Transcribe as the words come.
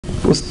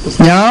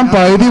ഞാൻ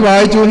പകുതി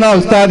വായിച്ചു എന്നാ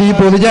ഉസ്താദ് ഈ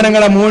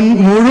പൊതുജനങ്ങളെ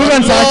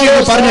മുഴുവൻ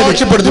സാക്ഷികൾ പറഞ്ഞത്.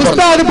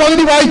 ഉസ്താദ്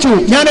പകുതി വായിച്ചു,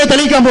 ഞാൻ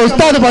തെളിയിക്കാൻ പോകും.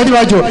 ഉസ്താദ് പകുതി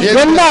വായിച്ചു.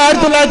 എന്താ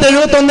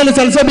 1971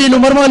 സൽസബിയിൽ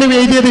ഉമർ മൗലവി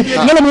എഴുതിയത്?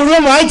 നിങ്ങൾ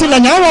മുഴുവൻ വായിച്ചില്ല,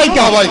 ഞാൻ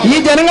വായിക്കാം. ഈ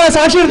ജനങ്ങളെ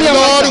സാക്ഷി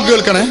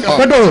കേൾക്കണേ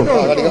കേട്ടോ.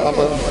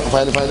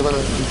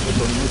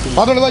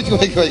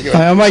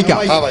 വായിക്കാം.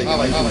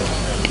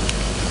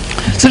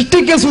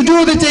 സൃഷ്ടിക്ക്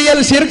സുജൂദ് ചെയ്യൽ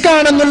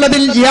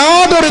ശിർക്കാണെന്നുള്ളതിൽ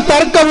യാതൊരു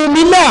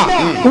തർക്കവുമില്ല.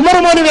 ഉമർ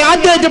മൗലവി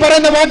ആദ്യമായിട്ട്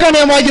പറയുന്ന വാക്കാണ്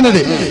ഞാൻ വായിക്കുന്നത്.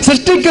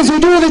 സൃഷ്ടിക്ക്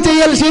സുജൂദ്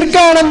ചെയ്യൽ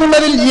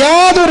ശിർക്കാണെന്നുള്ളതിൽ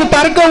യാതൊരു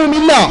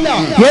തർക്കവുമില്ല.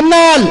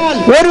 എന്നാൽ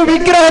ഒരു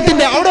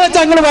വിഗ്രഹത്തിന്റെ അവിടെ വെച്ച്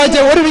നിങ്ങൾ വായിച്ച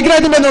ഒരു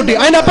വിഗ്രഹത്തിന്റെ നോട്ട്,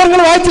 അതിനപ്പുറം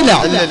നിങ്ങൾ വായിച്ചില്ല.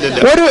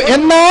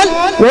 എന്നാൽ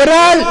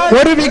ഒരാൾ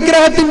ഒരു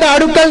വിഗ്രഹത്തിന്റെ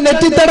അടുക്കൽ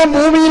നെറ്റിത്തടം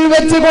ഭൂമിയിൽ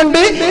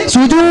വെച്ചുകൊണ്ട്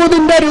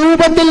സുജൂദിന്റെ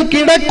രൂപത്തിൽ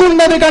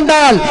കിടക്കുന്നത്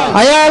കണ്ടാൽ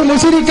അയാൾ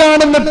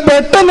മുശ്രിക്കാണെന്ന്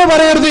പെട്ടെന്ന്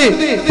പറയരുത്.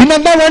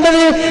 പിന്നെന്താ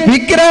വേണ്ടത്?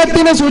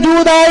 വിഗ്രഹത്തിന്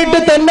സുജൂദായിട്ട്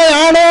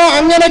തന്നെയാണോ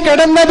അങ്ങനെ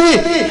കിടന്നത്,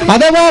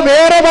 അഥവാ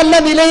വേറെ വല്ല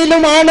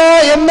നിലയിലുമാണോ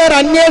എന്നൊരു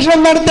അന്വേഷണം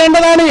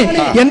നടത്തേണ്ടതാണ്.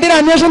 എന്തിനാ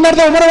അന്വേഷണം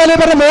നടത്താൻ? ഉമർ മൗലവി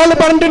പറഞ്ഞ മോളിൽ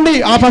പറഞ്ഞിട്ടുണ്ട്,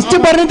 ആ ഫസ്റ്റ്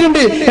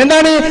പറഞ്ഞിട്ടുണ്ട്.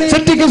 എന്താണ്?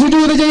 സൃഷ്ടിക്ക്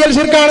സുജൂദ് ചെയ്യൽ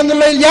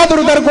ശിർക്കാണെന്നുള്ളതിൽ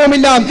യാതൊരു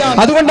തർക്കവുമില്ല.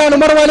 അതുകൊണ്ടാണ്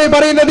ഉമർ മൗലവി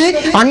പറയുന്നത്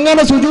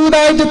അങ്ങനെ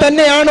സുജൂദായിട്ട്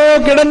തന്നെയാണോ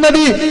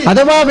കിടന്നത്,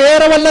 അഥവാ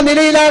വേറെ വല്ല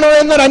നിലയിലാണോ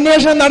എന്നൊരു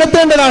അന്വേഷണം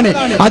നടത്തേണ്ടതാണ്.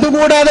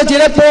 അതുകൂടാതെ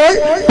ചിലപ്പോൾ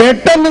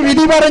പെട്ടെന്ന്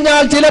വിധി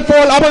പറഞ്ഞാൽ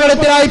ചിലപ്പോൾ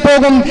അപകടത്തിലായി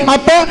പോകും.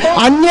 അപ്പൊ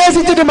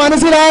അന്വേഷിച്ചിട്ട്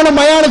മനസ്സിലാവണം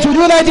അയാൾ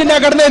സുജൂദായിട്ടില്ല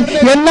കിടന്നത്,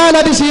 എന്നാൽ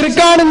അത്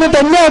ശിർക്കാണെന്ന്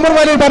തന്നെ ഉമർ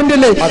മൗലവി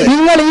പറഞ്ഞില്ലേ.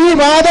 നിങ്ങൾ ഈ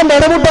വാദം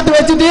ഇടമുട്ടത്ത്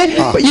വെച്ചിട്ട്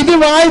ഇത്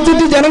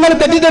വായിച്ചിട്ട് ജനങ്ങളെ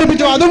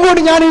തെറ്റിദ്ധരിപ്പിച്ചു. അതും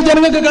കൂടി ഞാൻ ഈ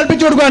ജനങ്ങൾക്ക്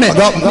കൽപ്പിച്ചു കൊടുക്കുകയാണ്.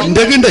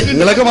 അദ്ദേഹം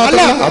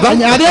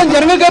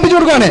ജനങ്ങൾക്ക് കൽപ്പിച്ചു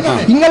കൊടുക്കുകയാണ്.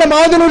 നിങ്ങളെ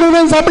മാതൃ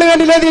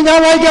സപ്ലിമെന്റിലേക്ക് ഞാൻ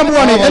വായിക്കാൻ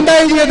പോവാണ്. എന്താ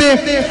എഴുതിയത്?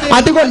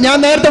 അതുകൊണ്ട് ഞാൻ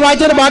നേരത്തെ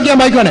വായിച്ചത് ബാക്കി ഞാൻ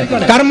വായിക്കുവാണ്.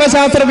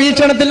 കർമ്മശാസ്ത്ര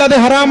വീക്ഷണത്തിൽ അത്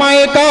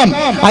ഹറാമായേക്കാം.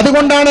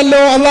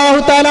 അതുകൊണ്ടാണല്ലോ അല്ലാഹു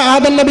തആല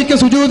ആദം നബിക്ക്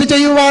സുജൂദ്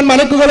ചെയ്യുവാൻ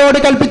മലക്കുകളോട്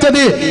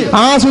കൽപ്പിച്ചത്.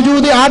 ആ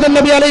സുജൂദ് ആദം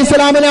നബി അലൈഹി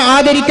സ്വലാമിനെ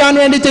ആദരിക്കാൻ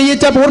വേണ്ടി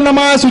ചെയ്യിച്ച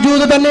പൂർണ്ണമായ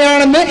സുജൂദ്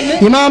തന്നെയാണെന്ന്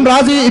ഇമാം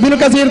റാസി, ഇബ്നു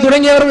കസീർ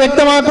തുടങ്ങിയവർ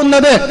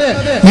വ്യക്തമാക്കുന്നത്.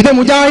 ഇത്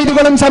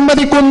മുജാഹിദുകളും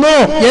സമ്മതിക്കുന്നു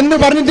എന്ന്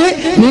പറഞ്ഞിട്ട്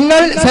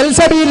നിങ്ങൾ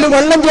സൽസബിയിൽ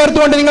വെള്ളം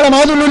ചേർത്തുകൊണ്ട് നിങ്ങളെ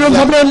മാതുലും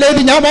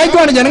സബ്ലയിലേത് ഞാൻ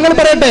വായിക്കുവാണ്. ജനങ്ങൾ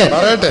പറയട്ടെ.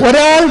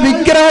 ഒരാൾ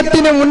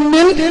വിഗ്രഹത്തിന്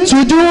മുന്നിൽ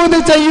സുജൂദ്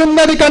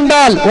ചെയ്യുന്നത്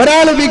കണ്ടാൽ,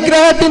 ഒരാൾ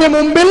വിഗ്രഹത്തിന്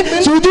മുമ്പിൽ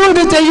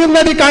സുജൂദ്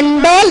ചെയ്യുന്നത്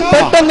കണ്ടാൽ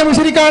പെട്ടെന്ന്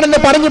മുശ്രിക്കാണെന്ന്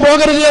പറഞ്ഞു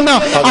പോകരുത് എന്ന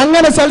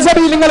അങ്ങനെ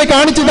സൽസബിയിൽ നിങ്ങൾ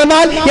കാണിച്ചു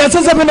തന്നാൽ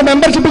SSFന്റെ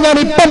മെമ്പർഷിപ്പ് ഞാൻ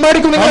ഇപ്പം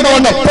മേടിക്കും.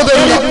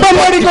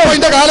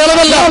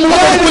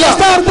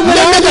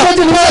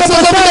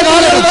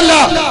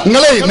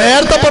 നിങ്ങളെ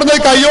നേരത്തെ പറഞ്ഞ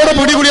കയ്യോടെ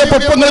പിടികൂടിയപ്പോ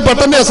നിങ്ങൾ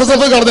പെട്ടെന്ന്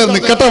SSF കടന്നു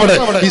നിൽക്കട്ടെ. അവിടെ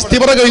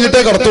ഇസ്തിബറ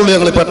കഴിഞ്ഞിട്ടേ കടത്തുള്ളൂ.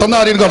 ഞങ്ങള് പെട്ടെന്ന്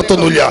ആരെയും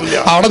കടത്തൊന്നുമില്ല.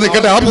 അവിടെ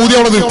നിൽക്കട്ടെ. ആ പൂതി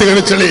അവിടെ നിർത്തി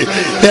കളിച്ചളി.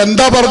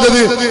 എന്താ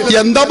പറഞ്ഞത്?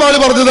 എന്താ പാല്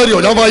പറഞ്ഞത് അറിയോ?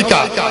 ഞാൻ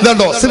വായിക്കാം.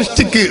 ഇതുണ്ടോ?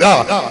 സൃഷ്ടിക്ക്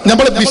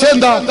നമ്മളെ വിഷയം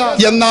എന്താ?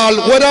 എന്നാൽ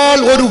ഒരാൾ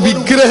ഒരു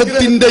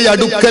വിഗ്രഹത്തിന്റെ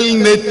അടുക്കൽ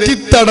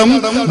നെറ്റിത്തടം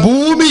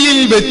ഭൂമിയിൽ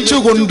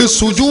വെച്ചുകൊണ്ട്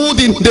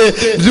സുജൂദിന്റെ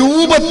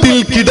രൂപത്തിൽ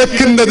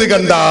കിടക്കുന്നത്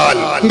കണ്ടാൽ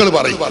നിങ്ങൾ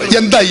പറയും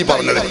എന്താ ഈ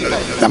പറഞ്ഞത്?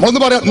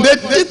 നമ്മളൊന്ന് പറയാം.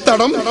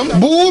 നെറ്റിത്തടം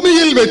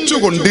ഭൂമിയിൽ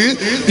വെച്ചുകൊണ്ട്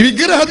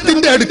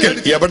വിഗ്രഹത്തിന്റെ അടുക്കൽ,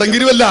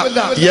 എവിടെങ്കിലുമല്ല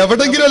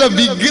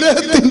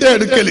വിഗ്രഹത്തിന്റെ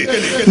അടുക്കൽ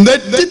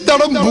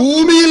നെറ്റിത്തടം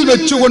ഭൂമിയിൽ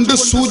വെച്ചുകൊണ്ട്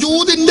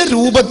സുജൂദിന്റെ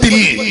രൂപത്തിൽ.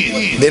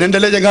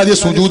 ഇതിനെന്തല്ലേ ചങ്ങാതിയെ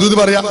സുജൂദ് എന്ന്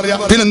പറയാ?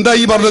 പിന്നെന്താ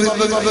ഈ പറഞ്ഞത്?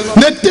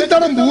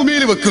 നെറ്റിത്തടം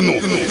ഭൂമിയിൽ വെക്കുന്നു,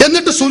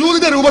 എന്നിട്ട്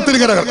സുജൂദിന്റെ രൂപത്തിൽ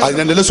ഇങ്ങനെ,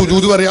 അതിനെന്തല്ലേ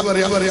സുജൂദ് പറയാ?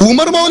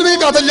 ഉമർ മൗലവി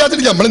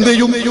കഥയില്ലാത്തിട്ട് നമ്മൾ എന്ത്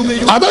ചെയ്യും?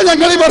 അതാ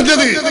ഞങ്ങൾ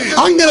പറഞ്ഞത്.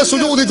 അങ്ങനെ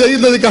സുജൂദ്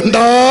ചെയ്യുന്നത്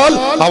കണ്ടാൽ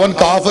അവൻ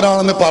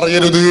കാഫിറാണെന്ന്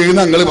പറയരുത്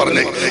ഞങ്ങൾ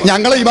പറഞ്ഞേ.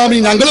 ഞങ്ങളെ ഇമാമി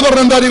ഞങ്ങൾ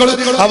പറഞ്ഞ എന്താ?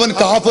 അവൻ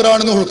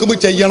കാഫിറാണെന്ന് ഹുക്മ്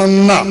ചെയ്യണം.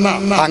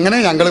 അങ്ങനെ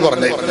ഞങ്ങൾ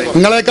പറഞ്ഞേ.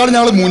 നിങ്ങളെക്കാൾ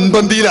ഞങ്ങൾ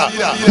മുൻപന്തിയിലാ.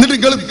 എന്നിട്ട്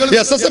നിങ്ങൾ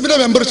SSFന്റെ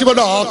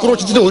മെമ്പർഷിപ്പ്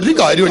ആക്രോശിച്ചിട്ട് ഒരു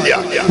കാര്യമില്ല.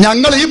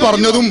 ഞങ്ങൾ ഈ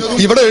പറഞ്ഞതും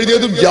ഇവിടെ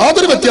എഴുതിയതും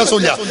യാതൊരു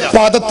വ്യത്യാസമില്ല.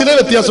 പദത്തിലെ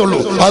വ്യത്യാസമുള്ളൂ.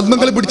 അത്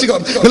നിങ്ങൾ പിടിച്ച്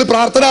നിങ്ങൾ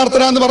പ്രാർത്ഥന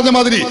എന്ന് പറഞ്ഞ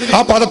മാതിരി ആ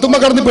പദത്തുമ്പ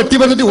കടന്ന് പെട്ടി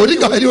പറഞ്ഞിട്ട് ഒരു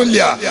കാര്യമില്ല.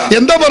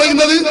 എന്താ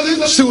പറയുന്നത്?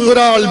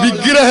 ഒരാൾ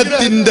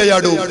വിഗ്രഹത്തിന്റെ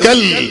അടുക്കൽ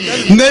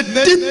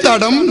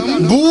നെറ്റിത്തടം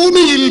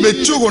ഭൂമിയിൽ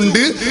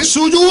വെച്ചുകൊണ്ട്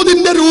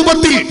സുജൂദിന്റെ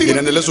രൂപത്തിൽ,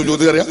 ഇതിനെന്നല്ലേ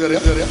സുജൂദ് അറിയാം?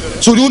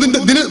 സുജൂദിന്റെ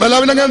ഇതിന്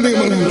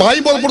വായി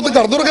പുറത്ത്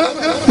കടന്നുറങ്ങ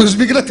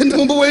വിഗ്രഹത്തിന്റെ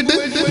മുമ്പ് പോയിട്ട്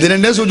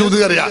ഇതിനെന്നെ സുജൂദ്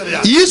അറിയാം.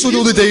 ഈ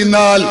സുജൂദ്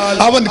ചെയ്യുന്നാൽ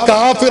അവൻ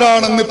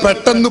കാഫിറാണെന്ന്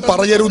പെട്ടെന്ന്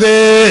പറയരുതേ.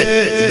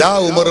 ഇതാ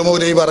ഉമർ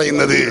മൗലവി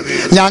പറയുന്നത്.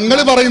 ഞങ്ങൾ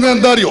പറയുന്നത്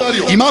എന്താ അറിയോ?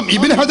 ഇമാം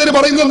ഇബ്നു ഹജർ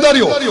പറയുന്നത് എന്താ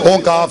അറിയോ? ഓ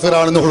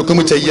കാഫിറാണെന്ന്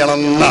ഹുക്മ്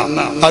ചെയ്യണം.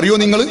 അറിയോ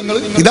നിങ്ങൾ?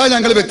 ഇതാ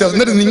ഞങ്ങൾ വ്യത്യാസം.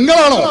 എന്നിട്ട്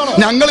നിങ്ങളാണോ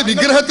ഞങ്ങൾ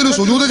വിഗ്രഹത്തിന്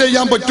സുജൂദ്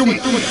ചെയ്യാൻ പറ്റും,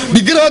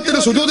 വിഗ്രഹത്തിന്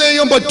സുജൂദ്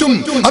ചെയ്യാൻ പറ്റും,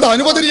 അത്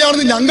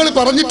അനുവദനീയാണെന്ന് ഞങ്ങൾ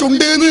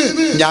പറഞ്ഞിട്ടുണ്ട് എന്ന്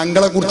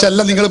ഞങ്ങളെ കുറിച്ചല്ല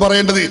നിങ്ങൾ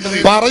പറയേണ്ടത്.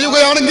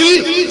 പറയുകയാണെങ്കിൽ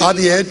അത്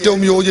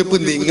ഏറ്റവും യോജിപ്പ്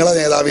നിങ്ങളെ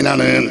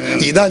നേതാവിനാണ്.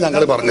 ഇതാ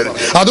ഞങ്ങൾ പറഞ്ഞത്.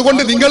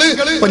 അതുകൊണ്ട് നിങ്ങൾ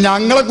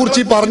ഞങ്ങളെ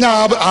കുറിച്ച് പറഞ്ഞ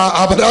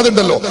അപരാധം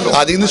ഉണ്ടല്ലോ,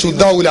 അതിൽ നിന്ന്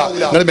ശുദ്ധാവൂല.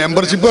 നിങ്ങൾ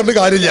മെമ്പർഷിപ്പ് പറഞ്ഞ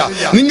കാര്യമില്ല.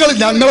 നിങ്ങൾ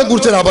ഞങ്ങളെ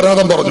കുറിച്ച് ഒരു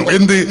അപരാധം പറഞ്ഞു.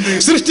 എന്ത്?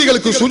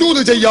 സൃഷ്ടികൾക്ക്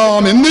സുജൂദ്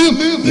ചെയ്യാം എന്ന്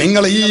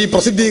നിങ്ങൾ ഈ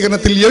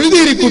പ്രസിദ്ധീകരണത്തിൽ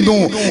എഴുതിയിരിക്കുന്നു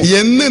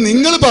എന്ന്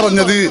നിങ്ങൾ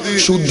പറഞ്ഞത്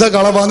ശുദ്ധ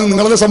കളവാന്ന്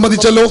നിങ്ങളെ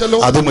സമ്മതിച്ചല്ലോ.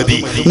 അത് മതി.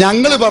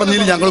 ഞങ്ങൾ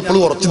പറഞ്ഞതിൽ ഞങ്ങൾ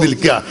ഇപ്പോഴും ഉറച്ചു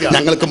നിൽക്കുക.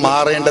 ഞങ്ങൾക്ക്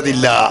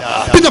മാറേണ്ടതില്ല.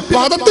 പിന്നെ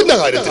പദത്തിന്റെ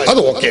കാര്യത്തിൽ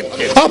അത് ഓക്കെ. ഓക്കെ.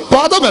 ആ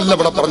പദമല്ല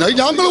ഇവിടെ പറഞ്ഞത്.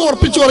 ഞങ്ങൾ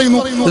ഉറപ്പിച്ചു പറയുന്നു,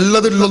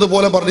 ഉള്ളത്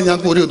പോലെ പറഞ്ഞ്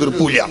ഞങ്ങൾക്ക് ഒരു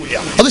എതിർപ്പില്ല,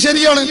 അത്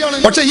ശരിയാണ്.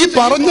 പക്ഷെ ഈ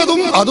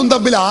പറഞ്ഞതും അതും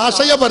തമ്മിൽ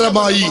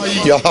ആശയപരമായി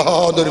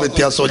യാതൊരു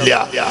വ്യത്യാസമില്ല.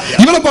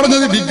 ഇവിടെ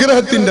പറഞ്ഞത്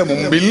വിഗ്രഹത്തിന്റെ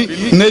മുമ്പിൽ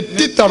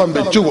നെറ്റിത്തടം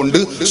വെച്ചുകൊണ്ട്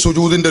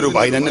സുജൂദിന്റെ രൂപ,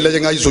 അതിനല്ല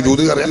ചങ്ങായി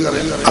സുജൂദ് അറിയാൻ,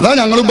 അതാ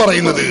ഞങ്ങളും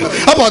പറയുന്നത്.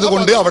 അപ്പൊ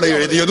അതുകൊണ്ട് അവിടെ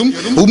എഴുതിയതും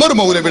ഉമർ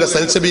മൗലവിയുടെ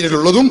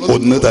സൽസബീലിലുള്ളതും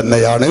ഒന്ന്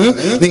തന്നെയാണ്.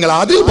 നിങ്ങൾ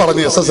അതിൽ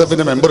പറഞ്ഞ്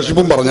SSFന്റെ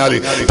മെമ്പർഷിപ്പും പറഞ്ഞാൽ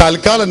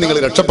തൽക്കാലം നിങ്ങൾ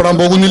രക്ഷപ്പെടാൻ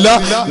പോകുന്നില്ല.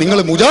 നിങ്ങൾ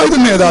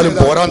മുജാഹിദിന് ഏതായാലും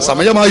പോരാൻ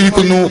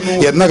സമയമായിരിക്കുന്നു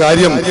എന്ന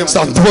കാര്യം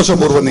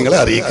സന്തോഷപൂർവ്വം നിങ്ങളെ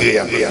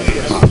അറിയിക്കുകയാണ്.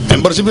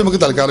 മെമ്പർഷിപ്പ് നമുക്ക്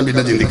തൽക്കാലം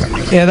പിന്നെ ചിന്തിക്കാം.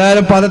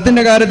 ഏതായാലും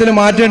പദത്തിന്റെ കാര്യത്തിൽ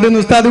മാറ്റേണ്ടെന്ന്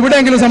ഉസ്താദ്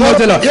ഇവിടെയെങ്കിലും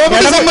സമ്മതിച്ചല്ലോ.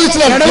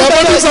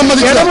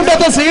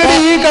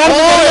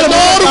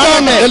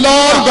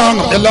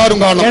 എല്ലാവരും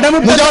കാണണം.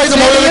 മുജാഹിദ്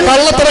മൗലവി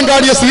കള്ളത്തരം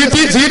കാടിയ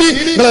CD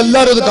നിങ്ങൾ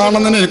എല്ലാവരും അത്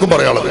കാണണം തന്നെ എനിക്ക്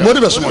പറയാനുള്ളത്. ഒരു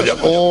വിഷമമില്ല.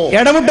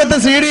 ഇടമുട്ടത്തെ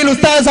CD-യിൽ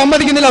ഉസ്താദ്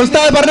സമ്മതിക്കുന്നില്ല.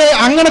 ഉസ്താദ് പറഞ്ഞ്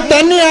അങ്ങനെ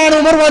തന്നെയാണ്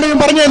ഉമർ മൗലവി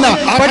പറഞ്ഞതെന്ന.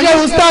 പക്ഷേ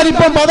ഉസ്താദ്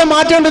ഇപ്പം പദം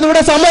മാറ്റേണ്ടത്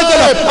ഇവിടെ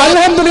സമ്മതിച്ചല്ലോ.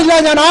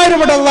 അൽഹംദുലില്ലാഹ്, ഞാൻ 1000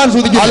 വട്ടം അല്ലാഹു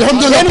സ്തുതിക്കുന്നു.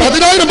 അൽഹംദുലില്ലാഹ്,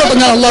 10,000 വട്ടം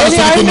ഞാൻ അല്ലാഹു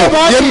സ്തുതിക്കുന്നു.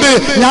 എന്ത്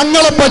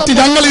ഞങ്ങളെ പറ്റി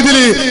ഞങ്ങൾ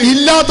ഇതില്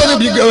ഇല്ലാത്തത്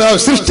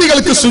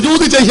സൃഷ്ടികൾക്ക്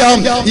സുജൂദ് ചെയ്യാം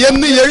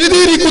എന്ന്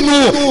എഴുതിയിരിക്കുന്നു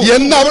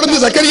എന്ന് അവിടുന്ന്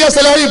സക്കരിയ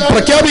സലാഹി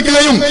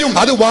പ്രഖ്യാപിക്കുകയും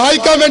അത്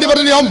വായിക്കാൻ വേണ്ടി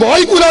പറഞ്ഞ് ഞാൻ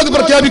വായിക്കൂല എന്ന്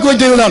പ്രഖ്യാപിക്കുകയും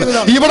ചെയ്തതാണ്.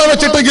 ഇവിടെ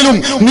വെച്ചിട്ടെങ്കിലും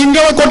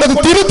നിങ്ങളെ കൊണ്ടത്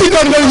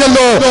തിരുത്തിക്കാൻ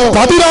കഴിഞ്ഞല്ലോ.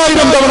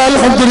 10,000 തവണ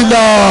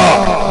അൽഹംദുലില്ലാഹ്.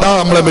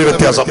 നമ്മളെ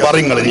വ്യത്യാസം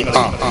പറയുന്നത്.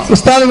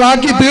 ഉസ്താദ്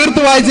ബാക്കി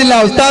തീർത്ത് വായിച്ചില്ല.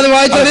 ഉസ്താദ്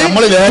വായിച്ചത്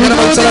നമ്മൾ ലേഖനം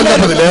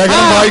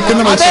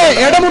വായിക്കുന്ന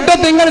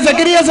ഇടമുട്ടത്ത് നിങ്ങൾ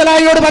സക്കരിയ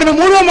സലാഹിയോട് പറഞ്ഞു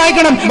മുഴുവൻ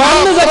വായിക്കണം.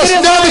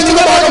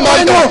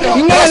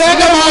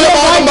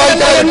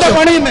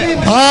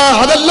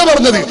 അതല്ല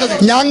പറഞ്ഞത്.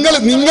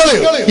 നിങ്ങൾ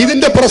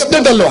ഇതിന്റെ പ്രശ്നം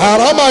ഉണ്ടല്ലോ,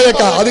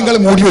 ഹറാമായേക്കാ, അത് നിങ്ങൾ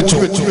മൂടി വെച്ചു.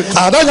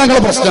 അതാ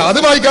ഞങ്ങളെ പ്രശ്നം. അത്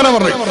വായിക്കാനാ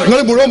പറഞ്ഞത്. നിങ്ങൾ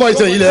മുഴുവൻ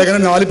വായിച്ചത്. ഈ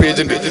ലേഖനം 4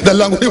 പേജുണ്ട്.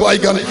 ഇതെല്ലാം കൂടി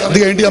വായിക്കാൻ ഇത്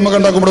കഴിഞ്ഞിട്ട് നമുക്ക്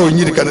ഉണ്ടാക്കും ഇവിടെ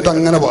ഒഴിഞ്ഞിരിക്കാൻ. ഇത്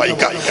അങ്ങനെ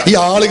വായിക്കാം. ഈ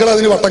ആളുകൾ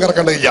അതിന് വട്ടം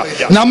കറക്കേണ്ടതില്ല.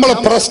 നമ്മളെ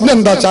പ്രശ്നം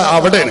എന്താ വെച്ചാൽ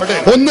അവിടെ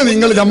ഒന്ന്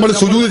നമ്മൾ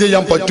സുജൂദ്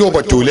ചെയ്യാൻ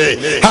പറ്റൂലേ,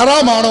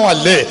 ഹറാമാണോ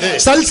അല്ലേ,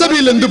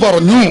 സൽസബീൽ എന്ത്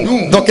പറഞ്ഞു,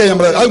 ഇതൊക്കെ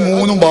നമ്മൾ അത്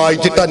 3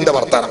 വായിച്ചിട്ട് അതിന്റെ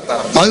വർത്താനം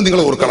അത് നിങ്ങൾ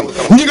ഓർക്കണം.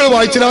 നിങ്ങൾ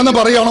വായിച്ചില്ലാന്ന്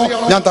പറയാണോ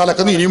ഞാൻ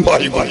തലക്കെന്ന് ഇനിയും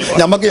വായിക്കും.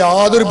 നമുക്ക്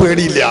യാതൊരു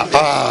പേടിയില്ല.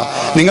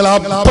 നിങ്ങൾ ആ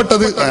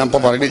പെട്ടത് ഞാൻ ഇപ്പൊ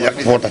പറയണില്ല.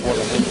 പോട്ടെ.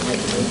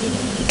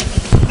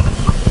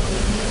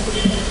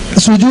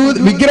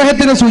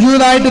 വിഗ്രഹത്തിന്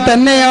സുജൂദായിട്ട്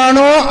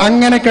തന്നെയാണോ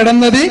അങ്ങനെ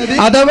കിടന്നത്,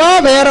 അഥവാ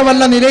വേറെ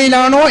വല്ല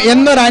നിലയിലാണോ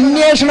എന്നൊരു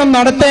അന്വേഷണം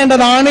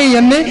നടത്തേണ്ടതാണ്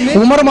എന്ന്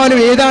ഉമർ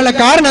മൗലവി എഴുതാനുള്ള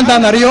കാരണം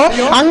എന്താണെന്നറിയോ?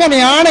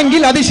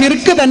 അങ്ങനെയാണെങ്കിൽ അത്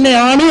ശിർക്ക്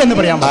തന്നെയാണ് എന്ന്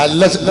പറയാം.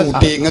 അല്ല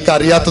കുട്ടി, നിങ്ങൾക്ക്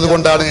അറിയാത്തത്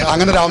കൊണ്ടാണ്.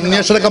 അങ്ങനെ ഒരു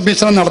അന്വേഷണ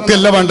കമ്മീഷൻ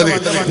നടത്തിയല്ല വേണ്ടത്.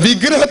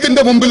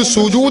 വിഗ്രഹത്തിന്റെ മുമ്പിൽ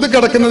സുജൂദ്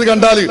കിടക്കുന്നത്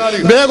കണ്ടാൽ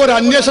വേഗം ഒരു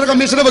അന്വേഷണ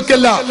കമ്മീഷനെ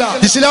വെക്കല്ല.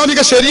 ഇസ്ലാമിക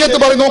ശരീഅത്ത്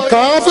പറയുന്നു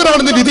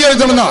കാഫിറാണെന്ന് വിധി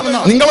എഴുതണമെന്ന.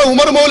 നിങ്ങളെ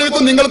ഉമർ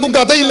മൗലവിക്കും നിങ്ങൾക്കും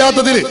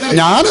കഥയില്ലാത്തതിൽ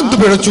ഞാൻ എന്ത്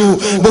പിഴച്ചു?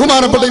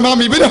 ബഹുമാനപ്പെട്ട ഇമാം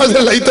ഇബ്നു ഹജർ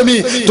അൽ ഹൈതമി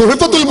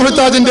തുഹ്ഫത്തുൽ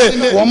മുഹ്താജിന്റെ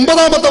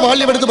 9ാമത്തെ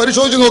വാല്യം എടുത്ത്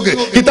പരിശോധിച്ച് നോക്ക്.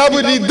 കിതാബ്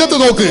റിദ്ദത്ത്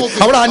നോക്ക്.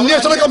 അവിടെ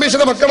അന്വേഷണ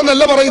കമ്മീഷനെ വെക്കണം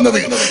എന്നല്ല പറയുന്നത്.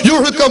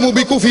 യുഹ്കമു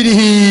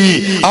ബികുഫിരിഹി,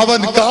 അവൻ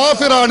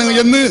കാഫിറാണ്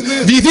എന്ന്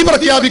വിധി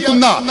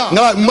പ്രഖ്യാപിക്കുന്ന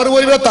ഉമർ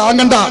മൗലവിയെ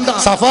താങ്ങണ്ട.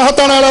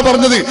 സഫാഹത്താണ് അയാളാ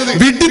പറഞ്ഞത്,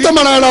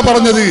 വിഡ്ഢിത്തമാണ് അയാളാ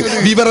പറഞ്ഞത്,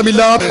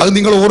 വിവരമില്ല. അത്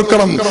നിങ്ങൾ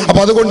ഓർക്കണം. അപ്പൊ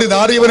അതുകൊണ്ട്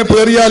നാറിയവനെ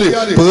പേറിയാൽ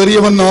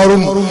പേറിയവൻ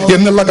നാറും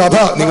എന്നുള്ള കഥ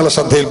നിങ്ങളെ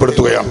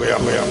ശ്രദ്ധയിൽപ്പെടുത്തുകയാണ്.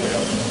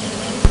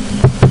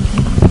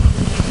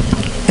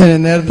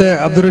 നേരത്തെ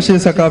അബ്ദുൾ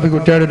റഷീദ് സഖാഫി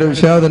കുറ്റ്യാടിയുടെ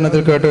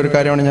വിഷയാവതരണത്തിൽ കേട്ട ഒരു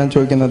കാര്യമാണ് ഞാൻ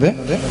ചോദിക്കുന്നത്.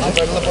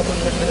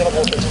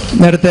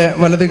 നേരത്തെ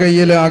വലത്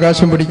കൈയിൽ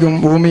ആകാശം പിടിക്കും,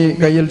 ഭൂമി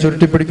കയ്യിൽ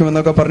ചുരുട്ടിപ്പിടിക്കും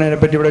എന്നൊക്കെ പറഞ്ഞതിനെ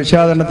പറ്റി ഇവിടെ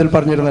വിഷയാവതരണത്തിൽ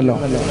പറഞ്ഞിരുന്നല്ലോ.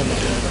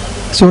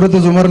 സൂറത്ത്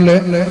സുമറിലെ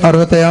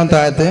 61-ാമത്തെ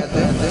ആയത്ത്,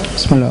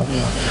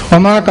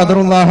 വമാ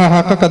ഖദറുല്ലാഹ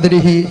ഹഖ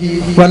ഖദരിഹി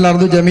വൽ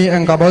അർദു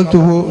ജമീഅൻ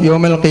ഖബൽതുഹു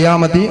യൗമൽ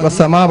ഖിയാമത്തി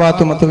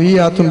വസ്സമാവാതു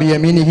മത്വിയാത്തുൻ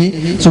ബിയമീനിഹി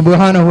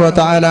സുബ്ഹാനഹു വ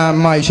തആല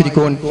അമ്മാ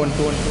യുശ്രികൂൻ.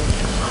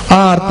 ആ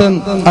അർത്ഥം,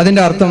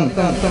 അതിന്റെ അർത്ഥം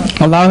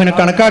അള്ളാഹുവിനെ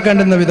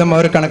കണക്കാക്കേണ്ടുന്ന വിധം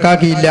അവർ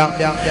കണക്കാക്കിയില്ല.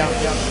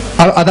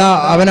 അതാ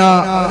അവനാ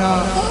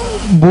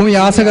ഭൂമി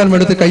ആസകലം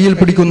എടുത്ത് കയ്യിൽ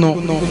പിടിക്കുന്നു,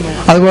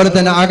 അതുപോലെ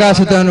തന്നെ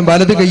ആകാശത്തെ അവൻ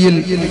വലത് കയ്യിൽ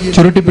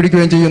ചുരുട്ടി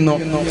പിടിക്കുകയും ചെയ്യുന്നു.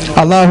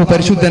 അള്ളാഹു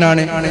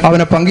പരിശുദ്ധനാണ്,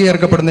 അവനെ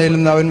പങ്കുചേർക്കപ്പെടുന്നതിൽ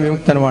നിന്ന് അവൻ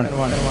വിമുക്തനുമാണ്.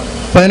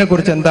 അപ്പൊ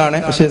അതിനെക്കുറിച്ച് എന്താണ്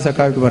റഷീദ്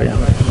സഖാഫിക്ക് പറയാം?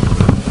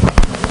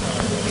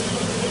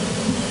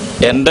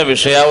 എന്റെ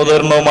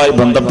വിഷയാവതരണവുമായി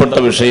ബന്ധപ്പെട്ട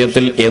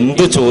വിഷയത്തിൽ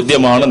എന്ത്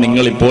ചോദ്യമാണ്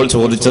നിങ്ങൾ ഇപ്പോൾ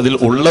ചോദിച്ചതിൽ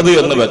ഉള്ളത്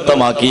എന്ന്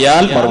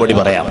വ്യക്തമാക്കിയാൽ മറുപടി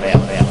പറയാം.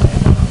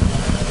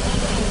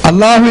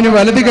 അള്ളാഹുവിന്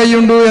വലത്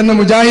കൈയുണ്ടു എന്ന്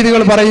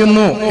മുജാഹിദുകൾ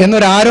പറയുന്നു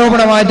എന്നൊരു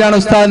ആരോപണമായിട്ടാണ്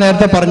ഉസ്താദ്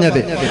നേരത്തെ പറഞ്ഞത്.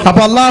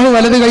 അപ്പൊ അള്ളാഹു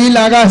വലത് കൈയിൽ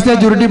ആകാശത്തെ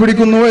ചുരുട്ടി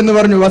പിടിക്കുന്നു എന്ന്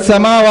പറഞ്ഞു.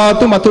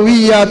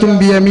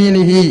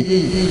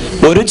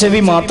 ഒരു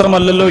ചെവി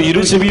മാത്രമല്ലല്ലോ,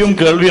 ഇരു ചെവിയും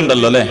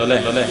കേൾവിയുണ്ടല്ലോ അല്ലെ?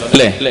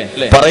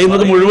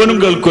 പറയുന്നത് മുഴുവനും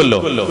കേൾക്കുമല്ലോ,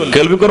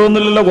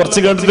 കേൾവിക്കുറവൊന്നുമില്ലല്ലോ, കുറച്ച്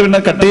കേട്ടിട്ട്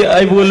പിന്നെ കട്ടി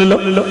ആയി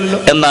പോകില്ലല്ലോ.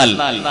 എന്നാൽ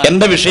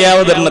എന്റെ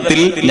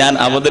വിഷയാവതരണത്തിൽ ഞാൻ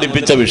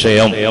അവതരിപ്പിച്ച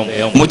വിഷയം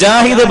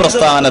മുജാഹിദ്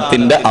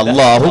പ്രസ്ഥാനത്തിന്റെ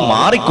അള്ളാഹു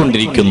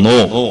മാറിക്കൊണ്ടിരിക്കുന്നു,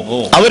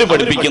 അവര്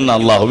പഠിപ്പിക്കുന്ന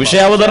അള്ളാഹു.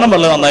 വിഷയാവതരണം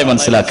വളരെ നന്നായി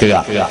മനസ്സിലാക്കുക.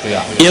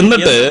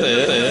 എന്നിട്ട്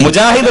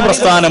മുജാഹിദ്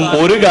പ്രസ്ഥാനം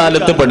ഒരു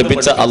കാലത്ത്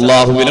പഠിപ്പിച്ച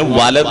അള്ളാഹുവിന്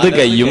വലത്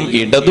കൈയും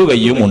ഇടതു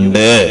കൈയും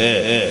ഉണ്ട്.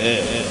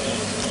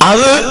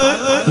 അത്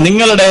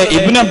നിങ്ങളുടെ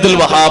ഇബ്നു അബ്ദുൽ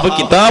വഹാബ്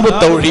കിതാബ്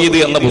തൗഹീദ്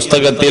എന്ന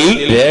പുസ്തകത്തിൽ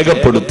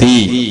രേഖപ്പെടുത്തി.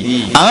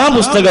 ആ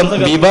പുസ്തകം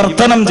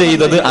വിവർത്തനം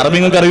ചെയ്തത്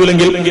അറബികൾക്ക്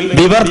അറിയില്ലെങ്കിൽ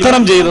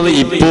വിവർത്തനം ചെയ്തത്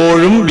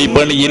ഇപ്പോഴും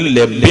വിപണിയിൽ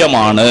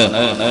ലഭ്യമാണ്.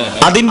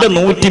 അതിന്റെ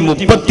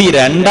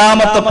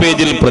 132-ാമത്തെ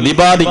പേജിൽ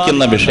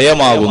പ്രതിപാദിക്കുന്ന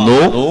വിഷയമാകുന്നു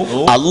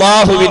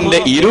അള്ളാഹുവിന്റെ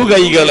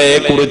ഇരുകൈകളെ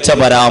കുറിച്ച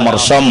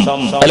പരാമർശം.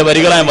 അതിൽ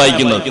വരികളാണ്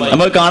വായിക്കുന്നത്.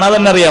 നമുക്ക് കാണാതെ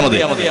തന്നെ അറിയാം മതി.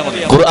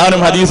 ഖുർആനും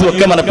ഹദീസും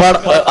ഒക്കെ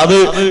അത്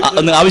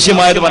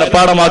ആവശ്യമായത്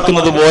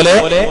മനഃപ്പാടമാക്കുന്നത് പോലെ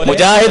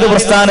മുജാഹിദ്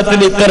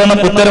പ്രസ്ഥാനത്തിന്റെ ഉത്തരം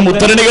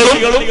ഉദ്ധരണികളും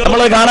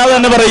നമ്മൾ കാണാതെ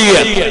തന്നെ പറയുക.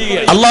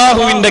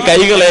 അള്ളാഹുവിന്റെ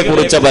കൈകളെ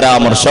കുറിച്ച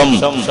പരാമർശം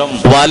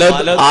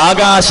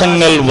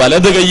ആകാശങ്ങൾ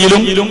വലത്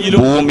കൈയിലും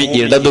ഭൂമി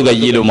ഇടതു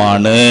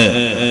കൈയിലുമാണ്.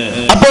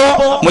 അപ്പോ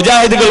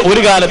മുജാഹിദുകൾ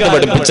ഒരു കാലത്ത്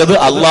പഠിപ്പിച്ചത്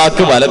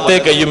അള്ളാഹ്ക്ക് വലത്തെ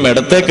കൈയും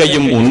ഇടത്തെ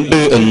കൈയും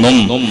ഉണ്ട് എന്നും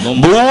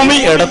ഭൂമി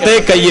ഇടത്തെ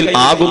കൈയിൽ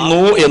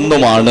ആകുന്നു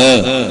എന്നുമാണ്.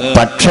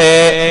 പക്ഷേ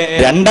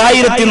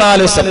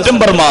 2004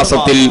 സെപ്റ്റംബർ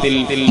മാസത്തിൽ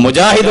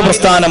മുജാഹിദ്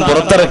പ്രസ്ഥാനം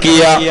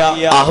പുറത്തിറക്കിയ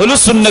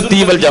അഹ്ലുസുന്നത്തി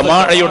വൽ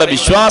ജമാഅയുടെ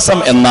വിശ്വാസം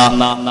എന്ന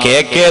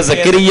KK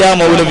സക്കരിയ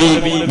മൗലവി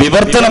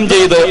വിവർത്തനം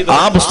ചെയ്ത്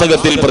ആ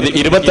പുസ്തകത്തിൽ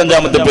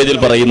 25-ാമത്തെ പേജിൽ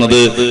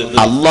പറയുന്നത്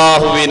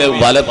അള്ളാഹുവിന്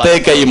വലത്തെ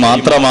കൈ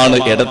മാത്രമാണ്,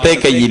 ഇടത്തെ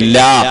കൈ ഇല്ല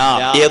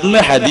എന്ന്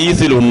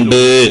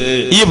ഹദീസിലുണ്ട്.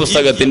 ഈ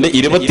പുസ്തകത്തിന്റെ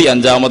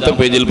 25-ാമത്തെ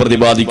പേജിൽ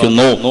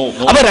പ്രതിപാദിക്കുന്നു.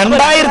 അപ്പൊ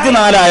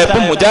 2004 ആയപ്പോ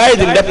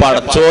മുജാഹിദിന്റെ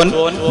പടച്ചോൻ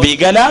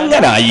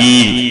വികലാംഗനായി,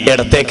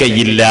 ഇടത്തെ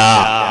കൈയില്ല.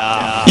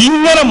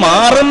 ഇങ്ങനെ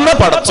മാറുന്ന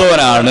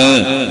പടച്ചോനാണ്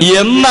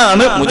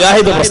എന്നാണ്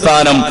മുജാഹിദ്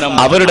പ്രസ്ഥാനം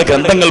അവരുടെ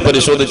ഗ്രന്ഥങ്ങൾ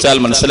പരിശോധിച്ചാൽ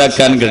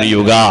മനസ്സിലാക്കാൻ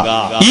കഴിയുക.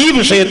 ഈ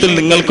വിഷയത്തിൽ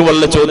നിങ്ങൾക്ക്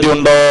വല്ല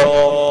ചോദ്യമുണ്ടോ?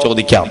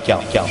 ചോദിക്കാം.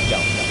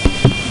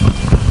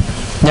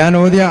 ഞാൻ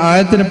ഓതിയ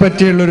ആയത്തിനെ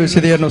പറ്റിയുള്ള ഒരു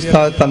വിശദീകരണം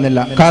ഉസ്താദ് തന്നില്ല.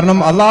 കാരണം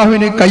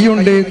അള്ളാഹുവിന്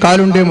കൈയുണ്ട്,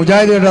 കാലുണ്ട്,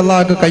 മുജാഹിദുകളുടെ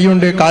അള്ളാഹ്ക്ക്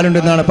കൈയുണ്ട്, കാലുണ്ട്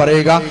എന്നാണ്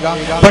പറയുക.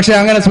 പക്ഷെ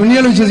അങ്ങനെ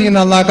സുന്നികൾ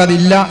വിശ്വസിക്കുന്ന അള്ളാഹ്ക്ക്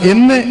അതില്ല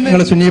എന്ന്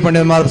നിങ്ങൾ സുന്നി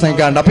പണ്ഡിതന്മാർ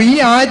പ്രസംഗിക്കാറുണ്ട്. അപ്പൊ ഈ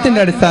ആയത്തിന്റെ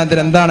അടിസ്ഥാനത്തിൽ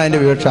എന്താണ്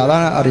അതിന്റെ വിവക്ഷ?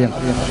 അതാണ് അറിയാം.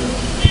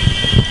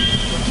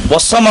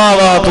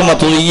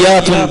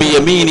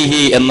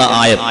 എന്ന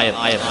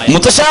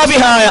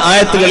മുതശാബിഹായ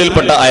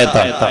ആയത്തുകളിൽപ്പെട്ട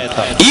ആയത്താണ്.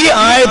 ഈ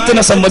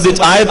ആയത്തിനെ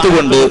സംബന്ധിച്ച്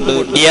ആയത്തുകൊണ്ട്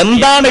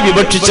എന്താണ്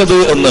വിവക്ഷിച്ചത്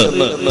എന്ന്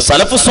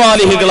സലഫു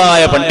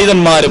സ്വാലിഹികളായ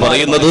പണ്ഡിതന്മാർ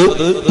പറയുന്നത്,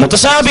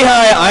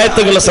 മുതശാബിഹായ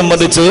ആയത്തുകളെ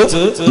സംബന്ധിച്ച്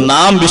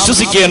നാം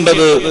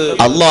വിശ്വസിക്കേണ്ടത്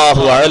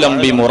അല്ലാഹു അഅലം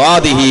ബി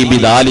മുറാദിഹി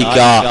ബിദാലിക,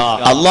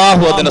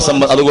 അല്ലാഹു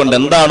അതുകൊണ്ട്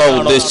എന്താണോ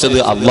ഉദ്ദേശിച്ചത്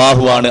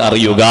അല്ലാഹു ആണ്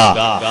അറിയുക.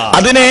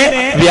 അതിനെ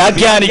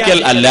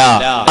വ്യാഖ്യാനിക്കൽ അല്ല,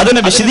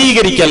 അതിനെ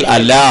വിശദീകരിക്കൽ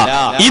അല്ല.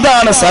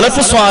 ഇതാണ്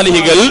സലഫു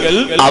സ്വാലിഹികൾ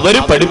അവർ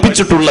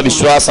പഠിപ്പിച്ചിട്ടുള്ള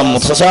വിശ്വാസം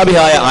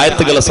മുതശാബിഹായ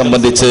ആയത്തുകളെ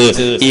സംബന്ധിച്ച്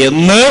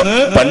എന്ന്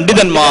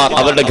പണ്ഡിതന്മാർ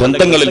അവരുടെ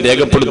ഗ്രന്ഥങ്ങളിൽ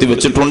രേഖപ്പെടുത്തി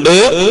വെച്ചിട്ടുണ്ട്.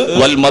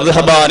 വൽ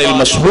മദ്ഹബാനിൽ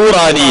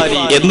മശ്ഹൂറാനി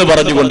എന്ന്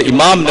പറഞ്ഞുകൊണ്ട്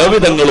ഇമാം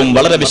നവവി തങ്ങളും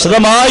വളരെ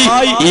വിശദമായി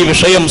ഈ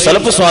വിഷയം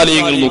സലഫു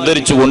സ്വാലിഹികളിൽ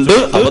ഉദ്ധരിച്ചുകൊണ്ട്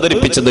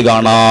അവതരിപ്പിച്ചത്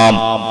കാണാം.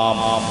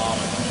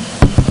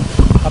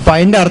 അപ്പൊ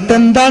അതിന്റെ അർത്ഥം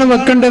എന്താണ്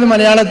വെക്കേണ്ടത്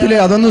മലയാളത്തിൽ?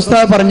 അതൊന്നും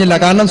ഉസ്താദ് പറഞ്ഞില്ല.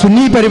 കാരണം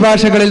സുന്നി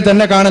പരിഭാഷകളിൽ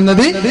തന്നെ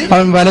കാണുന്നത്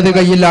അവൻ വലത്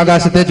കൈയിൽ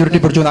ആകാശത്തെ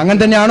ചുരുട്ടിപ്പിടിച്ചു. അങ്ങനെ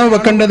തന്നെയാണോ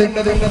വെക്കേണ്ടത്?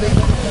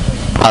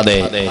 അതെ,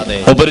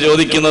 മൂപ്പർ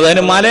ചോദിക്കുന്നത്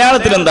അതിന്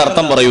മലയാളത്തിൽ എന്താ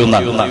അർത്ഥം പറയുന്ന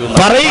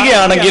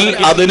പറയുകയാണെങ്കിൽ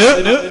അതിന്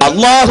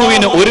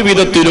അള്ളാഹുവിന് ഒരു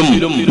വിധത്തിലും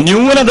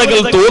ന്യൂനതകൾ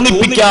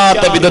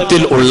തോന്നിപ്പിക്കാത്ത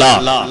വിധത്തിൽ ഉള്ള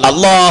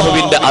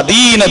അള്ളാഹുവിന്റെ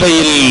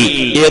അധീനതയിൽ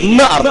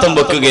എന്ന് അർത്ഥം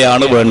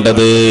വെക്കുകയാണ്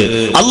വേണ്ടത്.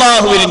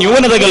 അള്ളാഹുവിന്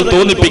ന്യൂനതകൾ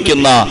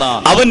തോന്നിപ്പിക്കുന്ന,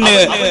 അവന്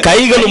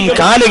കൈകളും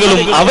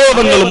കാലുകളും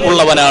അവയവങ്ങളും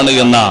ഉള്ളവനാണ്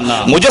എന്ന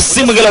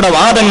മുജസ്സിമുകളുടെ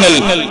വാദങ്ങൾ,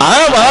 ആ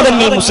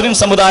വാദങ്ങൾ മുസ്ലിം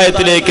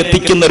സമുദായത്തിലേക്ക്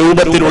എത്തിക്കുന്ന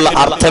രൂപത്തിലുള്ള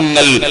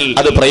അർത്ഥങ്ങൾ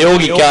അത്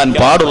പ്രയോഗിക്കാൻ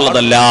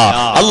പാടുള്ളതല്ല.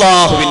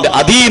 അള്ളാഹുവിന്റെ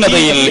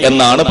അധീനതയിൽ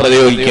എന്നാണ്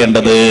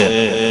പ്രയോഗിക്കേണ്ടത്.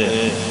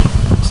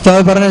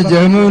 ഉസ്താദ് പറഞ്ഞ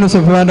ജഹ്മുവിന്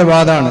സുഫാന്റെ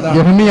വാദമാണ്,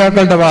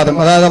 ജഹ്മിയാക്കളുടെ വാദം.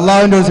 അതായത്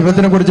അള്ളാഹുവിന്റെ ഒരു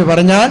സിഫത്തിനെ കുറിച്ച്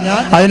പറഞ്ഞാൽ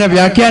അതിനെ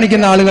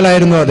വ്യാഖ്യാനിക്കുന്ന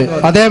ആളുകളായിരുന്നു അത്.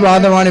 അതേ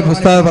വാദമാണ് ഈ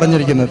ഉസ്താദ്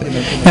പറഞ്ഞിരിക്കുന്നത്.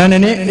 ഞാൻ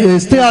ഇനി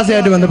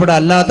ഇസ്തിഹാസയായിട്ട് ബന്ധപ്പെട്ട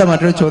അല്ലാത്ത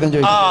മറ്റൊരു ചോദ്യം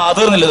ചോദിക്കും.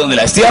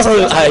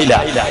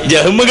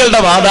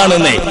 ജഹ്മുകളുടെ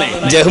വാദാണെന്നേ,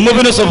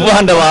 ജഹ്മുബിന്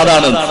സുഫാന്റെ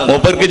വാദാണ്.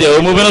 മൂപ്പർക്ക്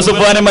ജഹ്മുബിന്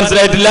സുഫാനെ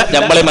മനസ്സിലായിട്ടില്ല,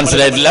 നമ്മളെ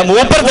മനസ്സിലായിട്ടില്ല,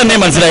 മൂപ്പർ തന്നെ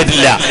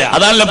മനസ്സിലായിട്ടില്ല.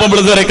 അതാണല്ലോ ഇപ്പൊ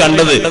ഇതുവരെ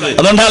കണ്ടത്.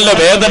 അതുകൊണ്ടാണല്ലോ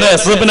വേദന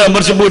SSFന്റെ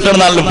മെമ്പർഷിപ്പ്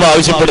കിട്ടണമെന്നാണല്ലോ ഇപ്പൊ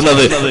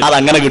ആവശ്യപ്പെടുന്നത്.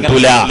 അതങ്ങനെ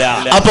കിട്ടൂല.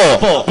 അപ്പോ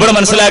ഇവിടെ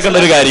മനസ്സിലാക്കേണ്ട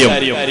ഒരു കാര്യം,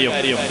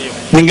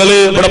 നിങ്ങൾ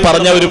ഇവിടെ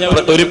പറഞ്ഞ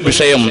ഒരു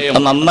വിഷയം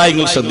നന്നായി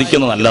നിങ്ങൾ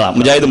ശ്രദ്ധിക്കുന്നത് നല്ലതാണ്.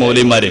 മുജാഹിദ്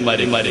മൗലവിമാര്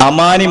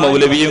അമാനി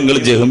മൗലവിയും നിങ്ങൾ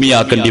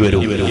ജഹ്മിയാക്കേണ്ടി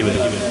വരും.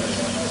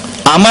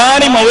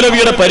 അമാനി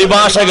മൗലവിയുടെ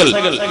പരിഭാഷകൾ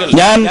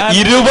ഞാൻ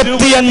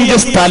 25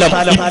 സ്ഥലം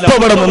ഇപ്പൊ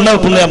ഇവിടെ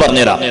നിന്നെടുക്കുന്ന ഞാൻ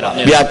പറഞ്ഞുതരാം.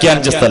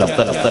 വ്യാഖ്യാനിച്ച സ്ഥലം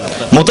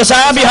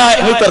മുതശാബിഹായ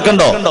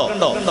തീർക്കണ്ടോ?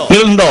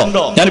 നിങ്ങളുണ്ടോ?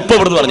 ഞാൻ ഇപ്പൊ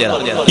ഇവിടുന്ന് പറഞ്ഞുതരാം.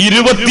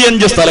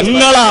 25 സ്ഥലം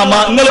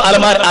നിങ്ങൾ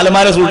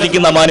അലമാര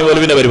സൂക്ഷിക്കുന്ന അമാനി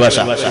മൗലവിന്റെ പരിഭാഷ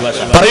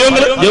പറയൂ.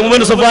 നിങ്ങൾ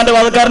ജഹ്മുബിൻ സുഫാന്റെ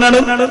വാദക്കാരനാണ്.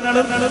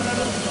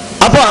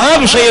 അപ്പൊ ആ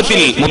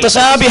വിഷയത്തിൽ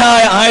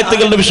മുതശാബിഹായ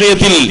ആയത്തുകളുടെ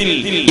വിഷയത്തിൽ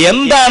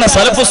എന്താണ്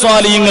സലഫു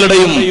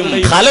സ്വാലിഹീങ്ങളുടെയും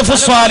ഖലഫു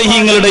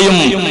സ്വാലിഹീങ്ങളുടെയും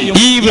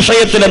ഈ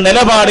വിഷയത്തിലെ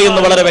നിലപാട്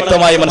എന്ന് വളരെ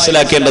വ്യക്തമായി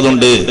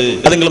മനസ്സിലാക്കേണ്ടതുണ്ട്.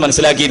 അത് നിങ്ങൾ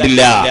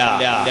മനസ്സിലാക്കിയിട്ടില്ല.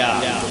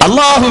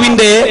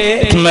 അള്ളാഹുവിന്റെ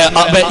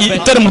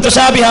ഇത്തരം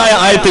മുതശാബിഹായ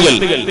ആയത്തുകൾ,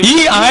 ഈ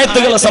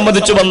ആയത്തുകളെ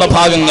സംബന്ധിച്ചു വന്ന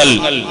ഭാഗങ്ങൾ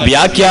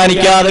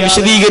വ്യാഖ്യാനിക്കാതെ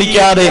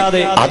വിശദീകരിക്കാതെ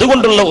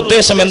അതുകൊണ്ടുള്ള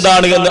ഉദ്ദേശം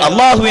എന്താണ് എന്ന്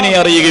അള്ളാഹുവിനെ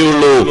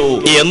അറിയുകയുള്ളൂ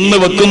എന്ന്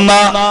വെക്കുന്ന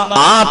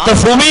ആ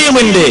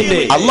തഫ്വീമിന്റെ,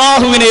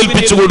 അള്ളാഹുവിനെ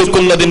ഏൽപ്പിച്ചു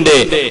കൊടുക്കുന്നതിന്റെ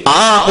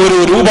ആ ഒരു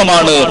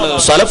രൂപമാണ്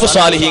സലഫ്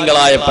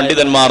സാലിഹീങ്ങളായ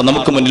പണ്ഡിതന്മാർ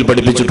നമുക്ക് മുന്നിൽ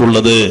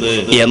പഠിപ്പിച്ചിട്ടുള്ളത്.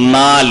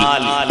 എന്നാൽ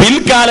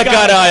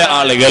പിൽക്കാലക്കാരായ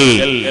ആളുകൾ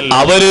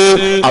അവര്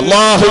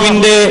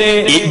അള്ളാഹുവിന്റെ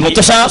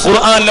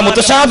ഖുർആനിലെ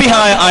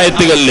മുതശാബിഹായ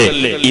ആയത്തുകളിലെ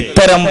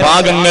ഇത്തരം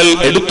ഭാഗങ്ങൾ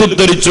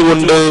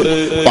എടുത്തുദ്ധരിച്ചുകൊണ്ട്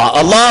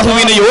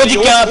അള്ളാഹുവിനെ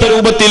യോജിക്കാത്ത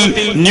രൂപത്തിൽ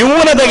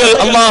ന്യൂനതകൾ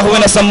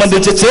അള്ളാഹുവിനെ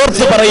സംബന്ധിച്ച്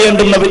ചേർത്ത്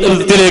പറയേണ്ടുന്ന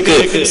വിധത്തിലേക്ക്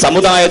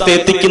സമുദായത്തെ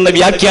എത്തിക്കുന്ന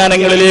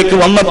വ്യാഖ്യാനങ്ങളിലേക്ക്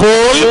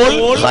വന്നപ്പോൾ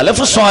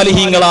ഖലഫ്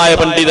സ്വാലിഹീങ്ങളായ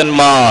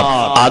പണ്ഡിതന്മാർ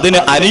അതിന്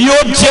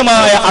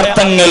അനുയോജ്യമായ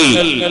അർത്ഥങ്ങൾ,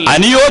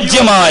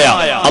 അനുയോജ്യമായ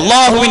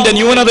അള്ളാഹുവിന്റെ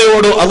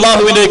ന്യൂനതയോട്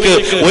അള്ളാഹുവിലേക്ക്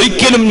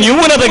ഒരിക്കലും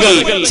ന്യൂനതകൾ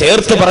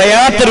ചേർത്ത്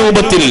പറയാത്ത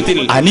രൂപത്തിൽ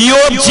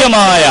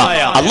അനുയോജ്യമായ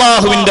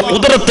അള്ളാഹുവിന്റെ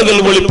ഖുദ്റത്തുകൾ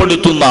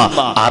വെളിപ്പെടുത്തുന്ന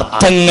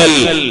അർത്ഥങ്ങൾ,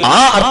 ആ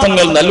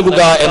അർത്ഥങ്ങൾ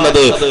നൽകുക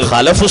എന്നത്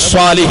ഖലഫു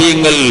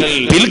സ്വാലിഹീങ്ങൾ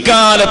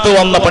പിൽക്കാലത്ത്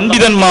വന്ന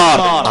പണ്ഡിതന്മാർ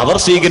അവർ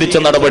സ്വീകരിച്ച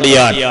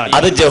നടപടിയാണ്.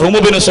 അത് ജഹ്മു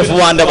ബിൻ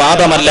സഫ്വാന്റെ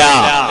വാദമല്ല.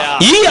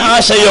 ഈ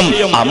ആശയം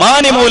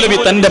അമാനി മൗലവി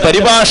തന്റെ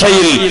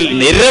പരിഭാഷയിൽ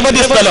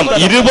നിരവധി സ്ഥലം,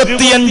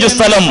 25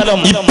 സ്ഥലം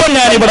ഇപ്പൊ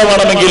ഞാൻ ഇവിടെ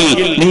വേണമെങ്കിൽ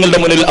നിങ്ങളുടെ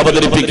മുന്നിൽ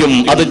അവതരിപ്പിക്കും.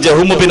 അത്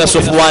ജഹ്മു ബിൻ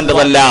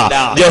സഫ്വാന്റെതല്ല.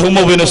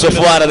 ജഹ്മു ബിൻ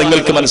സഫ്വാനെ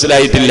നിങ്ങൾക്ക്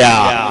മനസ്സിലായിട്ടില്ല.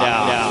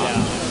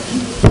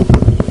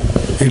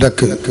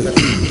 ഇടക്ക്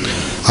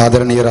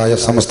ആദരണീയരായ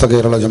സമസ്ത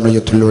കേരള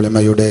ജംഇയ്യത്തുൽ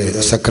ഉലമയുടെ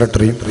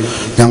സെക്രട്ടറിയും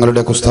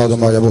ഞങ്ങളുടെ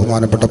ഉസ്താദുമായ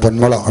ബഹുമാനപ്പെട്ട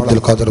പൊന്മള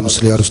അബ്ദുൽ ഖാദർ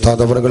മുസ്ലിയാർ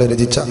ഉസ്താദ് അവറുകളെ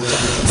രചിച്ച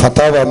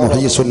ഫതാവ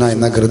മുഹയ്യിസുന്ന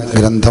എന്ന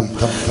ഗ്രന്ഥം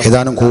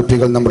ഏതാനും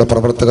കോപ്പികൾ നമ്മുടെ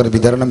പ്രവർത്തകർ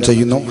വിതരണം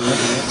ചെയ്യുന്നു.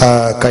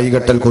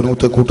 കൈകെട്ടൽ,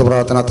 കുനൂത്ത്,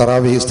 കൂട്ടുപ്രാർത്ഥന,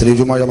 തറാവീഹ്, സ്ത്രീ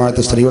ജുമുഅ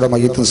ജമാഅത്ത്, സ്ത്രീയുടെ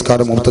മയ്യിത്ത്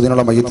നിസ്കാരം,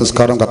 മുർത്തദിനുള്ള മയ്യിത്ത്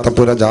നിസ്കാരം,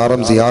 കത്തപ്പുര,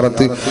 ജാറം,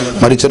 സിയാറത്ത്,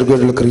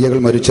 മരിച്ചവരുടെ ക്രിയകൾ,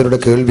 മരിച്ചവരുടെ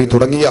കേൾവി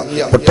തുടങ്ങിയ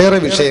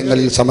ഒട്ടേറെ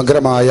വിഷയങ്ങളിൽ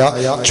സമഗ്രമായ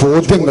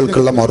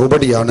ചോദ്യങ്ങൾക്കുള്ള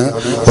മറുപടിയാണ്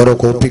ഓരോ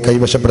കോപ്പി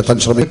കൈവശപ്പെടുത്താൻ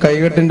ശ്രമിക്കുന്നത്.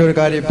 കൈകെട്ടിന്റെ ഒരു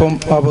കാര്യം ഇപ്പം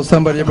ആ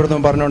പുസ്തകം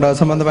പരിചയപ്പെടുത്തുമ്പോൾ പറഞ്ഞുകൊണ്ട് അത്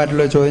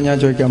സംബന്ധമായിട്ടുള്ള ചോദ്യം ഞാൻ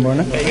ചോദിക്കാൻ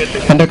പോവാണ്.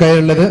 എന്റെ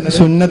കയ്യിലുള്ളത്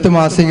സുന്നത്ത്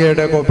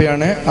മാസികയുടെ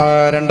കോപ്പിയാണ്.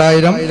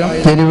 2000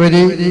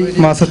 ജനുവരി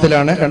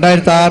മാസത്തിലാണ്,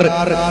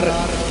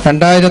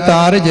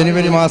 2006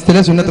 ജനുവരി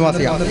മാസത്തിലെ സുന്നത്ത്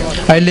മാസിക.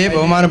 അതിലെ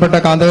ബഹുമാനപ്പെട്ട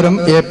കാന്തപുരം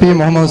AP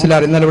മുഹമ്മദ്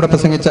മുസ്ലിയാർ ഇന്നലെ ഇവിടെ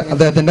പ്രസംഗിച്ച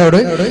അദ്ദേഹത്തിന്റെ ഒരു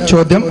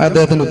ചോദ്യം,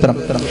 അദ്ദേഹത്തിന്റെ ഉത്തരം: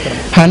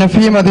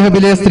 ഹനഫി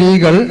മദ്ഹബിലെ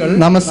സ്ത്രീകൾ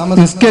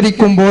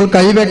നിസ്കരിക്കുമ്പോൾ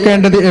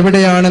കൈവെക്കേണ്ടത്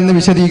എവിടെയാണെന്ന്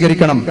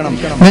വിശദീകരിക്കണം.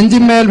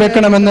 നെഞ്ചിന്മേൽ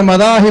വെക്കണമെന്ന്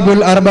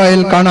മദാഹിബുൽ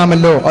അർബയിൽ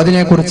കാണാമല്ലോ,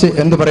 അതിനെക്കുറിച്ച്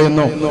എന്ത്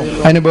പറയുന്നു?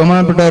 അതിന്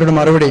ബഹുമാനപ്പെട്ടവരുടെ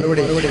മറുപടി: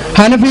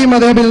 ഹനഫി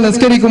മദ്ഹബിൽ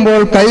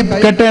നിസ്കരിക്കുമ്പോൾ കൈ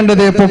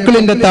കെട്ടേണ്ടത്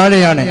പൊക്കിളിന്റെ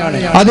താഴെയാണ്.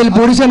 അതിൽ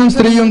പുരുഷനും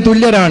സ്ത്രീയും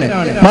തുല്യരാണ്.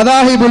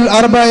 മദാഹിബുൽ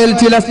അർബയിൽ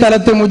ചില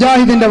സ്ഥലത്ത്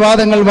മുജാഹിദിന്റെ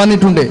വാദങ്ങൾ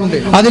വന്നിട്ടുണ്ട്.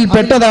 അതിൽ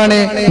പെട്ടതാണ്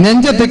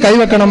നെഞ്ചത്ത്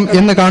കൈവെക്കണം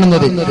എന്ന്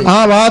കാണുന്നത്. ആ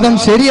വാദം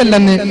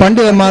ശരിയല്ലെന്ന്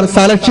പണ്ഡിതന്മാർ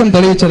സലക്ഷ്യം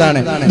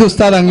തെളിയിച്ചതാണ്. ഇത്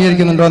ഉസ്താദ്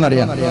അംഗീകരിക്കുന്നുണ്ടോ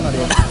എന്നറിയാം.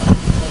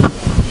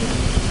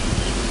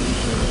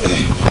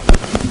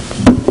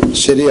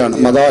 ശരിയാണ്.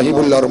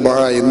 മദാഹിബുൽ അർബഅ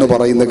എന്ന്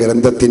പറയുന്ന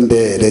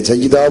ഗ്രന്ഥത്തിന്റെ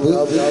രചയിതാവ്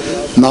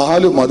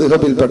 4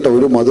 മദ്ഹബിൽപ്പെട്ട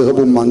ഒരു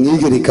മദ്ഹബും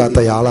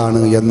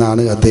അംഗീകരിക്കാത്തയാളാണ്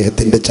എന്നാണ്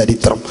അദ്ദേഹത്തിന്റെ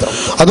ചരിത്രം.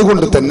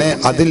 അതുകൊണ്ട് തന്നെ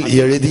അതിൽ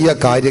എഴുതിയ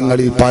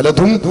കാര്യങ്ങളിൽ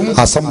പലതും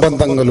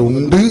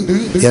അസംബന്ധങ്ങളുണ്ട്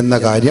എന്ന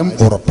കാര്യം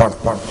ഉറപ്പാണ്.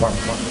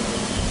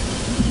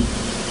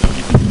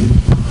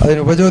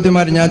 അതിന്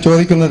ഉപചോദ്യമാര് ഞാൻ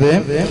ചോദിക്കുന്നത്,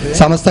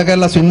 സമസ്ത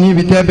കേരള സുന്നി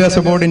വിദ്യാഭ്യാസ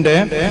ബോർഡിന്റെ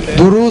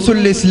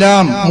ദുറൂസുൽ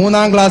ഇസ്ലാം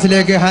 3ാം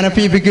ക്ലാസ്സിലേക്ക്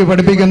ഹനഫി ഫിഖ്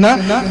പഠിപ്പിക്കുന്ന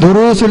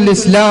ദുറൂസുൽ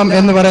ഇസ്ലാം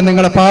എന്ന് പറയുന്ന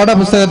നിങ്ങളുടെ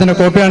പാഠപുസ്തകത്തിന്റെ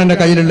കോപ്പിയാണ് എന്റെ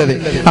കയ്യിലുള്ളത്.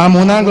 ആ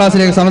 3ാം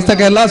ക്ലാസ്സിലേക്ക് സമസ്ത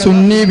കേരള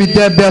സുന്നി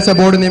വിദ്യാഭ്യാസ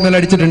ബോർഡ് നിയമം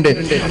അടിച്ചിട്ടുണ്ട്.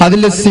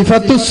 അതിൽ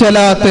സിഫത്തു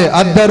സ്വലാത്ത്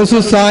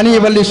അദ്ദർസു സാനി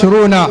വല്ലി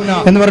ഷുറൂന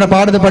എന്ന് പറഞ്ഞ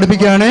പാഠത്തെ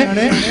പഠിപ്പിക്കുകയാണ്.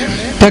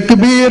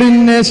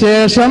 തക്ബീറിന്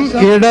ശേഷം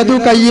ഇടതു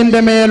കൈയിന്റെ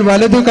മേൽ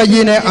വലതു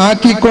കൈയിനെ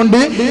ആക്കിക്കൊണ്ട്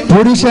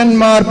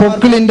പുരുഷന്മാർ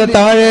പൊക്കിളിന്റെ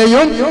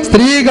താഴെയും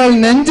സ്ത്രീകൾ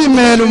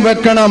നെഞ്ചിന്മേലും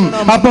വെക്കണം.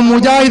 അപ്പൊ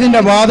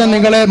മുജാഹിദിന്റെ വാദം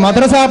നിങ്ങളെ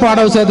മദ്രസാ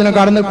പാഠപുസ്തകത്തിന്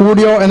കടന്ന്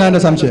കൂടിയോ എന്നാണ്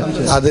സംശയം.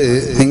 അത്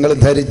നിങ്ങൾ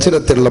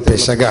ധരിച്ചിടത്തുള്ള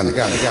പെശകാണ്.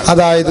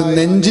 അതായത്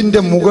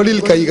നെഞ്ചിന്റെ മുകളിൽ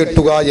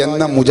കൈകെട്ടുക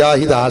എന്ന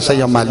മുജാഹിദ്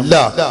ആശയമല്ല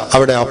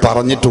അവിടെ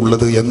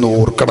പറഞ്ഞിട്ടുള്ളത് എന്ന്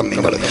ഓർക്കണം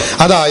നിങ്ങൾ.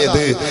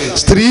 അതായത്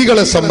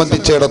സ്ത്രീകളെ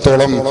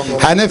സംബന്ധിച്ചിടത്തോളം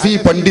ഹനഫി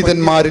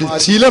പണ്ഡിതന്മാരിൽ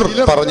ചിലർ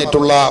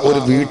പറഞ്ഞിട്ടുള്ള ഒരു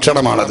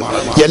വീക്ഷണമാണത്.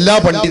 എല്ലാ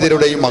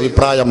പണ്ഡിതരുടെയും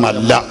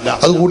അഭിപ്രായമല്ല,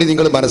 അതുകൂടി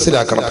നിങ്ങൾ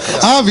മനസ്സിലാക്കണം.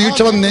 ആ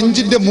വീക്ഷണം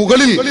നെഞ്ചിന്റെ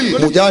മുകളിൽ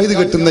മുജാഹിദ്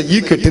കെട്ടുന്ന ഈ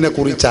കെട്ടിനെ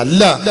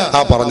കുറിച്ചല്ല ആ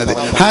പറഞ്ഞത്.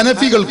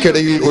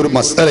 ഹനഫികൾക്കിടയിൽ ഒരു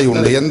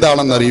മസലയുണ്ട്.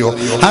 എന്താണെന്നറിയോ?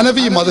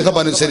 ഹനഫി മദ്ഹബ്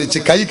അനുസരിച്ച്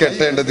കൈ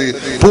കെട്ടേണ്ടത്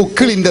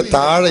പൊക്കിളിന്റെ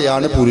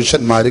താഴെയാണ്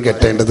പുരുഷന്മാർ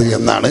കെട്ടേണ്ടത്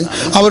എന്നാണ്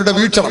അവരുടെ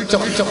വീക്ഷണം.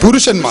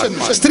 പുരുഷന്മാർ,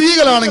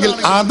 സ്ത്രീകളാണെങ്കിൽ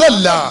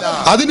അതല്ല,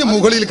 അതിന്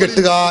മുകളിൽ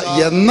കെട്ടുക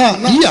എന്ന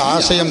ഈ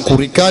ആശയം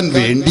കുറിക്കാൻ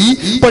വേണ്ടി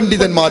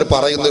പണ്ഡിതന്മാർ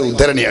പറയുന്ന ഒരു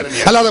ഉദ്ധരണിയാണ്.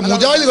 അല്ലാതെ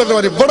മുജാഹിദ്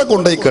കെട്ടവർ ഇവിടെ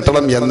കൊണ്ടുപോയി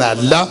കെട്ടണം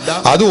എന്നല്ല.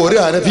 അത് ഒരു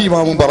ഹനഫി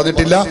ഇമാമും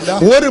പറഞ്ഞിട്ടില്ല,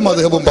 ഒരു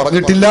മദ്ഹബും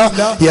പറഞ്ഞിട്ടില്ല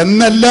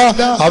എന്നല്ല.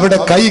 അവിടെ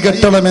കൈ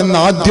കെട്ടണമെന്ന്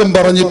ആദ്യം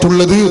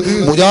പറഞ്ഞിട്ടുള്ളത്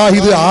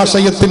മുജാഹിദ്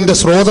ആശയത്തിന്റെ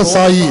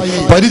സ്രോതസ്സായി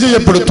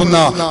പരിചയപ്പെടുത്തുന്ന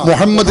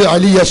മുഹമ്മദ്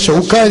അലി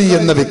ഷൗക്കാനി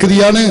എന്ന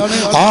വ്യക്തിയാണ്.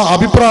 ആ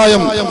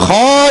അഭിപ്രായം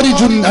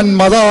ഖാരിജുൻ അൻ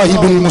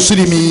മദാഹിബുൽ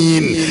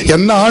മുസ്ലിമീൻ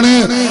എന്നാണ്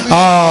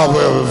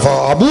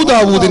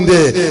അബൂദാവൂദിന്റെ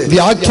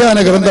വ്യാഖ്യാന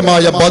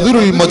ഗ്രന്ഥമായ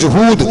ബദറുൽ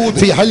മജ്ഹൂദ്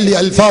ഫി ഹല്ലി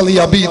അൽഫാളി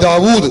അബീ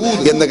ദാവൂദ്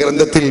എന്ന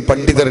ഗ്രന്ഥത്തിൽ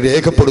പണ്ഡിതർ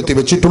രേഖപ്പെടുത്തി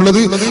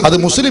വെച്ചിട്ടുള്ളത്. അത്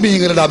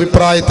മുസ്ലിമീങ്ങളുടെ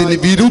അഭിപ്രായത്തിന്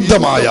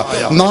വിരുദ്ധമായ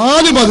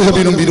 4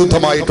 മദ്ഹബിനും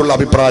വിരുദ്ധമായിട്ടുള്ള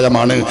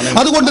അഭിപ്രായമാണ്.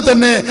 അതുകൊണ്ട്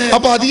തന്നെ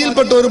അപ്പൊ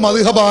അതിൽപ്പെട്ട ഒരു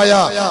മദ്ഹബായ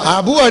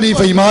അബൂ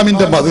ഹനീഫ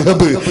ഇമാമിന്റെ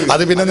മദ്ഹബ്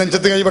അത് പിന്നെ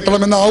നെഞ്ചത്ത്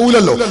കൈവെട്ടണമെന്ന്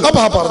ആവൂലല്ലോ. അപ്പൊ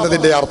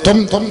പറഞ്ഞതിന്റെ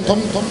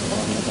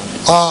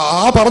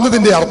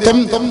അർത്ഥം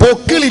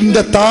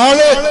പൊക്കിളിന്റെ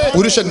താഴെ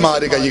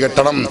പുരുഷന്മാര്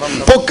കൈകെട്ടണം,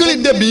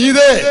 പൊക്കിളിന്റെ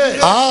മീതെ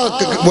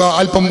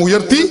അല്പം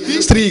ഉയർത്തി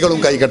സ്ത്രീകളും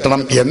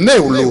കൈകെട്ടണം എന്നേ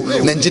ഉള്ളൂ.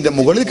 നെഞ്ചിന്റെ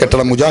മുകളിൽ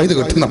കെട്ടണം, മുജാഹിദ്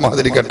കെട്ടുന്ന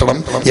മാതിരി കെട്ടണം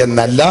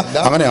എന്നല്ല.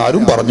 അങ്ങനെ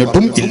ആരും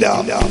പറഞ്ഞിട്ടും ഇല്ല.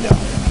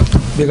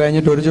 ഇത്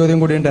കഴിഞ്ഞിട്ട് ഒരു ചോദ്യം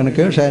കൂടി ഉണ്ട്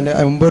എനിക്ക്. പക്ഷെ അതിന്റെ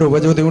മുമ്പ് ഒരു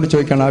ഉപചോദ്യം കൂടി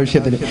ചോദിക്കണം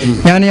ആവശ്യത്തിന്.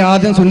 ഞാൻ ഈ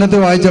ആദ്യം സുന്നത്ത്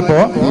വായിച്ചപ്പോ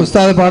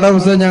ഉസ്താദ്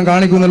പാഠപുസ്തകം ഞാൻ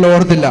കാണിക്കുന്നുള്ള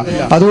ഓർത്തില്ല.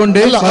 അതുകൊണ്ട്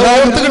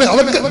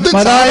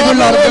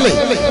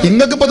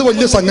ഇന്നൊക്കെ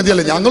വലിയ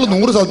സംഗതിയല്ല. ഞങ്ങൾ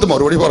 100 സ്ഥലത്ത്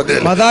മറുപടി പറഞ്ഞു.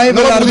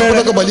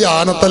 വലിയ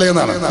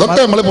ആനത്തലേന്നാണ്. അതൊക്കെ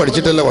നമ്മൾ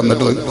പഠിച്ചിട്ടല്ലേ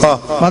വന്നിട്ടുള്ളത്.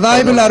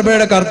 മദാഹിബുൽ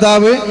അർബയുടെ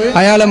കർത്താവ്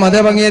അയാളെ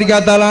മതം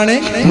അംഗീകരിക്കാത്ത ആളാണ്,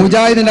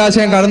 മുജാഹിദിന്റെ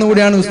ആശയം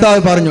കടന്നുകൂടിയാണ്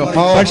ഉസ്താദ് പറഞ്ഞു.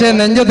 പക്ഷെ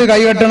നെഞ്ചത്ത്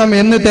കൈകെട്ടണം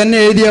എന്ന് തന്നെ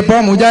എഴുതിയപ്പോ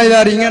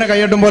മുജാഹിദാർ ഇങ്ങനെ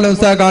കൈകെട്ടും പോലെ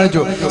ഉസ്താദ്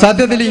കാണിച്ചു.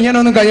 സത്യത്തിൽ ഇങ്ങനെ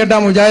ഒന്നും കൈകെട്ടാൻ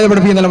മുജാഹിദ്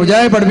പഠിപ്പിക്കുന്നില്ല.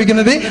 മുജാഹിദ്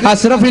പഠിപ്പിക്കുന്നത്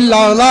അസ്റഫിൽ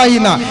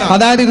അള്ളാഹിന,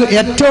 അതായത്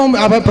ഏറ്റവും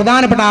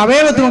പ്രധാനപ്പെട്ട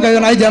അവയവത്വം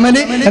കൈകെട്ടണം. അത്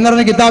ജമല് എന്ന്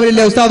പറഞ്ഞ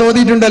കിതാബിലെ ഉസ്താദ്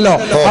ഓതിയിട്ടുണ്ടല്ലോ.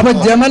 അപ്പൊ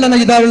ജമൽ എന്ന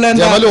കിതാബിലുള്ള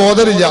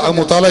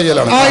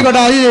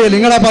ആയിക്കോട്ടെ, അത്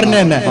നിങ്ങളെ പറഞ്ഞു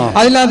തന്നെ.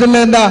 അതിനകത്തുള്ള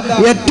എന്താ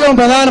ഏറ്റവും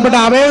പ്രധാനപ്പെട്ട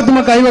അവയവത്വം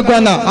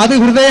കൈവെക്കുക, അത്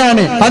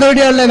ഹൃദയമാണ്.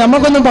 അതെവിടെയല്ലേ?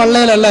 നമുക്കൊന്നും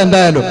പള്ളയിലല്ല,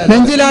 എന്തായാലും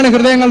നെഞ്ചിലാണ്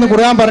ഹൃദയങ്ങൾ എന്ന്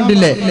ഖുർആൻ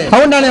പറഞ്ഞിട്ടില്ലേ?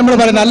 അതുകൊണ്ടാണ് നമ്മൾ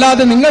പറയുന്നത്.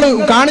 അല്ലാതെ നിങ്ങൾ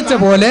കാണിച്ച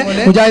പോലെ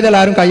മുജാഹിദുകൾ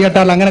ആരും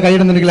കൈകെട്ടാറില്ല. അങ്ങനെ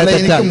കൈയിടുന്നുണ്ടെങ്കിൽ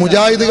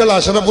മുജാഹിദുകൾ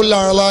അഷ്റഫുൽ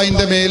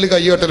അഅ്ലാന്റെ മേൽ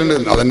കൈകെട്ടലുണ്ട്.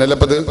 അതന്നെ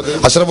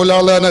അഷ്റഫുൽ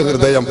അഅ്ല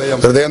ഹൃദയം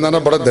എന്ന് പറഞ്ഞാൽ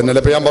ഇവിടെ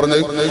തന്നെയല്ലേ ഞാൻ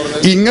പറഞ്ഞത്.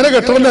 ഇങ്ങനെ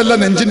കെട്ടണമെന്നല്ല,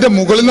 നെഞ്ചിന്റെ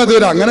മുകളിൽ നിന്ന്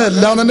അതുവരെ അങ്ങനെ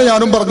എല്ലാം തന്നെ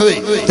ഞാനും പറഞ്ഞത്.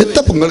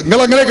 നിങ്ങൾ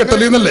അങ്ങനെ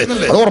കെട്ടലെന്നല്ലേ?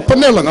 അത്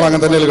ഉറപ്പന്നെ ഉള്ളു, നിങ്ങൾ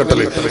അങ്ങനെ തന്നെയല്ലേ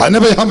കെട്ടല്. അതിനെ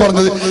ഞാൻ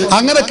പറഞ്ഞത്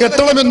അങ്ങനെ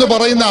കെട്ടണം എന്ന്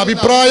പറയുന്ന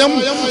അഭിപ്രായം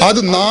അത്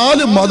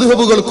 4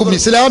 മദ്ഹബുകൾക്കും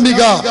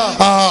ഇസ്ലാമിക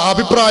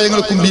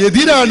അഭിപ്രായങ്ങൾക്കും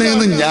എതിരാണ്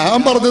എന്ന് ഞാൻ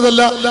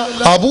പറഞ്ഞതല്ല.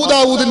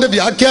 അബൂദാവൂദിന്റെ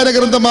വ്യാഖ്യാന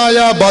ഗ്രന്ഥമായ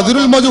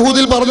ബദറുൽ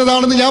മജ്ഹൂദിൽ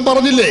പറഞ്ഞതാണെന്ന് ഞാൻ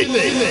പറഞ്ഞില്ലേ?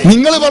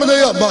 നിങ്ങൾ പറഞ്ഞത്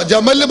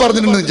ജമലിൽ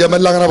പറഞ്ഞിട്ടുണ്ട്,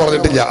 ജമലിൽ അങ്ങനെ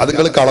പറഞ്ഞിട്ടില്ല. അത്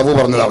നിങ്ങൾ കളവ്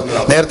പറഞ്ഞതാണ്.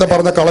 നേരത്തെ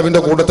പറഞ്ഞ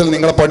കളവിന്റെ കൂട്ടത്തിൽ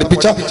നിങ്ങളെ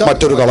പഠിപ്പിച്ച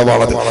മറ്റൊരു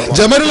കളവാണത്.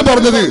 ജമലിൽ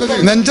പറഞ്ഞത്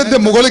നെഞ്ചന്റെ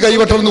മുകളിൽ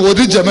കൈവെട്ടണമെന്ന്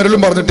ഒരു ജമലിലും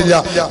പറഞ്ഞിട്ടില്ല.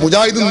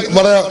 മുജാഹിദ്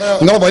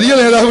നിങ്ങളെ വലിയ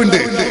നേതാവുണ്ട്,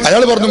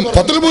 അയാൾ പറഞ്ഞു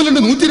ഫത്തുൽ മൂലുണ്ട്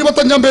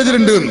 125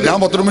 പേജിലുണ്ട്. ഞാൻ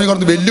ഫത്തുൽ മൂലി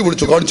പറഞ്ഞ് വെല്ലു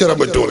വിളിച്ചു, കാണിച്ചു തരാൻ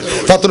പറ്റുമോ?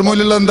 ഫത്തുൽ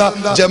മൂലുള്ള എന്താ,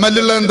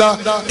 ജമലുള്ള എന്താ,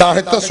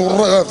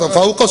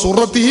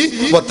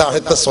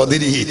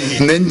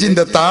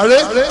 നെഞ്ചിന്റെ താഴെ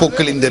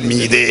പൊക്കിളിന്റെ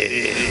മീതെ.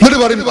 എന്നിട്ട്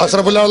പറയും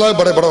അഷ്റഫുൽ അഅ്ല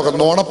ഇവിടെ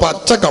നോണ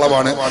പച്ച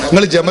കളവാണ്.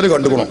 നിങ്ങൾ ജമല്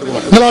കണ്ടുകൊള്ളു,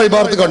 നിങ്ങൾ ആ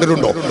ഇബാറത്ത്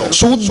കണ്ടിട്ടുണ്ടോ?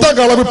 ശുദ്ധ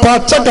കളവ്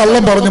പച്ച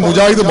കള്ളം പറഞ്ഞ്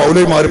മുജാഹിദ്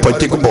മൗലവിമാര്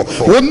പറ്റിക്കുമ്പോ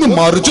ഒന്ന്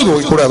മറിച്ചു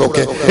നോക്കിക്കൂടെ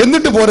അതൊക്കെ?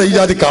 എന്നിട്ട് പോരെ ഈ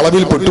ജാതി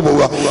കളവിൽ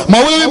പെട്ടുപോവുക.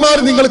 മൗലവിമാർ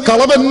നിങ്ങൾ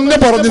കളവെന്നെ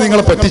പറഞ്ഞ്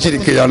നിങ്ങളെ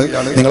പറ്റിച്ചിരിക്കുകയാണ്.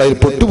 നിങ്ങളതിൽ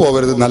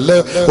പെട്ടുപോകരുത്. നല്ല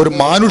ഒരു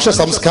മാനുഷ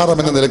സംസ്കാരം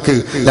എന്ന നിലക്ക്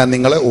ഞാൻ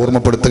നിങ്ങളെ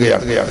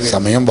ഓർമ്മപ്പെടുത്തുകയാണ്.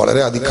 സമയം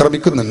വളരെ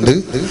അതിക്രമിക്കുന്നുണ്ട്.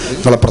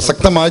 നിങ്ങളെ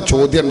പ്രസക്തമായ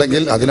ചോദ്യം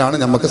ഉണ്ടെങ്കിൽ അതിനാണ്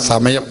നമുക്ക്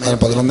സമയം.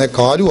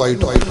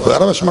 11:15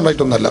 വേറെ വിഷമം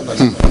ഉണ്ടായിട്ടൊന്നല്ല.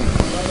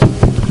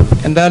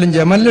 എന്തായാലും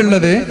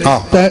ജമലുള്ളത്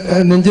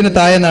നെഞ്ചിന്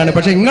തായെന്നാണ്.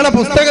 പക്ഷെ നിങ്ങളെ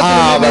പുസ്തകത്തിൽ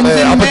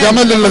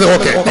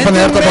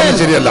നേരത്തെ പറഞ്ഞ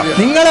ശരിയല്ല.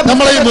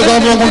 നമ്മളെ ഈ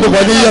മുഖാമുഖം കൊണ്ട്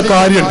വലിയ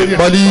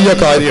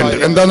കാര്യമുണ്ട്.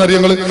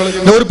 എന്താണെന്നറിയങ്ങൾ?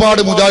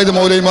 ഒരുപാട് മുജാഹിദ്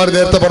മൗലവിമാർ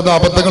നേരത്തെ പറഞ്ഞ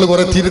അബദ്ധങ്ങൾ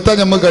കുറെ തിരുത്താൻ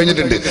നമ്മൾ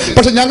കഴിഞ്ഞിട്ടുണ്ട്.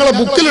 പക്ഷെ ഞങ്ങളെ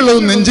ബുക്കിലുള്ളത്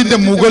നെഞ്ചിന്റെ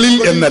മുകളിൽ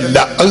എന്നല്ല,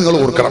 അത് നിങ്ങൾ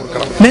ഓർക്കണം.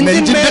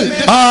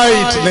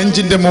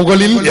 നെഞ്ചിന്റെ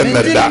മുകളിൽ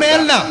എന്നല്ല,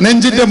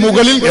 നെഞ്ചിന്റെ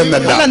മുകളിൽ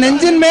എന്നല്ല.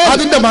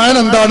 അതിന്റെ മാൻ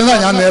എന്താണെന്ന്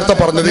ഞാൻ നേരത്തെ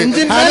പറഞ്ഞത്.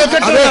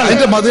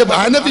 അതിന്റെ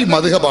ഹനഫി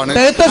മദ്ഹബാണ്.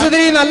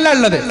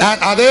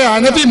 അതെ,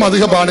 ഹനഫി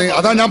മദ്ഹബാണ്.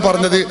 അതാ ഞാൻ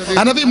പറഞ്ഞത്.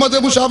 ഹനഫി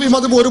മദ്ഹബ് ഷാഫി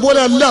മദ്ഹബ് ഒരുപോലെ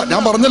അല്ല,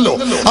 ഞാൻ പറഞ്ഞല്ലോ.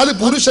 അത്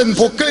പുരുഷൻ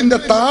പൊക്കിളിന്റെ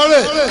താഴെ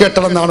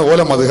കെട്ടണം എന്നാണ്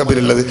ഓല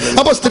മദ്ഹബിലുള്ളത്.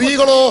 അപ്പൊ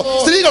സ്ത്രീകൾ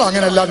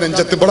അങ്ങനെയല്ല,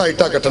 നെഞ്ചത്ത് ഇവിടെ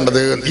ആയിട്ടാ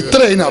കെട്ടേണ്ടത്.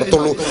 ഇത്രേ അതിന്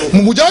അർത്ഥമുള്ളൂ.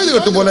 മുജാഹിദ്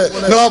കെട്ടും പോലെ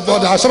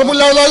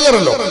അഷ്റഫുൽ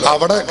അഅ്ലാറല്ലോ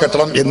അവിടെ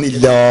കെട്ടണം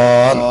എന്നില്ല.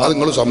 അത്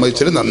നിങ്ങൾ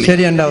സമ്മതിച്ചത് നന്ദി.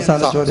 ശരി. എന്റെ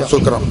അവസാന ചോദ്യം,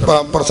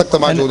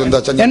 പ്രസക്തമായ ചോദ്യം എന്താ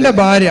വെച്ചാൽ, എന്റെ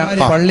ഭാര്യ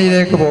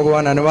പള്ളിയിലേക്ക്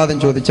പോകുവാൻ അനുവാദം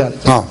ചോദിച്ചാൽ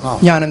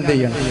ഞാൻ എന്ത്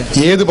ചെയ്യണം?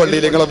 ഏത്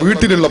പള്ളിയിൽ? നിങ്ങളെ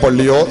വീട്ടിലുള്ള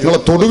പള്ളിയോ, നിങ്ങളെ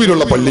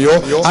തൊടുവിലുള്ള പള്ളിയോ,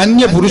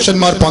 അന്യ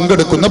പുരുഷന്മാർ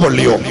പങ്കെടുക്കുന്ന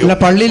പള്ളിയോ? അല്ല,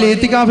 പള്ളിയിൽ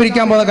ഈത്തിക്കാഫ്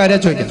ഇരിക്കാൻ പോകുന്ന കാര്യം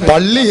ചോദിക്കുന്നത്.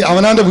 പള്ളി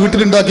അവനാന്റെ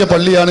വീട്ടിലുണ്ടാക്കിയ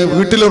പള്ളിയാണ്,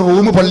 വീട്ടിലൊരു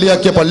റൂം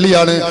പള്ളിയാക്കിയ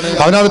പള്ളിയാണ്,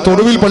 അവനാന്റെ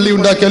തൊടുവിൽ പള്ളി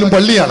ഉണ്ടാക്കിയാലും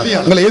പള്ളിയാണ്.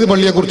 നിങ്ങൾ ഏത്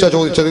പള്ളിയെ കുറിച്ചാണ്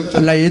ചോദിച്ചത്?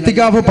 അല്ല,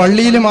 ഈത്തിക്കാഫ്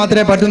പള്ളിയിൽ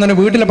മാത്രമേ പറ്റുന്ന,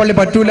 വീട്ടിലെ പള്ളി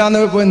പറ്റൂല എന്ന്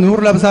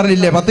 100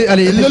 അബ്സാറിലില്ലേ?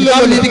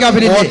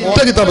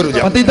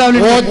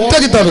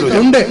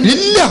 ഉണ്ട്.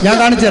 ഇല്ല, ഞാൻ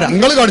കാണിച്ചു തരാം.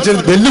 നിങ്ങൾ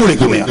കാണിച്ചത്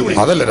വെല്ലുവിളിക്കുന്നു,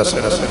 അതല്ലേ രസം.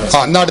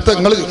 എന്നാ അടുത്ത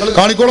നിങ്ങൾ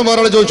കാണിക്കോളം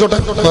വേറെ ആളെ ചോദിച്ചോട്ടെ,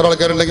 വേറെ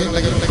ആൾക്കാരുണ്ടെങ്കിൽ.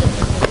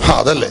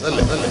 അതല്ലേ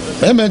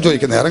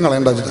ചോദിക്കും, നേരം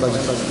കളയണ്ട.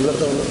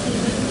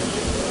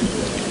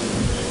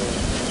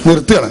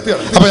 നിർത്തുകയാണ്.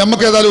 അപ്പൊ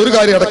നമുക്ക് ഏതായാലും ഒരു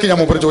കാര്യം ഇടയ്ക്ക് ഞാൻ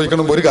മുമ്പ്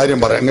ചോദിക്കണം, ഒരു കാര്യം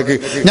പറയാം നിങ്ങൾക്ക്.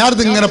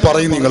 ഞാനിത് ഇങ്ങനെ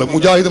പറയും, നിങ്ങൾ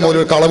മുജാഹിദ്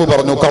മൗലവി കളവ്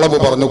പറഞ്ഞു.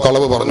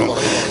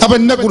 അപ്പൊ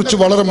എന്നെ കുറിച്ച്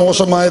വളരെ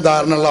മോശമായ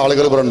ധാരണയുള്ള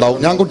ആളുകൾ ഇവിടെ ഉണ്ടാവും.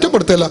 ഞാൻ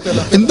കുറ്റപ്പെടുത്തില്ല.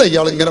 എന്താ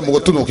ഇയാൾ ഇങ്ങനെ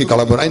മുഖത്ത് നോക്കി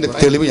കളവ്? അതിന്റെ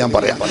തെളിവ് ഞാൻ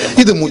പറയാം.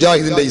 ഇത്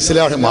മുജാഹിദിന്റെ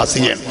ഇസ്ലാഹ്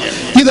മാസികയാണ്.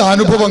 ഇത്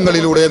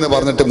അനുഭവങ്ങളിലൂടെ എന്ന്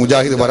പറഞ്ഞിട്ട്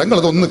മുജാഹിദ് പറയാം.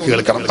 നിങ്ങൾ അതൊന്ന്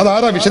കേൾക്കണം.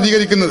 അതാരാ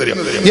വിശദീകരിക്കുന്നത് അറിയോ?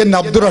 എൻ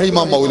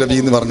അബ്ദുറഹിമാൻ മൗലവി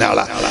എന്ന് പറഞ്ഞ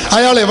ആളാ.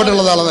 അയാൾ എവിടെ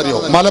ഉള്ളതാണെന്നറിയോ?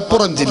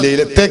 മലപ്പുറം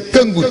ജില്ലയിലെ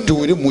തെക്കൻ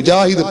കുറ്റൂര്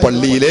മുജാഹിദ്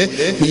പള്ളിയിലെ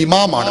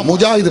ഇമാമാണ്.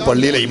 മുജാഹിദ്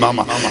പള്ളിയിലെ ഇമാമ.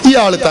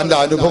 ഇയാൾ തന്റെ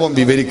അനുഭവം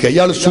വിവരിക്കുക.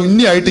 ഇയാൾ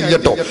സുന്നി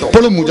ആയിട്ടില്ലട്ടോ,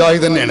 ഇപ്പോഴും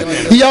മുജാഹിദ് തന്നെയാണ്.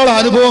 ഇയാൾ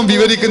അനുഭവം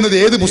വിവരിക്കുന്നത്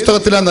ഏത്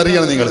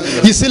പുസ്തകത്തിലാണെന്നറിയണം നിങ്ങൾ?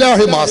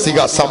 ഇസ്ലാഹ് മാസിക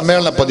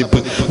സമ്മേളന പതിപ്പ്.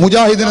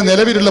 മുജാഹിദിന്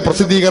നിലവിലുള്ള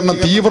പ്രസിദ്ധീകരണം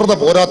തീവ്രത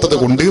പോരാത്തത്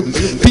കൊണ്ട്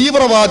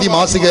തീവ്രവാദി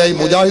മാസികയായി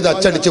മുജാഹിദ്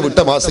അച്ചടിച്ച് വിട്ട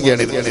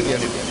മാസികയാണിത്.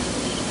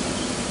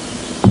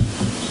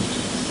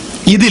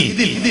 ഇതിൽ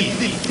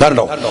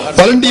കണ്ടോ,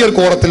 വളണ്ടിയർ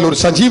കോറത്തിൽ ഒരു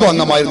സജീവ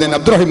അംഗമായിരുന്ന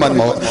അബ്ദുറഹിമാൻ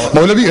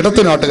മൗലവി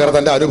ഇടത്തുനാട്ടുകാർ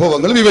തന്റെ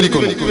അനുഭവങ്ങൾ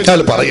വിവരിക്കുന്നു.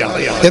 അയാൾ പറയാണ്,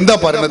 എന്താ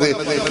പറയുന്നത്?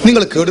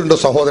 നിങ്ങൾ കേട്ടിട്ടുണ്ടോ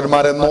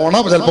സഹോദരന്മാരെ? നുണ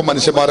ചിലപ്പോൾ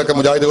മനുഷ്യന്മാരൊക്കെ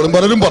മുജാഹിദുകളും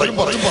പലരും പറയും.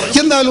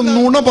 എന്നാലും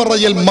നുണ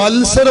പറയൽ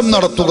മത്സരം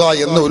നടത്തുക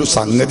എന്ന ഒരു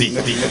സംഗതി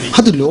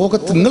അത്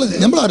ലോകത്ത്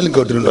നമ്മൾ ആരെങ്കിലും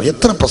കേട്ടിട്ടുണ്ടോ?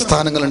 എത്ര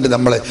പ്രസ്ഥാനങ്ങളുണ്ട്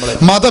നമ്മളെ,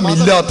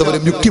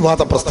 മതമില്ലാത്തവരും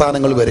യുക്തിവാദ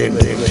പ്രസ്ഥാനങ്ങൾ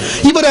വരെയുണ്ട്.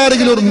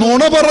 ഇവരാരെങ്കിലും ഒരു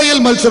നുണ പറയൽ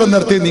മത്സരം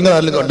നടത്തി നിങ്ങൾ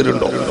ആരെങ്കിലും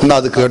കണ്ടിട്ടുണ്ടോ? എന്നാ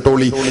അത്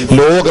കേട്ടോളി.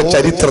 ലോക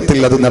ചരിത്രത്തിൽ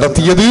അത് നടത്തിയത്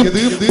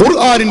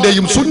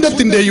ഖുർആനിന്റെയും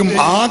സുന്നത്തിന്റെയും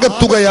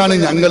ആകത്തുകയാണ്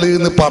ഞങ്ങൾ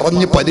എന്ന്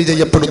പറഞ്ഞ്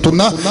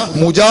പരിചയപ്പെടുത്തുന്ന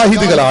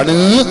മുജാഹിദുകളാണ്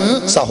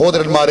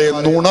സഹോദരന്മാരെ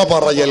നുണ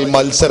പറയൽ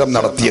മത്സരം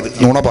നടത്തിയത്.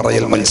 നുണ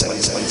പറയൽ മത്സരം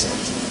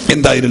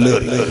എന്തായിരുന്നു?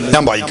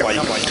 ഞാൻ വായിക്കാം.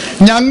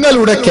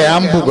 ഞങ്ങളുടെ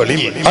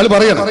ക്യാമ്പുകളിൽ അത്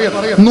പറയണം,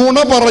 നുണ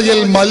പറയൽ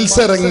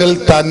മത്സരങ്ങൾ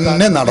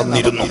തന്നെ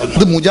നടന്നിരുന്നു.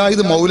 ഇത്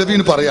മുജാഹിദ്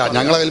മൗലവിന് പറയാ,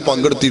 ഞങ്ങളതിൽ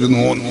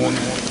പങ്കെടുത്തിരുന്നു.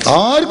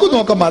 ആർക്കും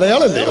നോക്കാം,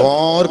 മലയാളല്ലേ,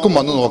 ആർക്കും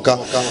വന്ന് നോക്കാം.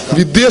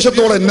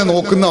 വിദ്വേഷത്തോടെ എന്നെ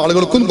നോക്കുന്ന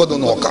ആളുകൾക്കും വന്ന്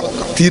നോക്കാം.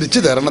 തിരിച്ചു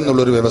തരണം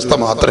എന്നുള്ളൊരു വ്യവസ്ഥ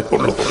മാത്രമേ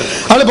ഉള്ളൂ.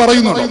 അത്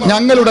പറയുന്നുണ്ട്,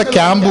 ഞങ്ങളുടെ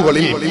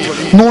ക്യാമ്പുകളിൽ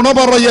നുണ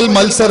പറയൽ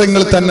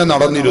മത്സരങ്ങൾ തന്നെ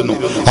നടന്നിരുന്നു.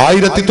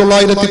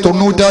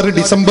 1996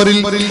 ഡിസംബറിൽ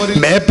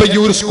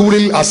മേപ്പയ്യൂർ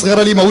സ്കൂളിൽ അസ്ഗർ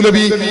അലി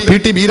മൗലവി,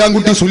 PT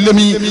ബീരാൻകുട്ടി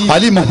സുല്ലമി,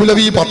 അലി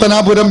മൗലവി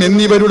പത്തനാപുരം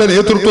എന്നിവരുടെ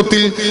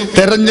നേതൃത്വത്തിൽ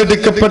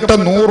തെരഞ്ഞെടുക്കപ്പെട്ട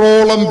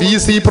 100ഓളം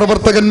VC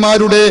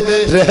പ്രവർത്തകന്മാരുടെ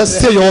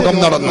രഹസ്യയോഗം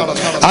നടന്നു.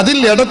 അതിൽ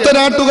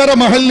എടത്തനാട്ടുകര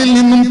മഹലിൽ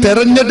നിന്നും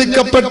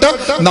തെരഞ്ഞെടുക്കപ്പെട്ട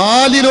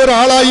 4-ൽ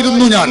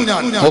ഒരാളായിരുന്നു ഞാൻ.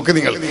 നോക്ക്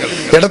നിങ്ങൾ,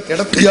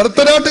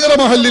 എടത്തനാട്ടുകര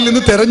മഹലിൽ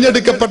നിന്ന്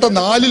തെരഞ്ഞെടുക്കപ്പെട്ട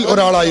 4-ൽ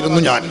ഒരാളായിരുന്നു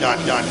ഞാൻ.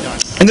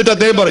 എന്നിട്ട്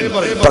അദ്ദേഹം പറയും,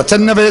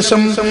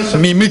 പ്രച്ഛന്നവേഷം,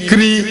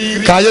 മിമിക്രി,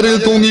 കയറിൽ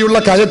തൂങ്ങിയുള്ള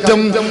കയറ്റം,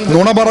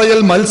 നുണ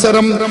പറയൽ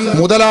മത്സരം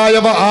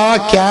മുതലായവ ആ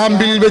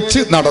ക്യാമ്പിൽ വെച്ച്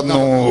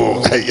നടന്നു.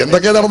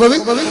 എന്തൊക്കെയാ നടന്നത്?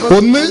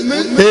 ഒന്ന്,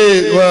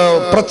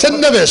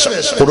 പ്രച്ഛന്നവേഷം,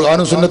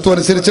 ഖുർആനും സുന്നത്തും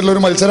അനുസരിച്ചുള്ള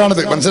ഒരു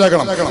മത്സരമാണിത്,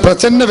 മനസ്സിലാക്കണം.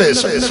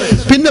 പ്രച്ഛന്നവേഷം.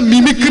 പിന്നെ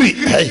മിമിക്രി.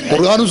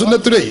 ഖുർആനും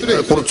സുന്നത്തിലെ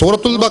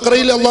സൂറത്തുൽ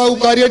ബഖറയിൽ അള്ളാഹു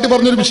കാര്യമായിട്ട്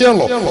പറഞ്ഞൊരു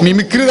വിഷയമാണല്ലോ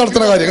മിമിക്രി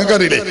നടത്തുന്ന കാര്യം, നിങ്ങൾക്ക്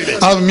അറിയില്ലേ?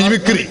 ആ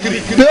മിമിക്രി.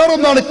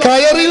 വേറൊന്നാണ്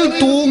കയറിൽ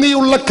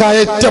തൂങ്ങിയുള്ള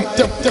കയറ്റം.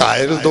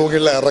 കയറിൽ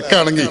തൂങ്ങിയുള്ള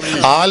ഇറക്കാണെങ്കിൽ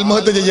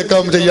ആത്മഹത്യ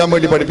ചെയ്യാൻ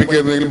വേണ്ടി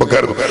പഠിപ്പിക്കുകയെന്നെങ്കിലും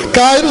വെക്കായിരുന്നു.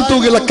 കയറിൽ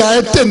തൂങ്ങിയുള്ള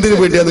കയറ്റം എന്തിനു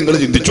വേണ്ടിയാ നിങ്ങൾ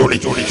ചിന്തിച്ചോളി.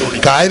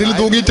 കയറിൽ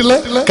തൂങ്ങിയിട്ടുള്ള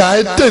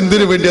കയറ്റം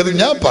എന്തിനു വേണ്ടിയത്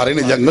ഞാൻ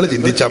പറയുന്നത്, ഞങ്ങൾ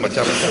ചിന്തിച്ചാൽ മതി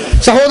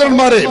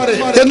സഹോദരന്മാരെ.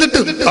 എന്നിട്ട്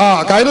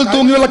കയറിൽ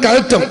തൂങ്ങിയുള്ള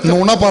കയറ്റം,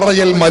 നുണ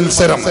പറയൽ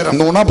മത്സരം,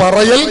 നുണ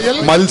പറയൽ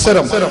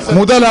മത്സരം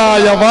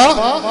മുതലായവ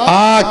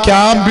ആ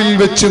ക്യാമ്പിൽ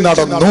വെച്ച്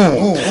നടന്നു.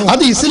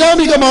 അത്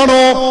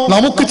ഇസ്ലാമികമാണോ,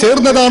 നമുക്ക്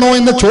ചേർന്നതാണോ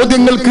എന്ന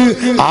ചോദ്യങ്ങൾക്ക്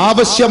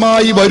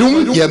ആവശ്യമായി വരും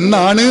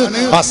എന്നാണ്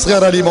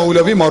അസ്ഗർ അലി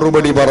മൗലവി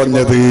മറുപടി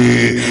പറഞ്ഞത്.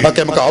 ഒക്കെ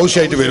നമുക്ക്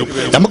ആവശ്യമായിട്ട് വരും.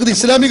 നമുക്കിത്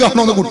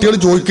ഇസ്ലാമികമാണോ എന്ന് കുട്ടികൾ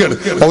ചോദിക്കുകയാണ്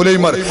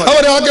മൗലവിമാർ.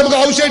 അവരാക്കെ നമുക്ക്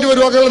ആവശ്യമായിട്ട്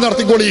വരും, ഒക്കെ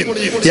നടത്തിക്കോളി.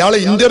 ഇയാളെ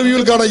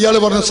ഇന്റർവ്യൂവിൽ കാണാൻ ഇയാൾ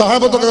പറഞ്ഞു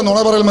സഹാബത്തൊക്കെ നുണ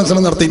പറയൽ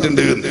മത്സരം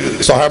നടത്തിയിട്ടുണ്ട്.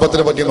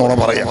 സഹാബത്തിനെ പറ്റി നുണ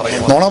പറയാം,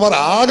 നുണ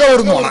ആകെ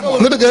ഒരു നുണ.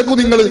 എന്നിട്ട് കേൾക്കൂ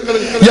നിങ്ങൾ,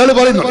 ഇയാൾ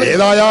പറയുന്നു,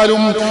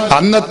 ഏതായാലും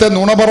അന്നത്തെ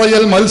നുണ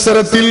പറയൽ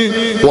മത്സരത്തിൽ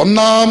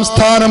 1-ാം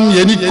സ്ഥാനം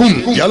എനിക്കും.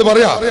 ഇയാൾ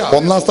പറയാ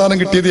 1-ാം സ്ഥാനം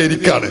കിട്ടിയത്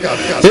എനിക്കാണ്.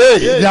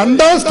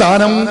 2-ാം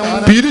സ്ഥാനം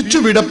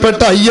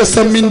പിരിച്ചുവിടപ്പെട്ട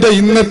ISM-ന്റെ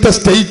ഇന്നത്തെ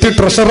സ്റ്റേറ്റ്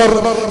ട്രഷറർ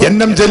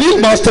NM ജലീൽ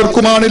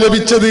മാസ്റ്റർക്കുമാണ്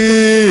ലഭിച്ചത്.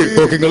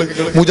 നിങ്ങൾ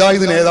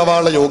മുജാഹിദ്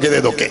നേതാവാനുള്ള യോഗ്യത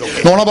ഇതൊക്കെ.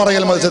 നുണ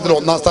പറയൽ മത്സരത്തിൽ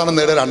 1-ാം സ്ഥാനം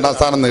നേടുക, 2-ാം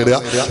സ്ഥാനം നേടുക,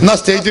 എന്നാൽ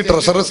സ്റ്റേറ്റ്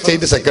ട്രഷറർ,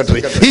 സ്റ്റേറ്റ്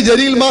സെക്രട്ടറി. ഈ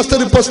ജലീൽ മാസ്റ്റർ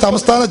ഇപ്പൊ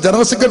സംസ്ഥാന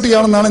ജനറൽ സെക്രട്ടറി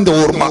ആണെന്നാണ് എന്റെ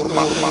ഓർമ്മ.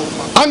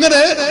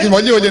 അങ്ങനെ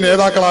വലിയ വലിയ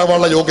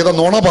നേതാക്കളാവാനുള്ള യോഗ്യത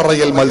നുണ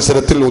പറയൽ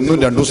മത്സരത്തിൽ 1ഉം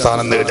 2ഉം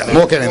സ്ഥാനം നേടുക.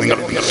 നോക്കണേ നിങ്ങൾ.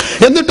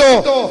 എന്നിട്ടോ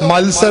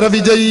മത്സര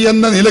വിജയി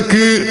എന്ന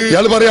നിലക്ക്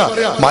ഇയാൾ പറയാ,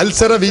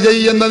 മത്സര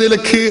വിജയി എന്ന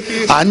നിലക്ക്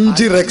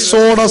 5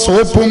 റെക്സോണ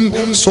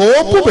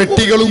സോപ്പ്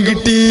പെട്ടികളും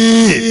കിട്ടി.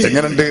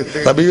 എങ്ങനെയുണ്ട്?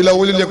 റബീഉൽ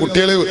അവ്വലിലെ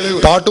കുട്ടികള്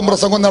പാട്ടും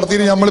പ്രസംഗം നടത്തി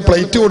നമ്മൾ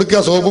പ്ലേറ്റ് കൊടുക്കുക,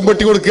 സോപ്പും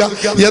പെട്ടി കൊടുക്കുക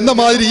എന്ന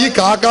മാതിരി ഈ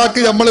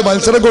കാക്കാക്ക് നമ്മൾ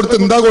മത്സരം കൊടുത്ത്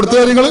എന്താ കൊടുത്ത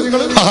കാര്യങ്ങൾ?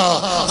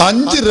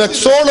 5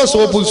 റെക്സോണ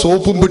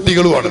സോപ്പും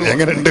പെട്ടികളുമാണ്.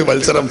 എങ്ങനെയുണ്ട്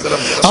മത്സരം?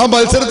 ആ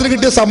മത്സരത്തിന്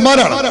കിട്ടിയ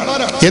സമ്മാനാണ്.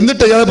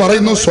 എന്നിട്ട് അയാൾ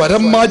പറയുന്നു,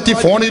 സ്വരം മാറ്റി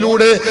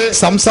ഫോണിലൂടെ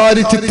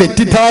സംസാരിച്ച്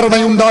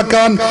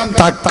തെറ്റിദ്ധാരണയുണ്ടാക്കാൻ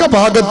തക്ക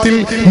ഭാഗത്തിൽ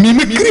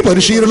മിമിക്രി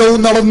പരിശീലനവും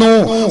നടന്നു.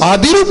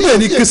 അതിലും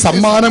എനിക്ക്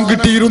സമ്മാനം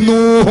കിട്ടിയിരുന്നു.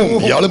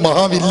 ഇയാള്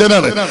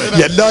മഹാവില്ലനാണ്.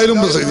 എല്ലാവരും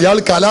ഇയാൾ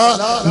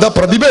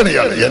പ്രതിഭയാണ്.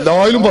 ഇയാൾ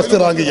എല്ലാവരും ഫസ്റ്റ്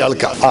റാങ്ക്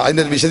ഇയാൾക്ക്.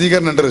 അതിന്റെ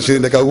വിശദീകരണം ഉണ്ട്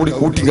റഷീദിന്റെ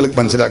കൂട്ടി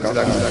മനസ്സിലാക്കാം.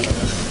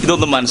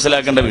 ഇതൊന്നും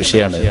മനസ്സിലാക്കേണ്ട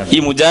വിഷയമാണ്. ഈ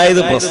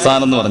മുജാഹിദ്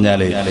പ്രസ്ഥാനം എന്ന്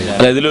പറഞ്ഞാല്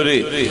ഇതിലൊരു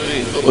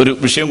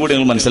വിഷയം കൂടി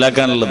നിങ്ങൾ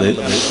മനസ്സിലാക്കാനുള്ളത്,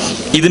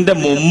 ഇതിന്റെ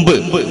മുമ്പ്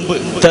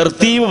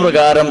തർത്തീബ്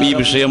പ്രകാരം ഈ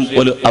വിഷയം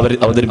അവർ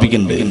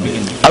അവതരിപ്പിക്കുന്നുണ്ട്.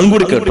 അതും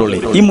കൂടി കേട്ടോളി.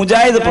 ഈ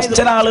മുജാഹിദ്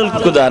ചില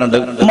ആളുകൾക്ക് ധാരണ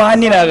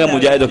മാന്യനാകാൻ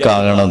മുജാഹിദൊക്കെ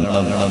ആകണം,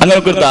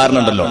 അങ്ങനെയൊക്കെ ഒരു ധാരണ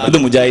ഉണ്ടല്ലോ. ഇത്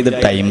മുജാഹിദ്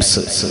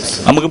ടൈംസ്,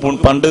 നമുക്ക്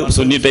പണ്ട്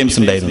സുന്നി ടൈംസ്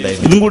ഉണ്ടായിരുന്നു.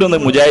 ഇതും കൂടി ഒന്ന്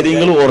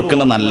മുജാഹിദീങ്ങൾ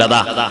ഓർക്കുന്ന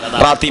നല്ലതാ.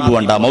 റാത്തീബ്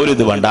വേണ്ട,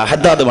 മൗലിദ് വേണ്ട,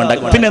 ഹദ്ദാദ് വേണ്ട,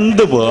 പിന്നെ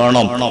എന്ത്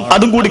വേണം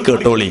അതും കൂടി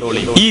കേട്ടോളി.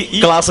 ഈ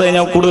ക്ലാസ്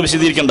ഞാൻ കൂടുതൽ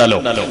വിശദീകരിക്കണ്ടല്ലോ.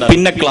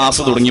 പിന്നെ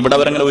ക്ലാസ് തുടങ്ങി, ഇവിടെ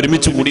അവരങ്ങനെ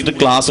ഒരുമിച്ച് കൂടിയിട്ട്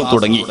ക്ലാസ്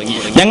തുടങ്ങി.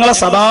 ഞങ്ങളെ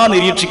സദാ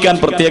നിരീക്ഷിക്കാൻ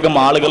പ്രത്യേകം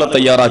ആളുകളെ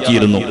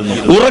തയ്യാറാക്കിയിരുന്നു.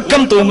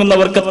 ഉറക്കം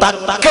തൂങ്ങുന്നവർക്ക്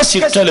തക്ക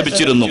ശിക്ഷ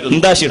ലഭിച്ചിരുന്നു.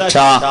 എന്താ ശിക്ഷ?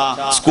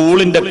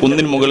 സ്കൂളിന്റെ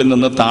കുന്നിൻ മുകളിൽ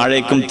നിന്ന്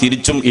താഴേക്കും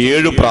തിരിച്ചും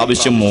 7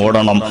 പ്രാവശ്യം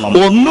ഓടണം.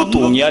 ഒന്ന്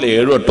തൂങ്ങിയാൽ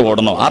 7 വട്ടം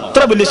ഓടണം.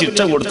 അത്ര വലിയ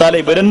ശിക്ഷ കൊടുത്താലേ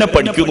ഇവരെന്നെ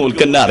പഠിക്കുന്നു,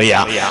 ഉൾക്കെന്നെ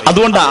അറിയാം.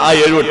 അതുകൊണ്ട് ആ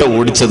 7 വട്ടം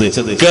ഓടിച്ചത്.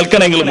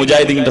 കേൾക്കണമെങ്കിൽ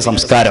മുജാഹിദീന്റെ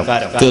സംസ്കാരം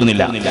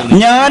തീർന്നില്ല.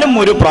 ഞാനും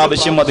ഒരു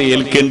പ്രാവശ്യം അത്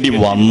ഏൽക്കേണ്ടി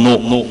വന്നു.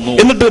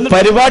 എന്നിട്ട്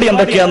പരിപാടി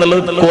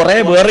എന്തൊക്കെയാന്നുള്ളത് കുറെ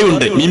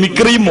വേറെയുണ്ട്.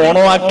 മിമിക്രിയും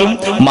മോണോ ആക്ടും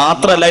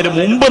മാത്രമല്ല, ഇതിന്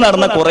മുമ്പ്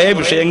നടന്ന കുറെ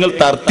വിഷയങ്ങൾ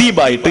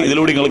തർത്തീബായിട്ട്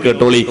ഇതിലൂടെ നിങ്ങൾ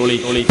കേട്ടോളി.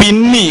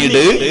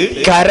 പിന്നീട്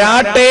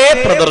കരാട്ടെ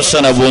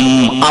പ്രദർശനവും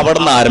അവിടെ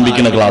നിന്ന്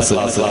ആരംഭിക്കുന്ന ക്ലാസ്.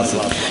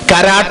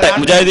 കരാട്ടെ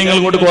മുജാഹിദീങ്ങൾ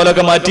കൊണ്ട്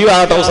കോലൊക്കെ മാറ്റി ആ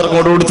ടൗസർ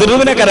കൊണ്ട് കൊടുത്തിട്ട്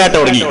പിന്നെ കരാട്ടെ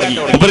തുടങ്ങി.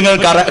 ഇപ്പൊ നിങ്ങൾ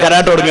കരാട്ടെ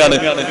തുടങ്ങുകയാണ്.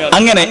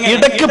 അങ്ങനെ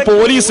ഇടയ്ക്ക്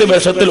പോലീസ്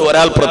വേഷത്തിൽ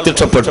ഒരാൾ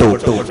പ്രത്യക്ഷപ്പെട്ടു.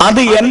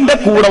 അത് എന്റെ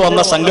കൂടെ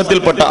വന്ന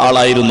സംഘത്തിൽപ്പെട്ട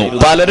ആളായിരുന്നു.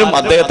 പലരും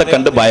അദ്ദേഹത്തെ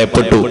കണ്ട്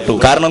ഭയപ്പെട്ടു.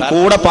 കാരണം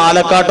കൂടെ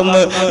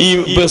പാലക്കാട്ടുനിന്ന് ഈ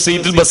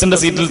ബസിന്റെ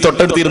സീറ്റിൽ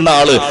തൊട്ടടുത്തിരുന്ന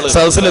ആള്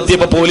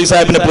സദസ്സിലെത്തിയപ്പോ പോലീസ്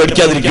സാഹിബിനെ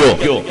പേടിക്കാതിരിക്കുവോ?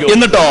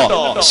 എന്നിട്ടോ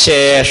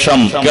ശേഷം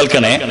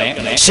കേൾക്കണേ,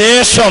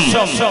 ശേഷം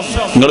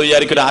നിങ്ങൾ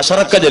വിചാരിക്കും ഒരു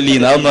അശറക്ക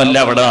ജല്ലീന്ന്, അതൊന്നും അല്ല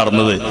അവിടെ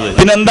നടന്നത്.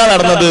 പിന്നെന്താ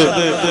നടന്നത്?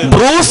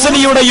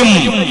 ബ്രൂസ്ലിയുടെയും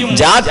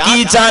ജാക്കി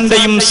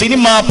ചാന്റെയും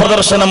സിനിമാ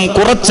പ്രദർശനം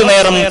കുറച്ചു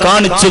നേരം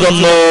കാണിച്ചു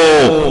തന്നു.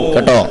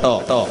 കേട്ടോ,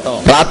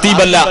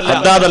 റാത്തീബല്ല,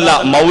 ഹദ്ദാദല്ല,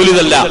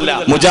 മൗലിദല്ല,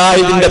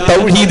 മുജാഹിദിന്റെ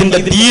തൗഹീദിന്റെ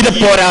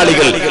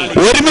ധീരപ്പോരാളികൾ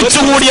ഒരുമിച്ച്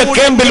കൂടിയ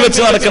ക്യാമ്പിൽ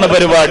വെച്ച് നടക്കുന്ന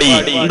പരിപാടി.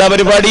 എന്താ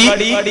പരിപാടി?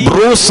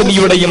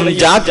 ബ്രൂസ്ലിയുടെയും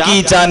ജാക്കി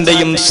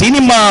ചാന്റെയും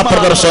സിനിമാ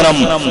പ്രദർശനം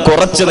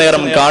കുറച്ചു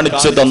നേരം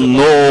കാണിച്ചു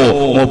തന്നു.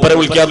 മൂപ്പരെ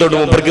വിളിക്കാത്തോണ്ട്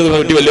മൂപ്പർക്ക്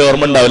പറ്റി വലിയ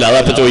ഓർമ്മ ഉണ്ടാവില്ല,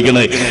 അതാ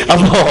ചോദിക്കുന്നത്.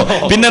 അപ്പോ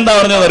പിന്നെന്താ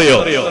പറഞ്ഞതെന്നറിയോ?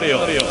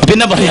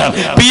 പിന്നെ പറയാം,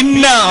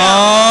 പിന്നെ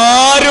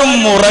ആരും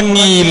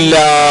ഉറങ്ങിയില്ല.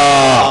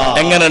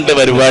 എങ്ങനെയുണ്ട്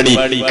പരിപാടി?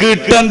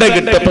 കിട്ടണ്ട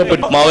കിട്ടപ്പോ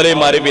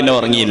മൗലവിമാര് പിന്നെ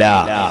ഉറങ്ങിയില്ല.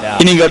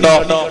 ഇനി കേട്ടോ,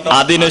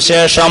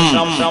 അതിനുശേഷം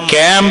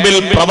ക്യാമ്പിൽ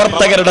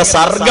പ്രവർത്തകരുടെ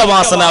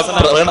സർഗവാസന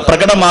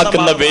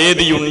പ്രകടമാക്കുന്ന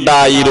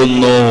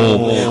വേദിയുണ്ടായിരുന്നു.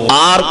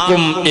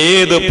 ആർക്കും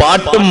ഏത്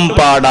പാട്ടും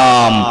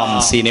പാടാം.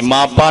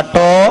 സിനിമാ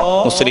പാട്ടോ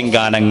മുസ്ലിം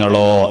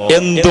ഗാനങ്ങളോ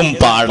എന്തും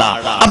പാടാം.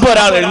 അപ്പൊ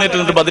ഒരാൾ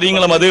എഴുന്നേറ്റ്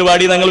ബദരീങ്ങളെ മധു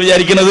പാടി ഞങ്ങൾ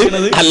വിചാരിക്കുന്നത്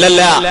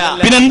അല്ലല്ല.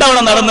 പിന്നെന്താ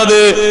അവിടെ നടന്നത്?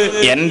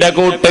 എന്റെ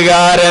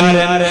കൂട്ടുകാരൻ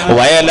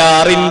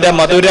വയലാറിന്റെ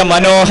മധുര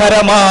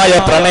മനോഹരമായ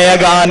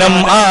പ്രണയഗാനം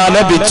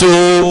ആലപിച്ചു.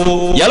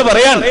 ഇയാൾ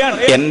പറയാൻ,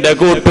 എന്റെ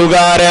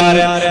കൂട്ടുകാരൻ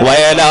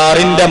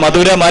വയലാറിന്റെ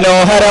മധുര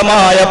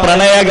മനോഹരമായ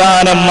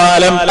പ്രണയഗാനം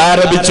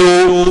ആലപിച്ചു.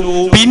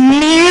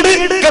 പിന്നീട്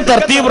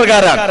തർത്തീബ്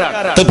പ്രകാരം,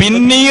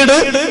 പിന്നീട്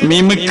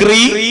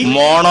മിമിക്രി,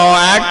 മോണോ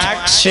ആക്ട്,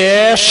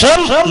 ശേഷം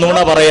നുണ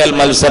പറയൽ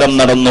മത്സരം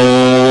നടന്നു.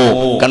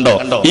 കണ്ടോ?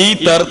 ഈ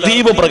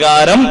തർത്തീബ്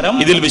പ്രകാരം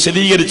ഇതിൽ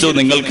വിശദീകരിച്ചു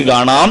നിങ്ങൾക്ക്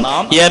കാണാം.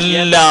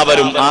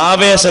 എല്ലാവരും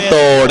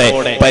ആവേശത്തോടെ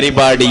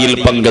പരിപാടിയിൽ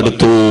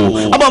പങ്കെടുത്തു.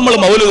 അപ്പൊ നമ്മൾ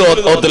മൗലിദ്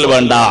ഓതൽ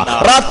വേണ്ട,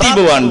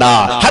 റാത്തീബ് വേണ്ട,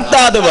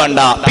 ഹദ്ദാദ് വേണ്ട.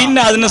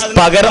 പിന്നെ അതിന്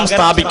പകരം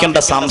സ്ഥാപിക്കേണ്ട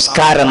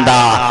സംസ്കാരം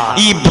എന്താ?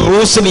 ഈ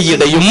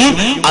ബ്രൂസ്ലിയുടെയും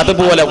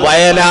അതുപോലെ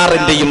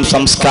വയലാറിന്റെയും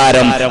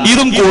സംസ്കാരം.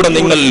 ഇതും കൂടെ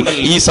നിങ്ങൾ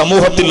ഈ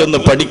സമൂഹത്തിൽ നിന്ന്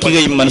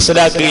പഠിക്കുകയും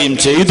മനസ്സിലാക്കുകയും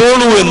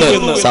ചെയ്തോളൂ എന്ന്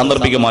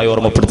സാന്ദർഭികമായി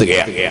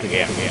ഓർമ്മപ്പെടുത്തുകയാണ്.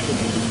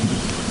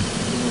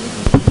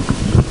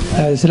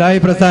 ഇസ്ലാഹി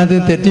പ്രസ്ഥാനത്തിൽ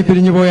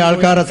തെറ്റിപ്പിരിഞ്ഞു പോയ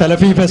ആൾക്കാരെ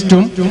സലഫി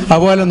ഫെസ്റ്റും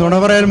അതുപോലെ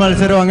നുണപറയൽ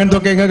മത്സരവും അങ്ങനത്തെ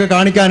ഒക്കെ നിങ്ങൾക്ക്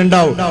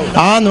കാണിക്കാനുണ്ടാവും.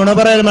 ആ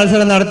നുണപറയൽ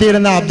മത്സരം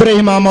നടത്തിയിരുന്ന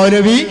അബ്ദുറഹിം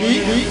മൗലവി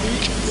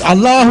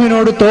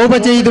അള്ളാഹുവിനോട് തോപ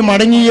ചെയ്ത്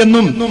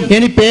മടങ്ങിയെന്നും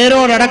ഇനി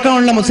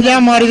പേരോടക്കമുള്ള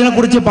മുസ്ലിംമാർ ഇതിനെ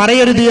കുറിച്ച്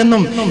പറയരുത്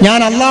എന്നും ഞാൻ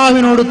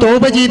അള്ളാഹുവിനോട്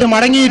തോപ ചെയ്ത്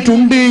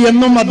മടങ്ങിയിട്ടുണ്ട്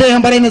എന്നും അദ്ദേഹം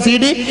പറയുന്ന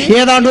CD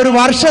ഏതാണ്ട് ഒരു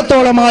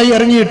വർഷത്തോളമായി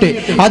ഇറങ്ങിയിട്ട്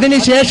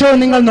അതിനുശേഷവും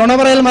നിങ്ങൾ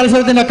നുണപറയൽ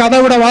മത്സരത്തിന്റെ കഥ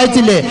ഇവിടെ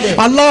വായിച്ചില്ലേ?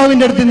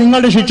 അള്ളാഹുവിന്റെ അടുത്ത്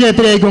നിങ്ങളുടെ ശിക്ഷ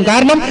എത്രയായിരിക്കും?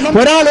 കാരണം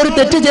ഒരാൾ ഒരു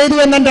തെറ്റ്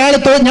ചെയ്തു എന്നെ ആൾ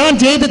ഞാൻ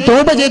ചെയ്ത്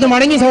തോപ ചെയ്ത്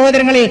മടങ്ങി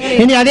സഹോദരങ്ങളെ,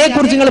 ഇനി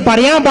അതേക്കുറിച്ച് നിങ്ങൾ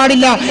പറയാൻ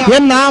പാടില്ല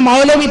എന്ന് ആ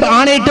മൗലവി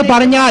ആണയിട്ട്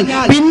പറഞ്ഞാൽ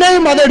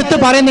പിന്നെയും അതെടുത്ത്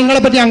പറയും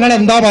നിങ്ങളെ പറ്റി ഞങ്ങൾ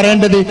എന്താ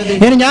പറയേണ്ടത്?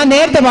 ഇനി ഞാൻ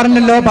നേരത്തെ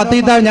പറഞ്ഞല്ലോ 10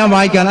 കിതാബ് ഞാൻ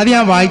വായിക്കാൻ, അത്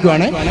ഞാൻ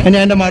വായിക്കുവാണ്. ഇനി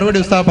എന്റെ മറുപടി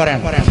ഉസ്താദ്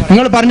പറയാം.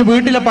 നിങ്ങൾ പറഞ്ഞു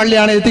വീട്ടിലെ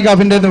പള്ളിയാണ്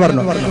ഇത്തികാഫിന്റെ എന്ന്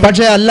പറഞ്ഞു,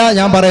 പക്ഷേ അല്ല,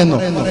 ഞാൻ പറയുന്നു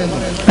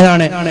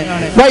അതാണ്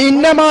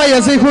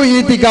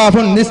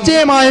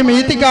നിശ്ചയമായും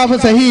ഈത്തികാഫ്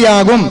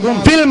സഹിയാകും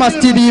ഫിൽ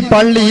മസ്ജിദി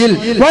പള്ളിയിൽ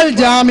വൽ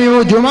ജാമിഉ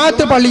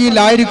ജുമാഅത്ത് പള്ളിയിൽ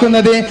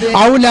ആയിരിക്കുന്നത്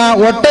ഔല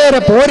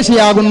ഒട്ടേറെ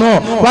പോർച്ചയാകുന്നു.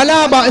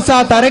 വലാ ബഅസ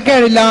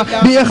തരക്കേടില്ല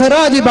ബി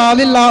ഇഖ്റാജി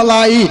ബാദിൽ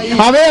അളായി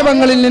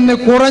അവയവങ്ങളിൽ നിന്ന്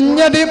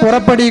കുറഞ്ഞത്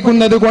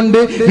പുറപ്പെടുവിക്കുന്നത് കൊണ്ട്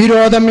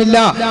വിരോധമില്ല.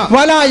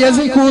 വലാ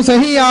യസിഖു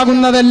സഹി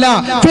സഹിയാകുന്നതല്ല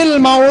ഫിൽ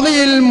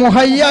മൗദിയിൽ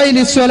മുഹയ്യഇ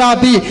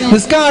ലിസ്വലാത്തി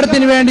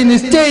നിസ്കാരത്തിന് വേണ്ടി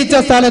നിശ്ചയിച്ച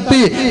സ്ഥലത്ത്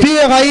ഫീ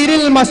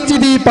ഗൈരിൽ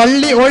മസ്ജിദി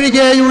പള്ളി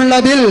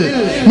ഒഴികെയുള്ളതിൽ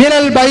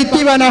മിനൽ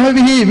ബൈത്തി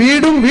വനഹ്വിഹി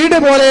വീട്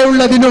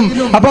പോലെയുള്ളതിലും.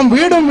 അപ്പം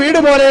വീട്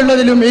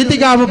പോലെയുള്ളതിലും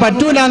ഇത്തികാഫ്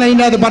പറ്റൂല എന്ന്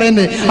അതിൻ്റെ അത്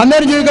പറയുന്നത്.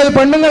 അന്നേരം ചോദിക്കുന്നത്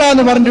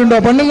പെണ്ണുങ്ങളാന്ന് പറഞ്ഞിട്ടുണ്ടോ,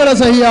 പെണ്ണുങ്ങളെ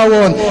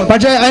സഹിയാവോ?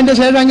 പക്ഷെ അതിന്റെ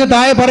ശേഷം അങ്ങ്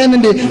താഴെ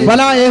പറയുന്നുണ്ട്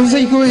വലാ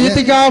യഹ്സികു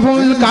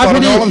ഇത്തികാഫുൽ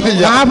കാഫിരി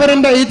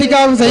കാഫിറിന്റെ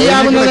ഇത്തികാഫ്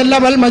സഹിയാകുന്നതല്ല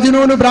വൽ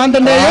മജ്നൂനു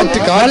ഭ്രാന്തന്റെയും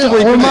വൽ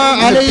ഉമാ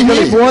അലൈഹി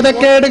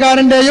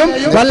ബോധക്കേടുകാരന്റെയും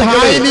വൽ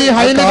ഹൈദി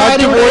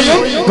ഹൈദകാരിയുടെയും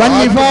വൻ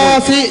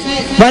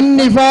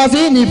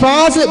നിഫാസി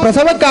നിഫാസ്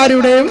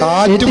പ്രസവക്കാരുടെയും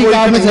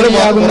ഇത്തികാഫ്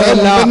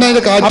സഹിയാകുന്നതല്ല.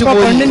 അപ്പൊ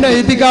പെണ്ണിന്റെ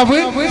ഇത്തികാഫ്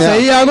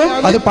സഹിയാകും,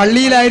 അത്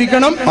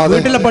പള്ളിയിലായിരിക്കണം,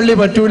 വീട്ടിലെ പള്ളി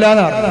പറ്റൂല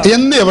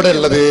എന്ന് എവിടെ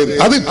ഉള്ളത്?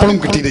 അത് ഇപ്പോഴും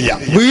കിട്ടിയിട്ടില്ല.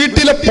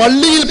 വീട്ടിലെ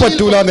പള്ളിയിൽ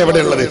പറ്റൂല എന്ന് എവിടെ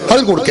ഉള്ളത്?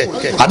 അത് കൊടുക്കേ,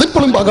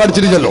 അതിപ്പോഴും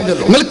കാണിച്ചിട്ടില്ലല്ലോ.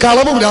 നിങ്ങൾ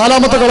കളവ്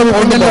നാലാമത്തെ കളവ്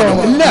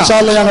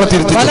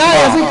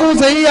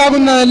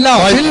സഹിയാകുന്നതല്ല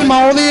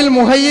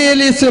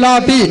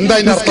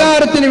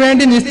നിസ്കാരത്തിന്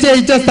വേണ്ടി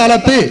നിശ്ചയിച്ച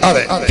സ്ഥലത്ത്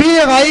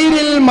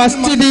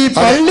മസ്ജിദി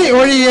പള്ളി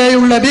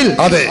ഒഴികെയുള്ളതിൽ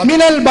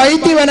മിനൽ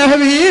ബൈത്തി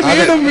വനഹ്വി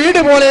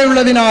വീട്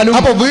പോലെയുള്ളതിനാലും.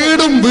 അപ്പൊ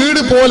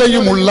വീട്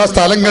പോലെയുമുള്ള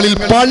സ്ഥലങ്ങളിൽ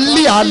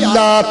പള്ളി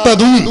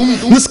അല്ലാത്തതും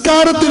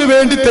നിസ്കാരത്തിന്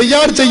വേണ്ടി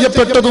തയ്യാർ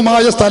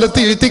ചെയ്യപ്പെട്ടതുമായ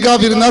സ്ഥലത്ത്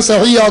ഇത്തികാഫ് ഇരുന്നാൽ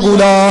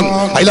സഹിയാകൂല.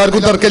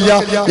 അതിലാർക്കും തർക്കമില്ല.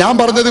 ഞാൻ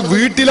പറഞ്ഞത്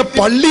വീട്ടിലെ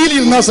പള്ളിയിൽ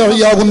ഇരുന്നാൽ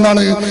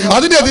സഹിയാകുന്നാണ്.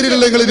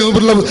 അതിനെതിരെയുള്ള നിങ്ങൾ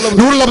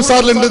നൂറുൽ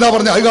അബ്സാറിലുണ്ട് എന്നാ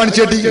പറഞ്ഞ അത്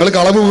കാണിച്ചേട്ടി. നിങ്ങൾ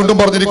കളവ് വീണ്ടും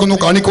പറഞ്ഞിരിക്കുന്നു,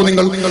 കാണിക്കൂ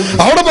നിങ്ങൾ.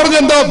 അവിടെ പറഞ്ഞ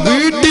എന്താ?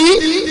 വീട്ടിൽ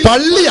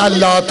പള്ളി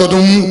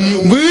അല്ലാത്തതും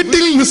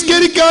വീട്ടിൽ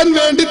നിസ്കരിക്കാൻ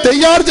വേണ്ടി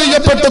തയ്യാർ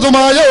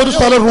ചെയ്യപ്പെട്ടതുമായ ഒരു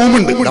സ്ഥലം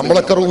റൂമുണ്ട്.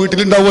 നമ്മളൊക്കെ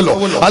വീട്ടിലുണ്ടാവുമല്ലോ,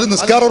 അത്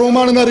നിസ്കാര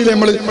റൂമാണെന്ന് അറിയില്ല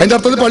നമ്മൾ. അതിന്റെ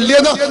അർത്ഥത്തിൽ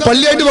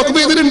പള്ളിയായിട്ട് വഖഫ്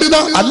ചെയ്തിട്ടുണ്ട്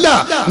അല്ല.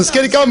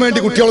 നിസ്കരിക്കാൻ വേണ്ടി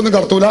കുട്ടികളൊന്നും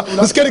കടത്തൂല,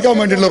 നിസ്കരിക്കാൻ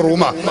വേണ്ടിയുള്ള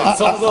റൂമാ.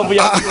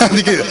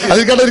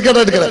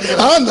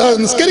 ആ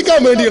നിസ്കരിക്കാൻ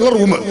വേണ്ടിയുള്ള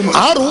റൂം,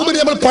 ആ റൂമിന്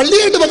നമ്മൾ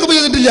പള്ളിയായിട്ട് വഖഫ്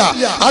ചെയ്തിട്ടില്ല.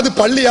 അത്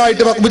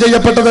പള്ളിയായിട്ട് വഖഫ്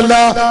ചെയ്യപ്പെട്ടതല്ല.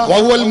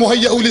 വഹുവൽ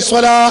മുഹയ്യഉ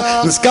ലിസ്വലാ,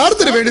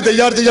 നിസ്കാരത്തിന് വേണ്ടി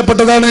തയ്യാർ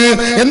ചെയ്യപ്പെട്ടതാണ്.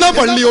 എന്നാ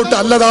പള്ളിയോട്ട്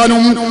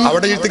അല്ലതാനും.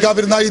 അവിടെ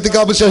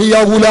ഇത്തികാഫ്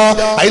സഹിയാകൂല.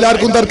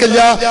 അതിലാർക്കും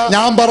തർക്കമില്ല.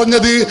 ഞാൻ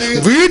പറഞ്ഞത്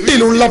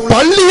വീട്ടിലുള്ള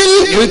പള്ളിയിൽ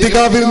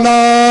ഇത്തികാഫ്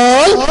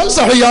ഇരുന്നാൽ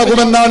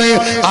സഹിയാകുമെന്നാണ്.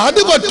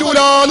 അത് പറ്റൂല.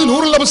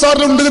 നൂറുൽ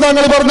അബ്സാറിലുണ്ട്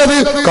താങ്കൾ പറഞ്ഞത്.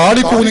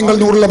 കാണിക്കൂ നിങ്ങൾ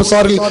നൂറുൽ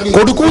അബ്സാറിൽ,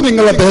 കൊടുക്കൂ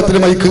നിങ്ങൾ അദ്ദേഹത്തിന്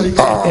മൈക്ക്.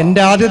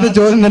 എന്റെ ആദ്യത്തെ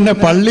ചോദ്യം തന്നെ,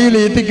 പള്ളിയിൽ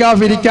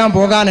ഇത്തികാഫ് ഇരിക്കാൻ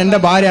പോകാൻ എന്റെ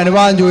ഭാര്യ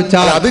അനുവാദം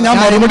ചോദിച്ചാൽ അത് ഞാൻ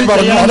മറുപടി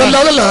പറഞ്ഞു.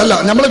 അതല്ല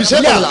നമ്മളെ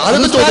വിഷയം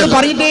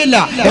പറഞ്ഞിട്ടേ ഇല്ല.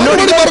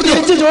 എന്നോട്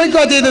തിരിച്ചു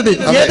ചോദിക്കുക ചെയ്തത്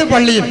ഏത്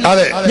പള്ളിയിൽ.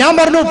 ഞാൻ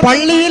പറഞ്ഞു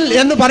പള്ളിയിൽ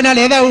എന്ന് പറഞ്ഞാൽ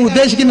ഏതാ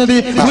ഉദ്ദേശിക്കുന്നത്?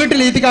 വീട്ടിൽ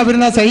ഇത്തികാഫ്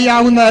ഇരുന്നാൽ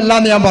സഹിയാകുന്നതല്ല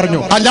എന്ന് ഞാൻ പറഞ്ഞു.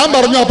 ഞാൻ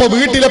പറഞ്ഞു അപ്പൊ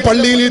വീട്ടിലെ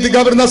പള്ളിയിൽ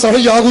ഇത്തികാഫ് ഇരുന്നാൽ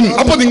സഹിയാകും.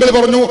 അപ്പൊ നിങ്ങൾ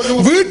പറഞ്ഞു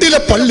വീട്ടിലെ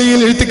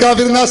പള്ളിയിൽ ഇത്തികാഫ്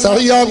ഇരുന്നാൽ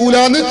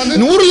സഹിയാകൂലെന്ന്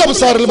നൂറുൽ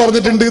അബ്സാറിൽ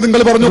പറഞ്ഞിട്ടുണ്ട്.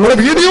 നിങ്ങൾ പറഞ്ഞു ഇവിടെ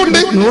വീഡിയോ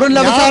ഉണ്ട്. നൂറുൽ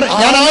അബ്സാർ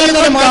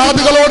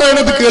കാതുകളോടാണ്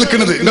ഇത്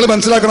കേൾക്കുന്നത്. നിങ്ങൾ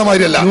മനസ്സിലാക്കണ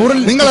മാതിരിയല്ല.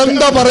 നിങ്ങൾ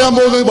എന്താ പറയാൻ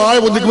പോകുന്നത്? വായ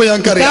പൊന്തിക്കുമ്പോ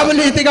ഞങ്ങൾക്കറിയാം.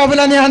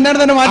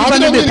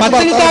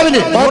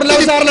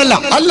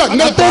 അല്ല,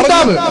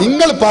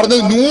 നിങ്ങൾ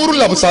പറഞ്ഞത്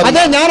നൂറുൽ അബ്സാർ.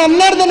 അതെ, ഞാൻ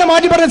അന്നേരം തന്നെ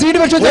മാറ്റി പറഞ്ഞ സീഡ്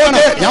പക്ഷേ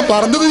ഞാൻ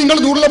പറഞ്ഞത് നിങ്ങൾ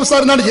നൂറുൽ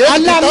അബ്സാറിനാണ്.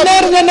 അല്ല,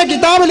 അന്നേരം തന്നെ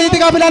കിതാബുൽ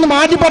ഇത്തികാഫിലാന്ന്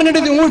മാറ്റി പറഞ്ഞിട്ട്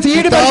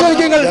സീഡ്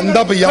പരിശോധിക്കുക.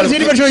 എന്താ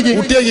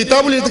കുട്ടിയെ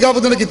കിതാബുൽ ഇത്തികാഫ്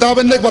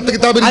കിതാബിന്റെ 10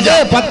 കിതാബ്.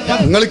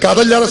 നിങ്ങൾ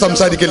കഥയില്ലാതെ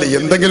സംസാരിക്കില്ലേ?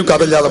 എന്തെങ്കിലും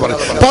കഥയില്ലാതെ പറയും.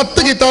 10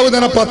 കിതാബ്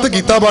തന്നെ 10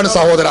 കിതാബാണ്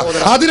സഹോദര.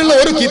 അതിനുള്ള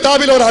ഒരു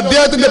കിതാബിൽ ഒരു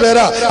അധ്യായത്തിന്റെ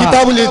പേരാ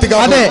കിതാബുൽ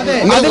ഇത്തികാഫ്.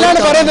 അതിലാണ്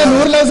പറയുന്നത്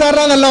നൂറുൽ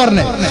അബ്സാറിനാന്നല്ല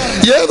പറഞ്ഞത്.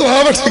 ഏത്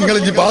ആവശ്യം നിങ്ങൾ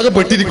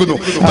ഭാഗപ്പെട്ടിരിക്കുന്നു.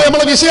 അപ്പൊ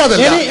നമ്മളെ വിഷയം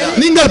അതല്ല.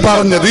 നിങ്ങൾ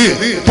പറഞ്ഞത്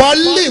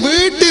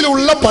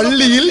വീട്ടിലുള്ള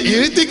പള്ളിയിൽ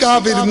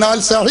ഇത്തികാഫ് ഇരുന്നാൽ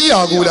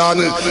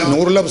സഹിയാകൂലാന്ന്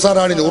നൂറുൽ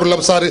അബ്സാറാണ്. നൂറുൽ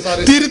അബ്സാർ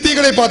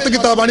തിരുത്തികളെ 10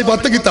 കിതാബാണ്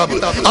 10 കിതാബ്.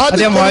 അത്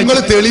നിങ്ങൾ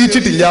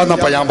തെളിയിച്ചിട്ടില്ല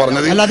എന്നപ്പ ഞാൻ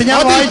പറഞ്ഞത്.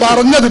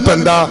 പറഞ്ഞത് ഇപ്പൊ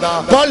എന്താ?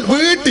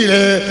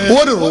 വീട്ടിലെ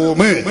ഒരു റൂം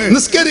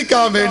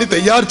നിസ്കരിക്കാൻ വേണ്ടി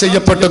തയ്യാർ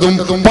ചെയ്യപ്പെട്ടതും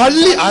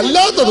പള്ളി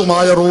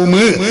അല്ലാത്തതുമായ റൂം,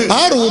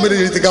 ആ റൂമിൽ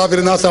ഇത്തികാഫ്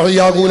ഇരുന്നാൽ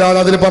സഹിയാകൂലാന്ന്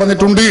അതിൽ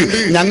പറഞ്ഞിട്ടുണ്ട്.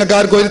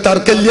 ഞങ്ങൾക്കാർക്കും ഒരു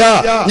തർക്കമില്ല.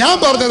 ഞാൻ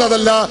പറഞ്ഞത്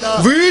അതല്ല.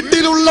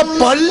 വീട്ടിലുള്ള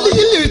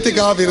പള്ളിയിൽ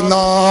ഇത്തികാഫ്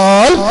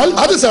ഇരുന്നാൽ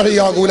അത്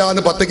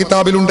സഹിയാകൂലാന്ന് 10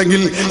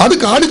 കിതാബിലുണ്ടെങ്കിൽ അത്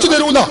കാണിച്ചു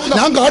തരൂന്ന.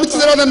 ഞാൻ കാണിച്ചു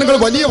തരാൻ നിങ്ങൾ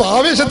വലിയ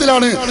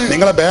ആവേശത്തിലാണ്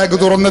നിങ്ങളെ ബാഗ്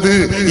തുറന്നത്.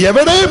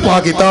 എവിടെ ആ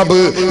കിതാബ്?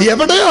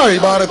 എവിടെയാ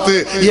ഇബാറത്ത്?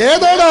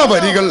 ഏതാണ് ആ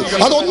വരികൾ?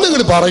 അതൊന്നും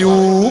നിങ്ങൾ പറയൂ.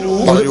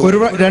 ഒരു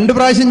 2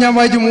 പ്രാവശ്യം ഞാൻ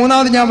വായിച്ചു,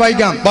 മൂന്നാമത് ഞാൻ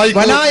വായിക്കാം.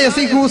 വലാ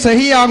യസിഖു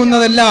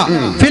സഹിയാകുന്നതല്ല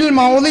ഫിൽ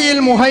മൗദിയിൽ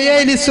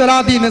മുഹയ്യഇ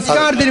ലിസ്വലാത്തി,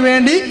 നിസ്കാരത്തിന്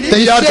വേണ്ടി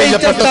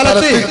നിശ്ചയിച്ച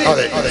സ്ഥലത്ത്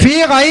ഫീ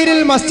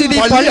ഗൈരിൽ മസ്ജിദി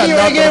പള്ളി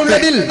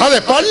ഒഴികെയുള്ളതിൽ. അതെ,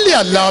 പള്ളി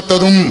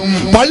അല്ലാത്തതും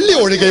പള്ളി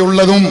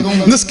ഒഴികെയുള്ളതും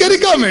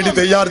നിസ്കരിക്കാൻ വേണ്ടി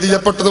തയ്യാർ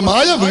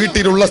ചെയ്യപ്പെട്ടതുമായ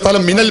വീട്ടിലുള്ള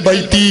സ്ഥലം മിനൽ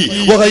ബൈത്തി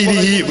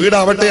വഗൈരിഹി,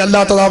 വീടാവട്ടെ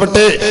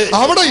അല്ലാത്തതാവട്ടെ,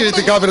 അവിടെ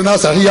ഇത്തികാഫ് ഇരുന്നാൽ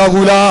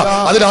സഹിയാകൂല.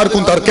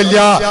 അതിലാർക്കും തർക്കമില്ല.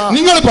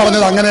 നിങ്ങൾ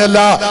പറഞ്ഞത് അങ്ങനെയല്ല.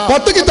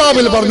 10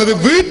 കിതാബിൽ പറഞ്ഞത്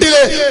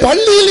വീട്ടിലെ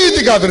പള്ളിയിൽ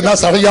ഇത്തികാഫ് ഇരുന്നാൽ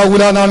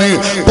സഹിയാകൂല എന്നാണ്.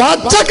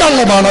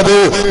 പച്ചക്കള്ളമാണത്.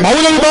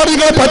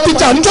 മൗലവിമാരികളെ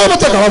പറ്റിച്ച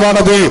 5ാമത്തെ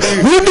കളവാണത്.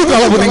 വീട്ടു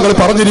കളവ് നിങ്ങൾ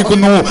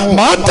പറഞ്ഞിരിക്കുന്നു.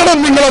 മാറ്റണം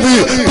നിങ്ങളത്,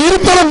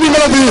 തിരുത്തണം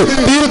നിങ്ങളത്,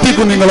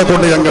 തിരുത്തിക്കും നിങ്ങളെ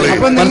കൊണ്ട് ഞങ്ങൾ.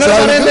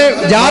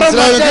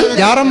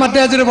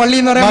 പള്ളി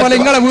എന്ന് പറയുമ്പോൾ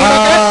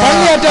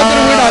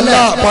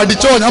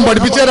പഠിച്ചോ, ഞാൻ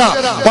പഠിപ്പിച്ചുതരാം.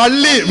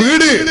 പള്ളി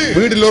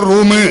വീടിലൊരു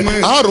റൂം,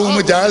 ആ റൂം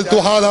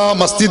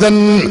മസ്ജിദൻ,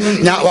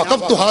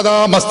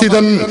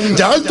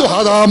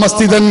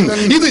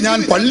 ഇത് ഞാൻ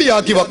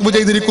പള്ളിയാക്കി വഖഫ്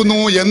ചെയ്തിരിക്കുന്നു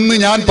എന്ന്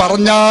ഞാൻ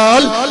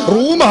പറഞ്ഞാൽ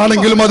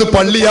റൂമാണെങ്കിലും അത്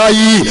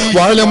പള്ളിയായി.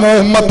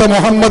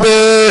 മുഹമ്മദ്,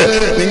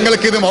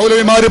 നിങ്ങൾക്കിത്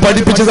മൗലവിമാര്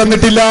പഠിപ്പിച്ചു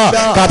തന്നിട്ടില്ല.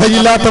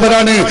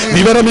 കഥയില്ലാത്തവരാണ്,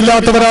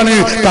 വിവരമില്ലാത്തവരാണ്,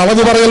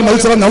 കളവ് പറയൽ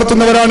മത്സരം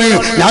നടത്തുന്നവരാണ്.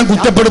 ഞാൻ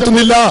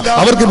കുറ്റപ്പെടുത്തുന്നില്ല,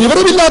 അവർക്ക്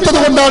വിവരമില്ലാത്തത്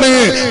കൊണ്ടാണ്.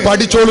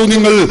 പഠിച്ചോളൂ.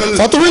 നിങ്ങൾ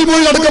ഫത്വയിൽ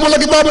പോയി അടക്കമുള്ള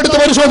കിതാബ് എടുത്ത്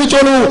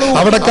പരിശോധിച്ചോളൂ.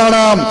 അവിടെ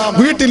കാണാം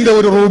വീട്ടിന്റെ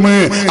ഒരു റൂം.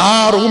 ആ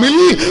റൂമിൽ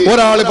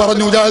ഒരാൾ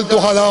പറഞ്ഞു,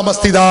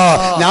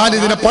 ഞാൻ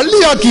ഇതിനെ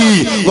പള്ളിയാക്കി,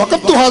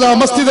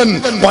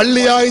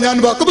 പള്ളിയായി ഞാൻ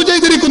വഖഫ്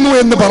ചെയ്തിരിക്കുന്നു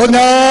എന്ന്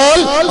പറഞ്ഞാൽ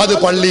അത്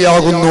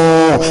പള്ളിയാകുന്നു.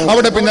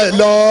 അവിടെ പിന്നെ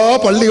എല്ലാ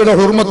പള്ളിയുടെ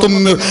ഹുർമത്തും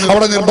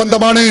അവിടെ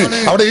നിർബന്ധമാണ്.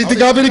 അവിടെ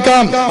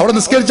ഇത്തികാഫിരിക്കാം, അവിടെ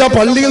നിസ്കരിച്ച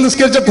പള്ളിയിൽ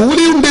നിസ്കരിച്ച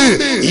കൂലിയുണ്ട്.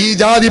 ഈ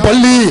ജാതി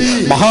പള്ളി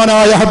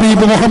മഹാനായ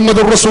ഹബീബ്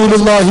മുഹമ്മദ്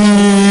റസൂലുള്ളാഹി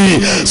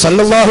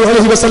സല്ലല്ലാഹു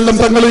അലൈഹി വസല്ലം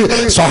തങ്ങൾ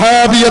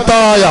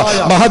സ്വഹാബിയത്തായ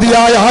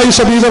മഹദിയായ ആയിഷ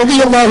ബീവി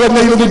റളിയല്ലാഹു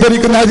അൻഹയിൽ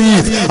ഉദ്ധരിക്കുന്ന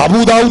ഹദീസ് അബൂ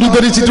ദാവൂദ്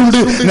ഉദ്ധരിച്ചിട്ടുണ്ട്,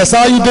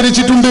 നസായി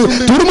ഉദ്ധരിച്ചിട്ടുണ്ട്,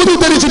 തുർമുദി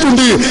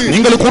ഉദ്ധരിച്ചിട്ടുണ്ട്.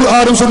 നിങ്ങൾ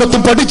ഖുർആനും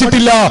സുന്നത്തും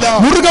പഠിച്ചിട്ടില്ല,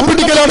 മുറുകെ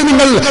പിടിക്കലാണ്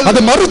നിങ്ങൾ, അത്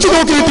മറിച്ചു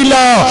നോക്കിയിട്ടില്ല.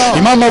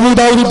 ഇമാം അബൂ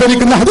ദാവൂദ്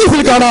ഉദ്ധരിക്കുന്ന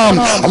ഹദീസിൽ കാണാം,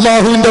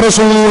 അല്ലാഹുവിന്റെ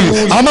റസൂൽ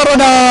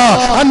അമറനാ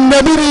അൻ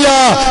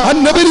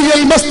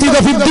നബിരിയൽ മസ്ജിദ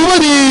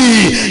ഫിദ്ദുവരി,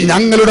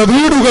 ഞങ്ങളുടെ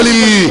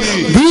വീടുകളിൽ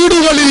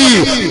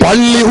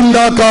പള്ളി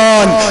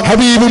ഉണ്ടാക്കാൻ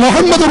ഹബീബ്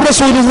മുഹമ്മദ്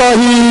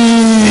റസൂലുള്ളാഹി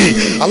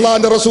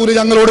അല്ലാഹുവിന്റെ റസൂൽ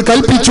ഞങ്ങളോട്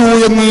കൽപ്പിച്ചു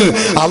എന്ന്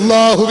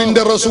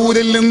അല്ലാഹുവിന്റെ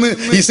റസൂലിൽ നിന്ന്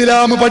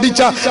ഇസ്ലാം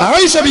പഠിച്ച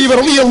ആയിഷ ബീവി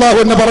റളിയല്ലാഹു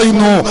അൻഹ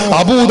പറയുന്നു.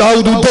 അബൂ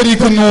ദാവൂദ്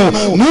ഉദ്ധരിക്കുന്നു,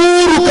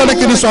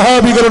 നൂറുകണക്കിന്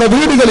സ്വഹാബികളുടെ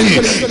വീടുകളിൽ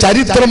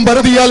ചരിത്രം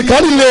പരതിയാൽ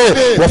കാണില്ലേ.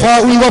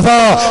 വഫാഉൽ വഫാ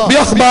ബി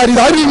അഖ്ബാരി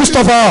ദാരിൽ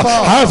മുസ്തഫ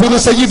ഹാഫിദ്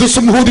സയ്യിദ്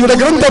സുംഹൂദിയുടെ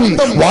ഗ്രന്ഥം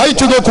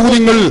വായിച്ചു നോക്കൂ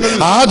നിങ്ങൾ.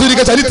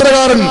 ആധുനിക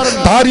ചരിത്രകാരൻ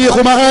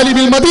താരീഖ്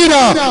മആലിമിൽ മദീന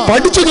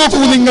പഠിച്ചു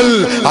നോക്കൂ നിങ്ങൾ.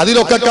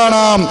 അതിലൊക്കെ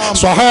കാണാം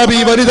സ്വഹാബി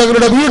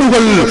വനിതകളുടെ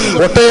വീടുകൾ,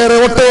 ഒട്ടേറെ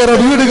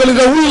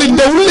വീടുകളുടെ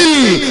ഉള്ളിന്റെ ഉള്ളിൽ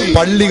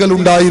പള്ളികൾ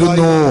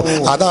ഉണ്ടായിരുന്നു.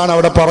 അതാണ്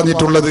അവിടെ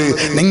പറഞ്ഞിട്ടുള്ളത്.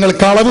 നിങ്ങൾ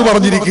കളവ്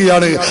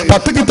പറഞ്ഞിരിക്കുകയാണ്.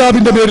 10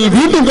 കിതാബിന്റെ പേരിൽ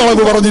വീണ്ടും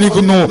കളവ്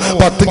പറഞ്ഞിരിക്കുന്നു.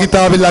 10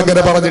 കിതാബിൽ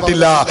അങ്ങനെ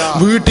പറഞ്ഞിട്ടില്ല.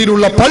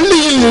 വീട്ടിലുള്ള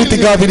പള്ളിയിൽ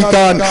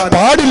ഇത്തികാഫിരിക്കാൻ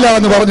പാടില്ല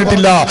എന്ന്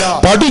പറഞ്ഞിട്ടില്ല.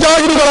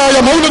 പടുജാഹിലുകളായ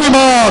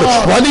മൗലവിമാർ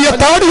വലിയ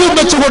താടിയും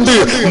വെച്ചുകൊണ്ട്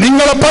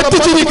നിങ്ങളെ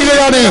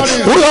പറ്റിച്ചിരിക്കുകയാണ്.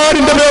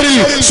 ഖുർആനിന്റെ പേരിൽ,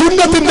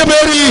 സുന്നത്തിന്റെ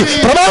പേരിൽ,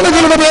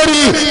 പ്രമാണങ്ങളുടെ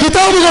പേരിൽ,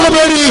 കിതാബുകളുടെ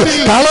പേരിൽ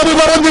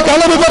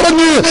കളവ്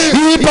പറഞ്ഞ്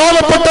ഈ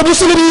പാവപ്പെട്ട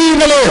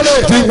മുസ്ലിമീങ്ങളെ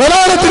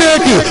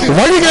വലാലത്തിലേക്ക്,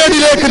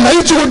 വഴികേടിലേക്ക്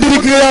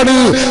നയിച്ചുകൊണ്ടിരിക്കുകയാണ്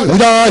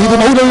മുജാഹിദ്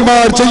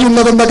മൗലവിമാർ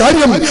ചെയ്യുന്നതെന്ന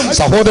കാര്യം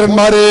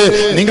സഹോദരന്മാരെ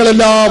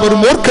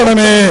നിങ്ങളെല്ലാവരും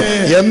ഓർക്കണമേ.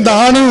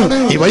 എന്താണ്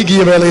ഈ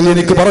വൈകിയ വേളയിൽ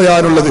എനിക്ക്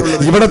പറയാനുള്ളത്?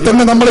 ഇവിടെ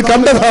തന്നെ നമ്മൾ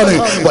കണ്ടതാണ്.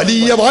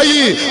 വലിയ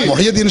വായി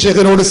മുഹയ്യദ്ദീൻ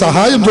ശേഖനോട്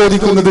സഹായം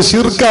ചോദിക്കുന്നത്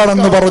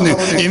ശിർക്കാണെന്ന് പറഞ്ഞ്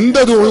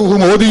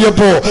ഇന്ദദുഹും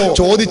ഓതിയപ്പോ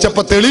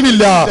ചോദിച്ചപ്പോ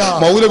തെളിവില്ല.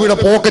 മൗലവിയുടെ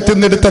പോക്കറ്റിൽ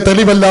നിന്ന് എടുത്ത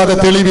തെളിവല്ലാതെ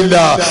തെളിവില്ല.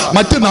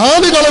 മറ്റ്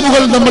 4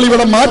 കളവുകൾ നമ്മൾ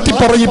ഇവിടെ മാറ്റി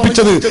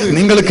പറയിപ്പിച്ചത്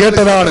നിങ്ങൾ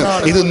കേട്ടതാണ്.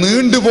 ഇത്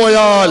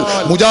നീണ്ടുപോയാൽ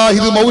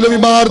മുജാഹിദ്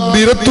മൗലവിമാർ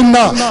നിരത്തുന്ന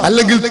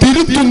അല്ലെങ്കിൽ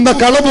തിരുത്തുന്ന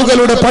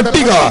കളവുകളുടെ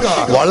പട്ടിക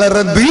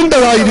വളരെ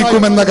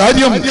നീണ്ടതായിരിക്കുമെന്ന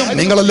കാര്യം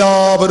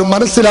നിങ്ങളെല്ലാവരും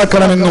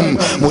മനസ്സിലാക്കണമെന്നും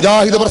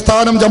മുജാഹിദ്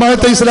പ്രസ്ഥാനം,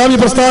 ജമാഅത്തെ ഇസ്ലാമി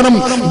പ്രസ്ഥാനം,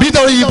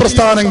 ബിദ്അഈ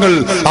പ്രസ്ഥാനങ്ങൾ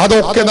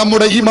അതൊക്കെ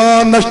നമ്മുടെ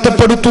ഈമാൻ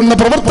നഷ്ടപ്പെടുത്തുന്ന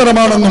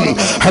പ്രവർത്തനമാണെന്നും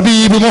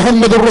ഹബീബ്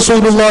മുഹമ്മദ്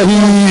റസൂലുള്ളാഹി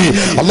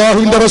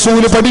അല്ലാഹുവിന്റെ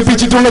റസൂൽ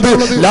പഠിപ്പിച്ചിട്ടുള്ളത്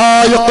ലാ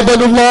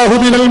യഖ്ബലുല്ലാഹു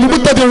മിനൽ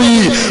മുബ്തദിഈ,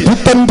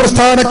 പുത്തൻ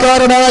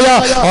പ്രസ്ഥാനക്കാരനായ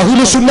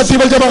അഹ്ലുസ് സുന്നത്തി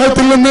വൽ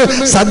ജമാഅത്തിൽ നിന്ന്,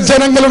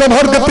 സജ്ജനങ്ങളുടെ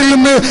മാർഗ്ഗത്തിൽ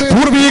നിന്ന്,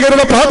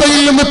 പൂർവീകരുടെ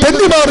പാതയിൽ നിന്ന്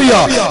തെന്നിമാറിയ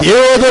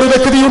ഏതൊരു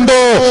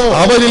വ്യക്തിയുണ്ടോ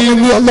അവരിൽ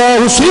നിന്ന്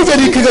അല്ലാഹു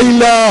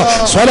സ്വീകരിക്കുകയില്ല.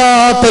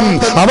 സ്വലാത്തൻ,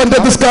 അവന്റെ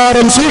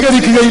നിസ്കാരം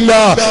സ്വീകരിക്കുകയില്ല.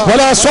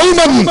 വലാ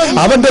സൗമൻ,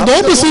 അവന്റെ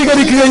നോമ്പ്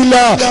സ്വീകരിക്കുകയില്ല.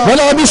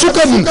 വലാ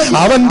നുസുകൻ,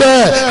 അവന്റെ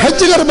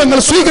ഹജ്ജ് കർമ്മങ്ങൾ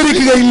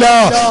സ്വീകരിക്കുകയില്ല.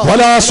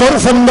 വലാ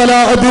സർഫൻ വലാ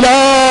അദ്ലാ,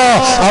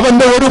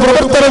 അവന്റെ ഒരു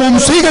പ്രവർത്തനവും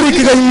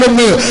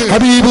സ്വീകരിക്കുകയില്ലെന്ന്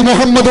ഹബീബ്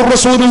മുഹമ്മദ്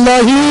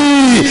റസൂലുള്ളാഹി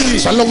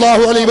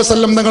സല്ലല്ലാഹു അലൈഹി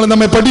വസല്ലം തങ്ങൾ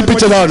നമ്മെ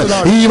പഠിപ്പിച്ചതാണ്.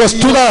 ഈ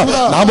വസ്തുത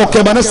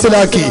നാമൊക്കെ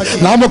മനസ്സിലാക്കി,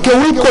 നാമൊക്കെ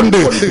ഉൾക്കൊണ്ട്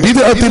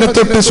ബിദ്അത്തിനെ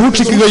തൊട്ട്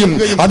സൂക്ഷിക്കുകയും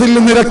അതിൽ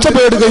നിന്ന്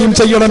രക്ഷപ്പെടുകയും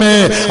ചെയ്യണമേ.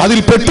 അതിൽ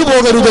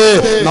പെട്ടുപോകരുതേ.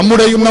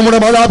 നമ്മുടെയും നമ്മുടെ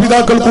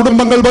മാതാപിതാക്കൾ,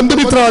 കുടുംബങ്ങൾ,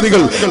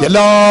 ബന്ധുമിത്രാദികൾ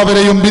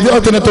എല്ലാവരെയും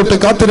ബിദ്അത്തിനെ തൊട്ട്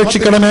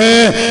കാത്തുരക്ഷിക്കണമേ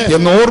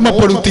എന്ന്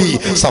ഓർമ്മപ്പെടുത്തി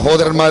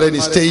സഹോദരന്മാരെ,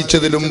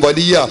 നിശ്ചയിച്ചതിലും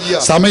വലിയ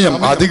സമയം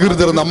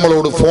അധികൃതർ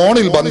നമ്മളോട്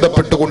ഫോണിൽ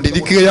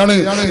ബന്ധപ്പെട്ടുകൊണ്ടിരിക്കുകയാണ്.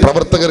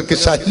 പ്രവർത്തകർക്ക്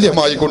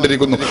ശല്യമായി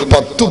കൊണ്ടിരിക്കുന്നു.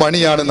 10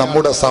 മണിയാണ്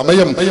നമ്മുടെ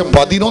സമയം.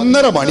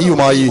 11:30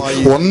 മണിയുമായി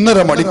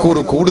 1.5 മണിക്കൂർ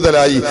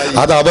കൂടുതലായി.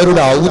 അത്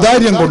അവരുടെ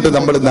ഔദാര്യം കൊണ്ട്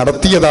നമ്മൾ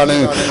നടത്തിയതാണ്.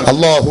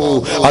 അല്ലാഹു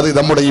അത്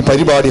നമ്മുടെ ഈ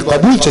പരിപാടി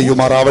കബൂൽ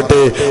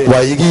ചെയ്യുമാറാവട്ടെ.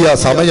 വൈകിയ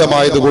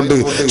സമയമായതുകൊണ്ട്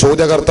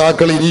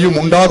ചോദ്യകർത്താക്കൾ ഇനിയും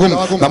ഉണ്ടാകും.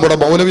 നമ്മുടെ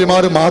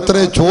മൗലവിമാർ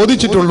മാത്രമേ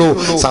ചോദിച്ചിട്ടുള്ളൂ.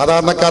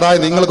 സാധാരണക്കാരായ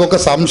നിങ്ങൾക്കൊക്കെ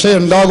സംശയം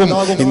ഉണ്ടാകും.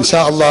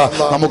 ഇൻഷാ അല്ലാഹ്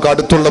നമുക്ക്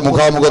അടുത്തുള്ള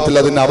മുഖാമുഖത്തിൽ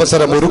അതിന്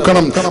അവസരം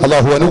ഒരുക്കണം.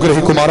 അല്ലാഹു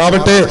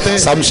അനുഗ്രഹിക്കുമാറാവട്ടെ.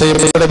 സംശയം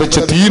ഇവിടെ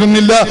വെച്ച്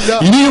തീരുന്നില്ല.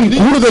 ഇനിയും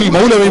കൂടുതൽ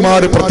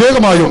മൗലവിമാർ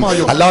പ്രത്യേകമായും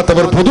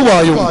അല്ലാത്തവർ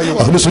പൊതുവായും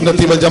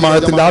അഹ്ലുസുന്നത്തി വൽ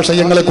ജമാഅത്തിന്റെ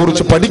ആശയങ്ങളെ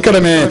കുറിച്ച്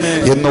പഠിക്കണമേ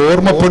എന്ന്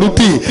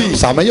ഓർമ്മപ്പെടുത്തി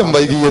സമയം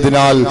വൈകിയതിന്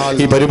അതിനാൽ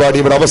ഈ പരിപാടി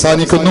ഇവിടെ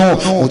അവസാനിക്കുന്നു.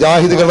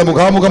 മുജാഹിദുകളുടെ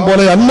മുഖാമുഖം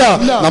പോലെ അല്ല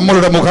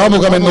നമ്മളുടെ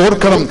മുഖാമുഖം എന്ന്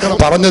ഓർക്കണം.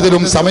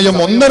 പറഞ്ഞതിലും സമയം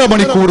 1.5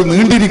 മണിക്കൂർ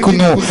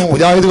നീണ്ടിരിക്കുന്നു.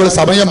 മുജാഹിദുകൾ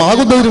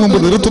സമയമാകുന്നതിന് മുമ്പ്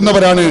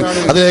നിർത്തുന്നവരാണ്.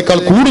 അതിനേക്കാൾ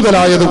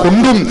കൂടുതലായത്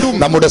കൊണ്ടും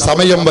നമ്മുടെ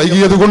സമയം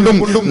വൈകിയത് കൊണ്ടും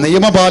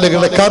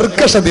നിയമപാലകരുടെ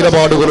കർക്കശ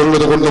നിലപാടുകൾ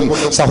ഉള്ളത് കൊണ്ടും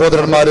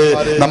സഹോദരന്മാരെ,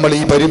 നമ്മൾ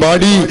ഈ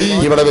പരിപാടി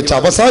ഇവിടെ വെച്ച്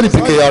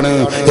അവസാനിപ്പിക്കുകയാണ്.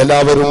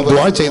 എല്ലാവരും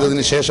ദുആ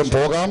ചെയ്തതിന് ശേഷം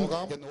പോകാം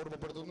എന്ന്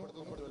ഓർമ്മപ്പെടുത്തുന്നു.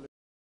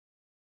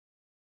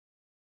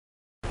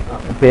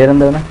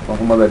 പേരെന്താണ്?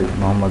 മുഹമ്മദ്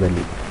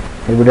അലി.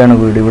 എവിടെയാണ്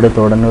വീട്? ഇവിടെ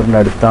തോടന്നൂരിന്റെ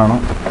അടുത്താണോ?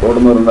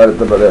 തോടന്നൂരിന്റെ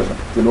അടുത്ത പ്രദേശം,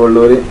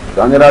 തിരുവള്ളൂർ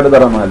കാഞ്ഞിരാട്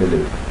തറ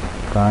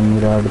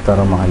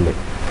മഹല്ല്.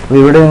 അപ്പൊ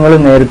ഇവിടെ നിങ്ങൾ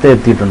നേരത്തെ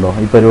എത്തിയിട്ടുണ്ടോ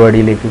ഈ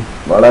പരിപാടിയിലേക്ക്?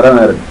 വളരെ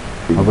നേരത്തെ.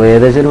 അപ്പൊ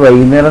ഏകദേശം ഒരു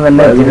വൈകുന്നേരം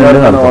തന്നെ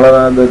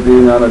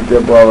ഞാൻ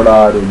എത്തിയപ്പോ അവിടെ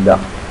ആരുമില്ല.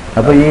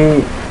 അപ്പൊ ഈ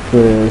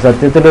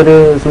സത്യത്തിലൊരു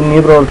സുന്നി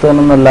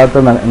പ്രവർത്തകനൊന്നല്ലാത്ത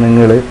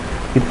നിങ്ങൾ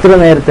ഇത്ര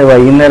നേരത്തെ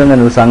വൈകുന്നേരം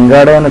തന്നെ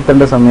സംഘാടകൻ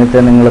എത്തേണ്ട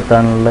സമയത്ത് നിങ്ങൾ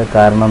എത്താനുള്ള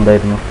കാരണം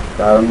എന്തായിരുന്നു?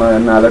 കാരണം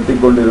എന്നെ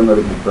അലട്ടിക്കൊണ്ടിരുന്ന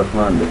ഒരു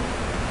പ്രശ്നമുണ്ട്.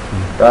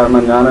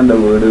 കാരണം ഞാൻ എൻ്റെ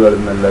വീടുകളിൽ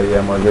നിന്നല്ല ഈ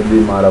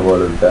മൊഹദ്ദീന്മാരെ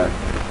പോലത്തെ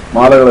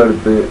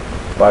മാലകളെടുത്ത്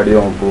പാടി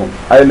നോക്കും.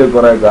 അതിൽ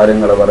കുറേ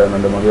കാര്യങ്ങൾ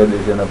പറയുന്നുണ്ട്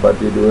മൊഹദ്ദീസിനെ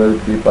പറ്റിയിട്ട്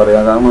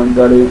പറയാം. കാരണം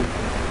വെച്ചാൽ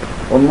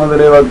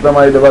ഒന്നതിൽ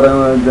വ്യക്തമായിട്ട്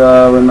പറയുന്നത്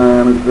വെച്ചാൽ പിന്നെ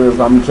എനിക്ക്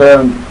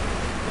സംശയം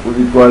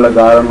ഉദിക്കുവാനുള്ള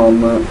കാരണം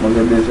ഒന്ന്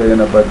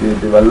മൊഹദ്ദീസിനെ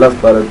പറ്റിയിട്ട് വല്ല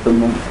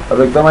സ്ഥലത്തുനിന്നും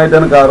വ്യക്തമായിട്ട്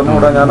എനിക്ക്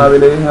അറിഞ്ഞുകൂടാ. ഞാൻ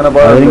അതിൽ ഇങ്ങനെ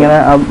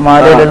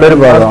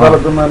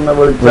സ്ഥലത്തുനിന്ന് തന്നെ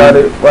വിളിച്ചാൽ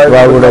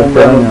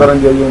ഉത്തരം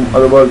ചെയ്യും.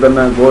 അതുപോലെ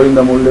തന്നെ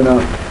കോഴിന്റെ മുള്ളിനെ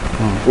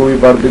കൂവി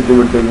പറപ്പിച്ച്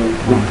വിട്ടിന്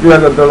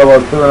കുട്ടിയകത്തുള്ള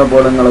വസ്തുവിനെ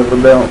പോലെ നിങ്ങളെ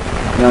ഹൃദയം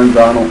ഞാൻ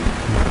കാണും.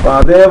 അപ്പൊ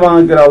അതേ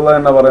വാക്കിൽ അള്ളാഹ്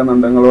തന്നെ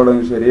പറയുന്നുണ്ട്, നിങ്ങളോട്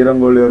ശരീരം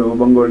കൊള്ളിയോ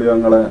രൂപം കൊള്ളിയോ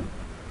നിങ്ങളെ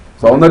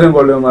സൗന്ദര്യം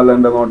കൊള്ളിയോ എന്നല്ല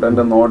എന്റെ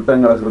നോട്ടം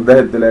നിങ്ങളെ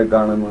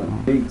ഹൃദയത്തിലേക്കാണെന്ന്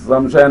ഈ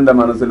സംശയം എന്റെ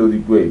മനസ്സിൽ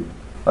ഉദിക്കുകയും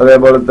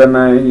അതേപോലെ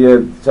തന്നെ ഈ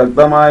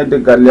ശക്തമായിട്ട്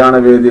കല്യാണ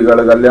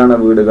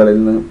വീടുകളിൽ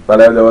നിന്ന് പല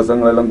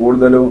ദിവസങ്ങളെല്ലാം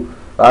കൂടുതലും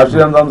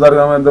രാഷ്ട്രീയം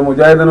സംസാരിക്കാൻ സമയത്ത്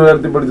മുജാഹിദിനെ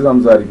ഉയർത്തിപ്പിടിച്ച്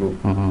സംസാരിക്കും.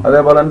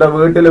 അതേപോലെ എന്റെ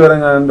വീട്ടിൽ വരെ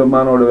ഞാൻ എന്റെ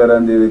ഉമ്മാനോട്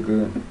വരാൻ ചെയ്തിക്ക്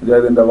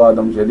മുജാഹിദിന്റെ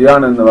വാദം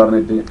ശരിയാണെന്ന്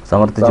പറഞ്ഞിട്ട്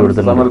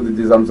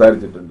സമർത്ഥിച്ച്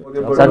സംസാരിച്ചിട്ടുണ്ട്.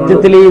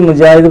 സത്യത്തിൽ ഈ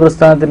മുജാഹിദ്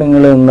പ്രസ്ഥാനത്തിൽ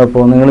നിങ്ങൾ നിന്നപ്പോ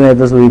നിങ്ങൾ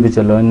നേരത്തെ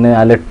സൂചിപ്പിച്ചല്ലോ എന്നെ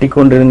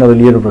അലട്ടിക്കൊണ്ടിരുന്ന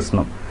വലിയൊരു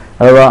പ്രശ്നം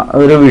അഥവാ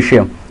ഒരു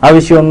വിഷയം, ആ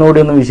വിഷയം ഒന്നുകൂടി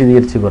ഒന്ന്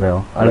വിശദീകരിച്ച്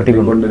പറയാമോ?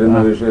 അലട്ടിക്കൊണ്ടിരുന്ന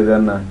വിഷയം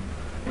തന്നെ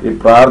ഈ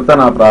പ്രാർത്ഥന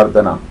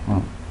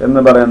എന്ന്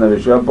പറയുന്ന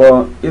വിഷയം. അപ്പോ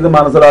ഇത്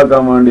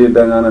മനസ്സിലാക്കാൻ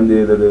വേണ്ടിയിട്ട് ഞാൻ എന്ത്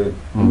ചെയ്തത്,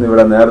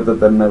 ഇന്നിവിടെ നേരത്തെ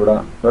തന്നെ ഇവിടെ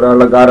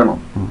വരാനുള്ള കാരണം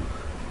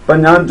ഇപ്പൊ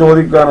ഞാൻ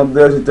ചോദിക്കാൻ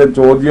ഉദ്ദേശിച്ച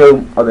ചോദ്യവും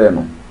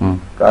അതേന്നു.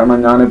 കാരണം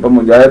ഞാനിപ്പോ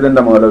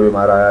മുജാഹിദിന്റെ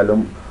മൗലവിമാരായാലും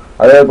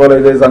അതേപോലെ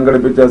ഇത്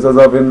സംഘടിപ്പിച്ച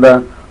SSFന്റെ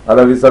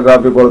അലവി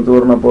സഖാഫി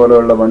കൊളത്തൂറിനെ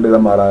പോലെയുള്ള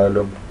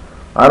പണ്ഡിതന്മാരായാലും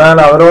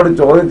ആരായാലും അവരോട്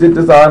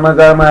ചോദിച്ചിട്ട്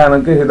സാധാരണക്കാരനായ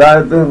എനിക്ക്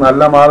ഹിദായത്ത്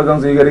നല്ല മാർഗം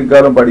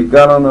സ്വീകരിക്കാനും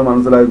പഠിക്കാനോ എന്ന്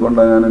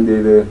മനസ്സിലാക്കിക്കൊണ്ടാണ് ഞാൻ എന്ത്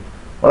ചെയ്ത്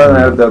വളരെ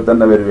നേരത്തെ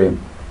തന്നെ വരികയും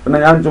പിന്നെ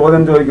ഞാൻ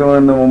ചോദ്യം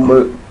ചോദിക്കുന്നതിന് മുമ്പ്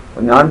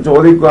ഞാൻ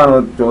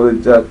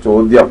ചോദിച്ച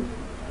ചോദ്യം,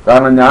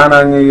 കാരണം ഞാൻ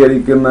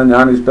അംഗീകരിക്കുന്ന,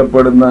 ഞാൻ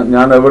ഇഷ്ടപ്പെടുന്ന,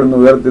 ഞാൻ എവിടുന്ന്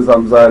ഉയർത്തി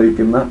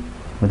സംസാരിക്കുന്ന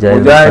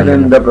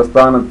മുജാഹിദിന്റെ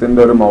പ്രസ്ഥാനത്തിന്റെ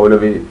ഒരു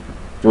മൗലവി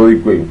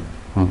ചോദിക്കുകയും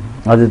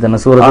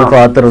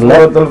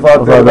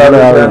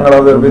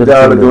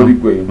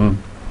ചോദിക്കുകയും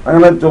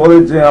അങ്ങനെ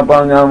ചോദിച്ച് അപ്പൊ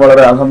ഞാൻ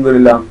വളരെ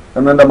അൽഹംദുലില്ലാ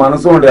എന്നെന്റെ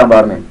മനസ്സുകൊണ്ട് ഞാൻ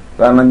പറഞ്ഞു.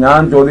 കാരണം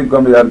ഞാൻ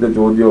ചോദിക്കാൻ വിചാരിച്ച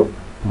ചോദ്യോ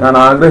ഞാൻ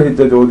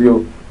ആഗ്രഹിച്ച ചോദ്യോ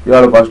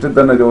ഇയാൾ ഫസ്റ്റിൽ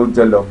തന്നെ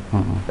ചോദിച്ചല്ലോ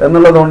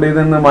എന്നുള്ളതുകൊണ്ട്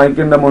ഇതിന്ന്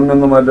മൈക്കിന്റെ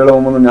മുന്നിന്നും മറ്റുള്ള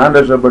മുമ്പൊന്നും ഞാൻ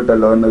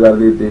രക്ഷപ്പെട്ടല്ലോ എന്ന്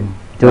കരുതിയിട്ട്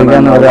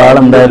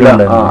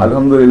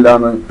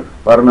അൽഹംദുലില്ലാന്ന്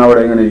പറഞ്ഞ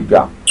അവിടെ ഇങ്ങനെ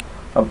ഇരിക്കാം.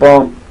 അപ്പൊ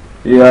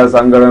ഈ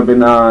സംഘടന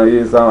പിന്നെ ഈ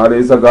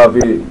അലവി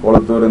സഖാഫി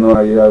കൊളത്തൂർ എന്ന്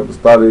പറയുന്ന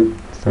ഉസ്താദ്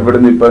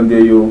ഇവിടുന്ന് ഇപ്പൊ എന്ത്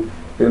ചെയ്യൂ,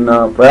 പിന്നെ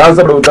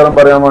പ്രയാസപ്പെടും, ഉത്തരം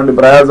പറയാൻ വേണ്ടി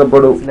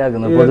പ്രയാസപ്പെടും,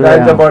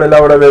 കാഴ്ചപ്പാടിൽ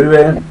അവിടെ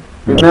വരുവേ.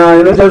 പിന്നെ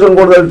അതിനുശേഷം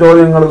കൂടുതൽ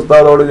ചോദ്യങ്ങൾ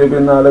ഉസ്താദോട്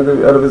പിന്നെ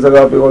അലവി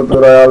സഖാഫി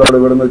കൊളത്തൂർ അയാളോട്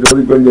ഇവിടുന്ന്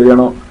ചോദിക്കുകയും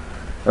ചെയ്യണോ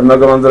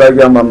എന്നൊക്കെ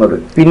മനസ്സിലാക്കിയാൻ പറഞ്ഞത്.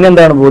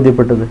 പിന്നെന്താണ്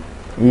ബോധ്യപ്പെട്ടത്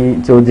ഈ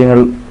ചോദ്യങ്ങൾ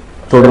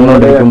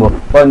തുടർന്നുകൊണ്ടിരിക്കുമ്പോ?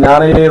 അപ്പൊ ഞാൻ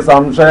ഈ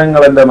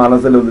സംശയങ്ങൾ എന്റെ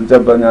മനസ്സിൽ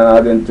ഉദിച്ചപ്പോ ഞാൻ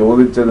ആദ്യം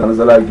ചോദിച്ചത്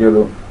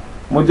മനസ്സിലാക്കിയത്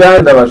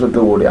മുജാഹിദിന്റെ വശത്ത്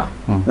കൂടിയാ.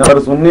 ഞാൻ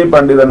ഒരു സുന്നി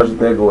പണ്ഡിതന്റെ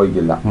വശത്തേക്ക്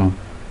പോയിക്കില്ല.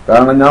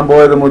 കാരണം ഞാൻ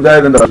പോയത്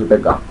മുജാഹിദിന്റെ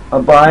വശത്തേക്കാണ്.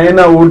 അപ്പൊ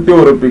അതിനെ ഊട്ടി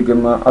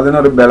ഉറപ്പിക്കുന്ന,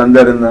 അതിനൊരു ബലം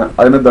തരുന്ന,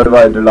 അതിന്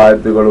തെളിവായിട്ടുള്ള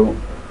ആയത്തുകളും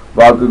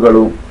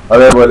വാക്കുകളും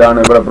അതേപോലെയാണ്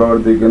ഇവിടെ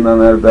പ്രവർത്തിക്കുന്ന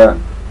നേരത്തെ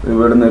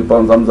ഇവിടുന്ന്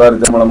ഇപ്പം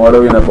സംസാരിച്ച നമ്മളെ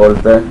മൗലവിനെ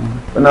പോലത്തെ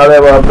പിന്നെ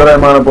അതേപോലെ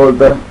അബ്ദുറഹ്മാനെ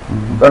പോലത്തെ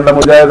കണ്ട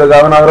മുജാഹിദ്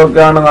അവൻ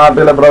അവരൊക്കെയാണ്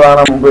നാട്ടിലെ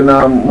പ്രധാനം. പിന്നെ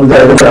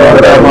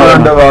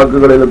മുജാഹിദിന്റെ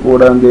വാക്കുകളിൽ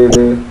കൂടെ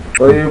ചെയ്ത്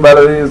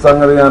ഈ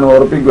സംഗതി ഞാൻ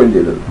ഉറപ്പിക്കുകയും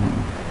ചെയ്തത്.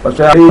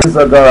 പക്ഷെ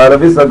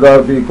അലവി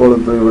സഖാഫി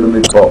കൊളുത്ത് ഇവിടുന്ന്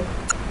ഇപ്പോ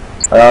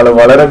അയാള്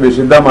വളരെ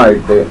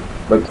വിശുദ്ധമായിട്ട്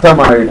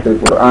വ്യക്തമായിട്ട്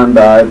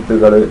ഖുർആന്റെ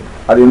ആയത്തുകള്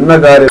അത് ഇന്ന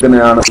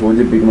കാര്യത്തിനെയാണ്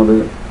സൂചിപ്പിക്കുന്നത്,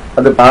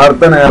 അത്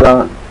പ്രാർത്ഥനയാണ്,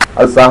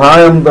 അത്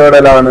സഹായം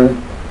തേടലാണ്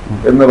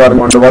എന്ന്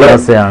പറഞ്ഞുകൊണ്ട് വളരെ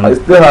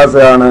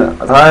ഇസ്തിഹാസയാണ്,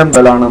 സഹായം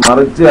തേടലാണ്,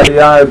 മറിച്ച്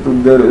അയ്യായത്ത്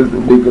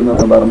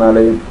ഉദ്ദേശിക്കുന്നത്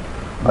പറഞ്ഞാലേ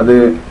അത്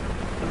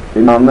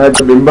പിന്നെ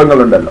അന്നേരത്തെ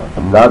ബിംബങ്ങളുണ്ടല്ലോ,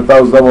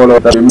 ലാത്തൗസ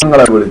പോലത്തെ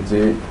ബിംബങ്ങളെ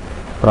വിളിച്ച്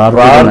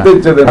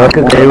പ്രാർത്ഥിച്ചത്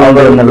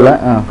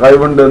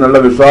കഴിവുണ്ട് എന്നുള്ള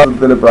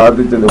വിശ്വാസത്തിൽ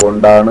പ്രാർത്ഥിച്ചത്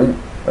കൊണ്ടാണ്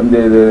എന്ത്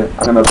ചെയ്ത്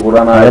അങ്ങനെ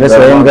അവരെ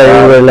സ്വയം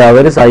കഴിവുകളിൽ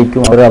അവര്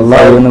സഹിക്കും, അവർ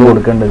അള്ളാഹുവിനും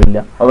കൊടുക്കേണ്ടതില്ല,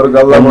 അവർക്ക്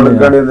അള്ളാഹ്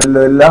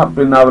കൊടുക്കേണ്ടതില്ല.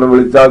 പിന്നെ അവർ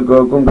വിളിച്ചാൽ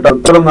കേൾക്കും,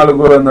 ഉത്തരം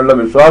നൽകൂ എന്നുള്ള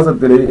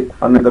വിശ്വാസത്തിൽ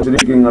അന്നത്തെ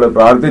ശരിക്കും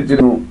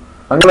പ്രാർത്ഥിച്ചിരുന്നു.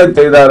 അങ്ങനെ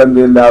ചെയ്താൽ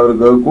എന്തില്ല, അവർ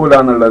കേൾക്കൂല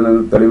എന്നുള്ളത്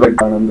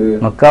തെളിവായിട്ടാണ് എന്ത്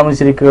മക്കാ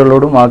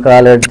മുശ്രിക്കുകളോടും ആ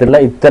കാലഘട്ടത്തിലുള്ള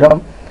ഇത്തരം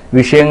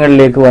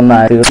വിഷയങ്ങളിലേക്ക് വന്ന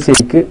ആളുകൾ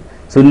ശരിക്ക്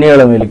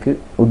സുന്നികളമിലേക്ക്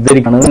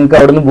ഉദ്ധരിക്കണം. നിങ്ങൾക്ക്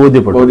അവിടുന്ന്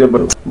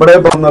ബോധ്യപ്പെടും. ഇവിടെ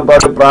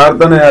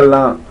പ്രാർത്ഥനയല്ല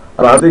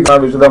പ്രാർത്ഥിക്കാൻ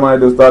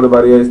വിശദമായിട്ട് ഉസ്താദ്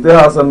പറയുക,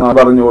 ഇസ്തിഹാസം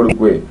പറഞ്ഞു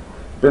കൊടുക്കുകയെ.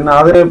 പിന്നെ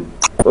അതിന്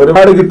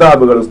ഒരുപാട്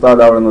കിതാബുകൾ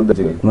ഉസ്താദ് അവിടെ നിന്ന്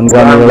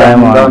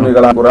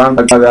ഖുർആൻ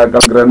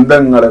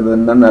ഗ്രന്ഥങ്ങൾ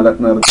തന്നെ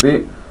നിലനിർത്തി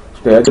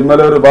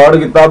സ്റ്റേജിന്മേലെ ഒരുപാട്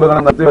കിതാബുകൾ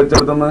നിർത്തി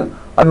വെച്ചെടുത്തുനിന്ന്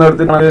അത്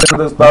നിർത്തി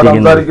ഉസ്താദ്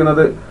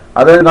സംസാരിക്കുന്നത്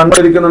അത്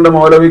കണ്ടിരിക്കുന്നുണ്ട്.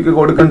 മൗലവിക്ക്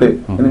കൊടുക്കണ്ടേ.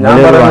 ഞാൻ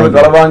പറയുന്നത്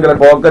കളവാങ്കിലെ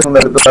പോക്കറ്റിൽ നിന്ന്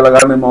എടുത്തതല്ല,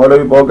 കാരണം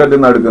മൗലവി പോക്കറ്റിൽ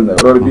നിന്ന്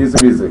എടുക്കുന്നത് ഒരു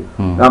പീസ്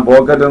ഞാൻ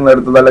പോക്കറ്റിൽ നിന്ന്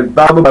എടുത്തതല്ല,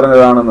 കിതാബ്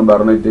പറഞ്ഞതാണെന്ന്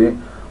പറഞ്ഞിട്ട്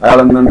അയാൾ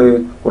എന്തുണ്ട്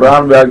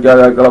ഖുർആൻ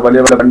വ്യാഖ്യാതാക്കളെ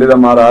വലിയ വലിയ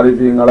പണ്ഡിതന്മാർ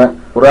ആരിഫീങ്ങളെ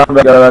ഖുർആൻ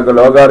വ്യാഖ്യാതാക്കൾ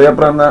ലോക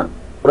അറിയപ്പെടുന്ന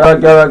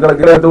വ്യാഖ്യാതാക്കളെ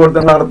കിരത്ത് കൊടുത്ത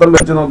അർത്ഥം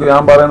വെച്ച് നോക്കി.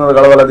 ഞാൻ പറയുന്നത്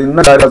കളവല്ല, അത് ഇന്ന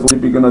കാര്യം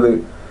സൂചിപ്പിക്കുന്നത്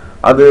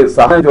അത്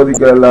സഹായം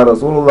ചോദിക്കലല്ല,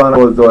 റസൂലുള്ളാഹിനെ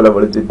പോലത്തെ പോലെ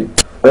വിളിച്ചിട്ട്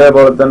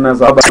അതേപോലെ തന്നെ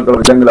സഹാബാക്കൾ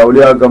അല്ലെങ്കിൽ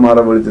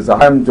ഔലിയാക്കന്മാരെ വിളിച്ച്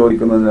സഹായം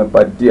ചോദിക്കുന്നതിനെ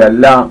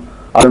പറ്റിയല്ല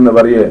അതെന്ന്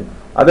പറയേ.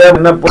 അതേ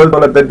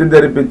എന്നെപ്പോലെ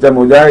തെറ്റിദ്ധരിപ്പിച്ച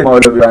മുജാഹിദ്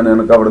മൗലവിയാണ്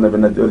എനിക്ക് അവിടുന്ന്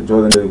പിന്നെ ഒരു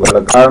ചോദ്യം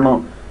ചോദിക്കുക. കാരണം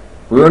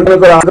വീണ്ടും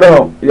ഒരു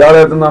ആഗ്രഹം ഇയാളെ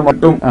എത്തുന്ന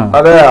മറ്റും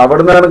അതെ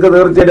അവിടുന്ന് എനിക്ക്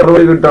തീർച്ചയായിട്ടും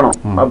മറുപടി കിട്ടണം.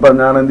 അപ്പൊ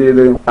ഞാൻ എന്ത്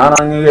ചെയ്ത് ഞാൻ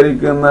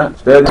അംഗീകരിക്കുന്ന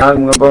സ്റ്റേജ് ഞാൻ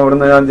ഇപ്പൊ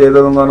ഇവിടുന്ന് ഞാൻ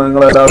ചെയ്തതെന്ന്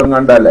നിങ്ങൾ എല്ലാവരും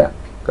കണ്ടല്ലേ.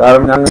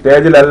 കാരണം ഞാൻ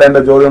സ്റ്റേജിലല്ല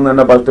എന്റെ ചോദ്യം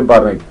തന്നെ ഫസ്റ്റ്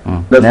പറഞ്ഞു,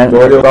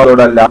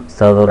 ചോദ്യങ്ങളോടല്ല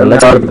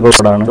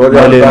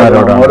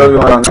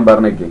മൗലവിമാരാണ്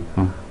പറഞ്ഞേക്ക്.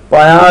 അപ്പൊ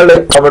അയാള്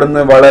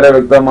അവിടുന്ന് വളരെ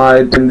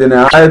വ്യക്തമായിട്ട് എന്തിന്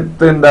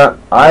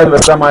ആയ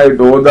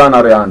വ്യക്തമായിട്ട് ഓതാൻ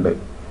അറിയാണ്ട്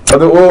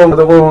അത്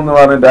എന്ന്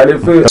പറഞ്ഞിട്ട്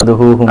അലിഫ്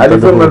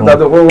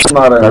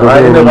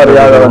അതിന്റെ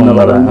മര്യാദ എന്ന്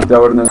പറഞ്ഞിട്ട്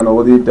അവിടുന്ന് ഇങ്ങനെ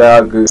ഓതിയിട്ട്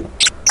അയാൾക്ക്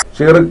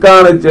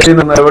ഷിർക്കാണ്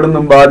ചെയ്യുന്ന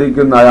എവിടുന്നും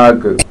ബാധിക്കുന്ന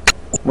അയാൾക്ക്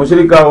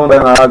മുശ്രിക്കാവുന്ന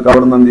അയാൾക്ക്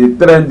അവിടുന്ന്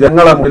ഇത്രയും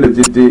ജനങ്ങളെ മുന്നിൽ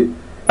വെച്ചിട്ട്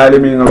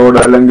ആലിമീങ്ങളോട്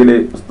അല്ലെങ്കിൽ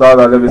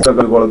ഉസ്താദ് അലവി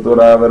സഖാഫി കൊളത്തൂർ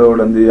അവരോട്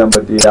എന്ത് ചെയ്യാൻ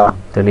പറ്റില്ല,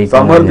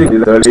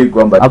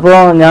 തെളിയിക്കാൻ പറ്റും. അപ്പൊ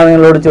ഞാൻ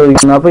നിങ്ങളോട്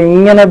ചോദിക്കുന്നു, അപ്പൊ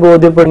ഇങ്ങനെ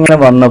ബോധ്യപ്പെട്ട് ഇങ്ങനെ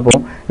വന്നപ്പോ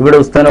ഇവിടെ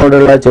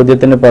ഉസ്താദിനോടുള്ള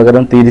ചോദ്യത്തിന്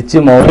പകരം തിരിച്ച്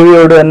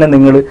മൗലവിയോട് തന്നെ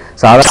നിങ്ങൾ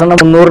സാധാരണ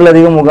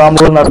 300-ലധികം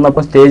മുഖാമുഖം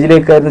നടന്നപ്പോൾ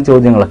സ്റ്റേജിലേക്കായിരുന്നു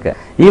ചോദ്യങ്ങളൊക്കെ.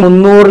 ഈ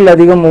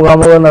 300-ലധികം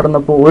മുഖാമുഖം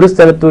നടന്നപ്പോൾ ഒരു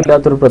സ്ഥലത്തും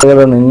ഇല്ലാത്തൊരു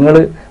പ്രത്യേകത നിങ്ങൾ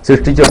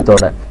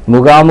സൃഷ്ടിച്ചെടുത്തോടെ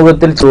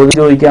മുഖാമുഖത്തിൽ ചോദ്യം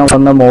ചോദിക്കാൻ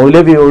വന്ന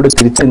മൗലവിയോട്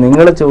തിരിച്ച്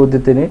നിങ്ങളുടെ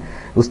ചോദ്യത്തിന്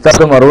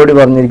ഉസ്താദ് മറുപടി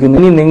പറഞ്ഞിരിക്കുന്നു.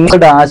 ഇനി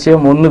നിങ്ങളുടെ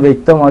ആശയം ഒന്ന്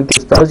വ്യക്തമാക്കി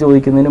ഉസ്താദ്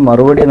ചോദിക്കുന്നതിന്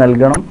മറുപടി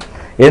നൽകണം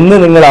എന്ന്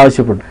നിങ്ങൾ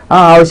ആവശ്യപ്പെട്ടു. ആ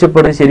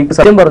ആവശ്യപ്പെടുന്നത് ശരിക്കും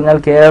സത്യം പറഞ്ഞാൽ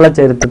കേരള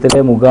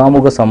ചരിത്രത്തിലെ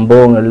മുഖാമുഖ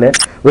സംഭവങ്ങളിലെ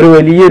ഒരു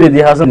വലിയൊരു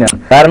ഇതിഹാസം തന്നെയാണ്.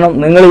 കാരണം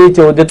നിങ്ങൾ ഈ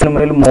ചോദ്യത്തിന്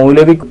മുന്നിൽ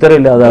മൗലവിക്ക്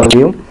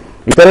ഉത്തരവില്ലാതാവുകയും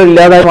ഉത്തരം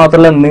ഇല്ലാതായി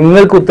മാത്രമല്ല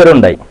നിങ്ങൾക്ക്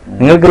ഉത്തരവുണ്ടായി,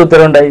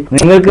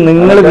 നിങ്ങൾക്ക്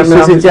നിങ്ങൾ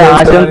വിശ്വസിച്ച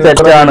ആശയം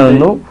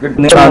തെറ്റാണെന്നും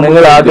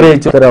നിങ്ങൾ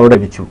ആഗ്രഹിച്ച ഉത്തരം അവിടെ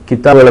വെച്ചു.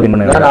 കിതാബുകളെ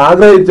ഞാൻ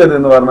ആഗ്രഹിച്ചത്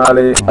എന്ന്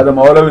പറഞ്ഞാല് അത്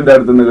മൗലവിന്റെ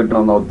അടുത്ത് നിന്ന്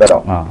കിട്ടണമെന്ന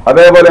ഉത്തരം.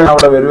 അതേപോലെ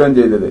അവിടെ വരുകയും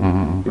ചെയ്തത്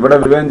ഇവിടെ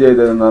വരികയും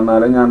ചെയ്തതെന്ന്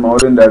പറഞ്ഞാല് ഞാൻ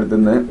മൗലവിന്റെ അടുത്ത്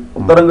നിന്ന്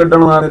ഉത്തരം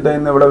കിട്ടണമെന്നാണ്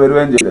ഇന്ന് ഇവിടെ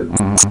വരികയും ചെയ്തത്.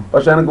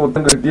 പക്ഷെ എനിക്ക്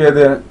ഉത്തരം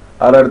കിട്ടിയത്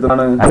ആരുടെ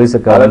അടുത്താണ്?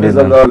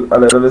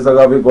 അലവി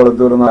സഖാഫി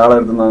കൊളത്തൂർ എന്ന ആളെ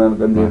അടുത്താണ്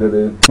എനിക്ക് എന്ത്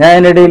ചെയ്തത്. ഞാൻ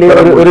അതിനിടയിൽ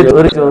ഒരു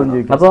ചോദ്യം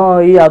ചോദിക്കും. അപ്പൊ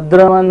ഈ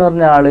അബ്ദുറഹ്മാൻ എന്ന്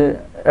പറഞ്ഞ ആള്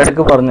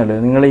ഇടയ്ക്ക് പറഞ്ഞല്ലോ,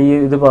 നിങ്ങൾ ഈ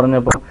ഇത്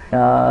പറഞ്ഞപ്പോ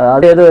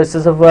അതേതോ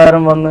SSF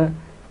കാരൻ വന്ന്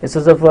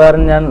SSF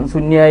കാരൻ ഞാൻ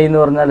സുന്നിയായി എന്ന്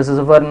പറഞ്ഞാൽ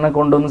SSF കാരനെ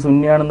കൊണ്ടുവന്ന്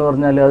സുന്നിയാണെന്ന്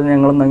പറഞ്ഞാൽ അത്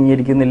ഞങ്ങളൊന്നും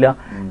അംഗീകരിക്കുന്നില്ല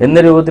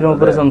എന്ന രൂപത്തിൽ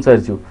മൂപ്പര്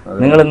സംസാരിച്ചു.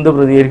 നിങ്ങൾ എന്ത്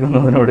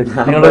പ്രതികരിക്കുന്നു അതിനോട്?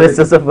 നിങ്ങളൊരു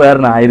SSF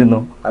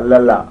കാരനായിരുന്നു?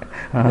 അല്ലല്ല,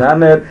 ഞാൻ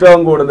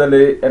ഏറ്റവും കൂടുതൽ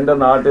എന്റെ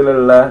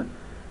നാട്ടിലുള്ള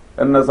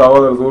എന്റെ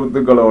സഹോദര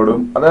സുഹൃത്തുക്കളോടും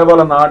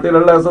അതേപോലെ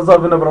നാട്ടിലുള്ള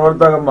SSFന്റെ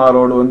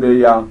പ്രവർത്തകന്മാരോടും എന്ത്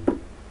ചെയ്യാം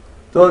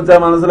ചോദിച്ചാൽ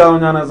മനസ്സിലാവും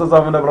ഞാൻ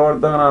SSFന്റെ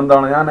പ്രവർത്തകൻ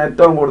എന്താണ്. ഞാൻ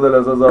ഏറ്റവും കൂടുതൽ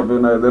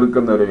SSFനെ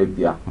എതിർക്കുന്ന ഒരു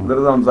വ്യക്തിയാണ്.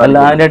 അല്ല,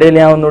 അതിനിടയിൽ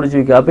ഞാൻ ഒന്നുകൂടി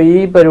ചോദിക്കാം. അപ്പൊ ഈ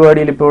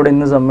പരിപാടിയിൽ ഇപ്പൊ ഇവിടെ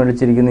ഇന്ന്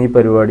സമ്മേളിച്ചിരിക്കുന്ന ഈ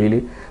പരിപാടിയിൽ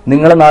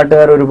നിങ്ങളെ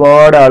നാട്ടുകാർ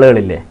ഒരുപാട്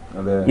ആളുകളില്ലേ?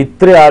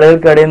 ഇത്ര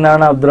ആളുകൾക്കിടയിൽ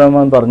നിന്നാണ്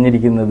അബ്ദുറഹ്മാൻ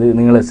പറഞ്ഞിരിക്കുന്നത്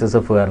നിങ്ങൾ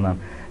SSF കാരനാണ്.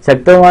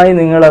 ശക്തമായി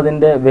നിങ്ങൾ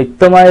അതിന്റെ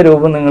വ്യക്തമായ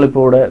രൂപം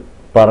നിങ്ങളിപ്പോ ഇവിടെ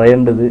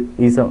പറയേണ്ടത്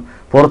ഈ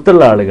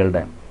പുറത്തുള്ള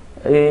ആളുകളുടെ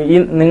ഈ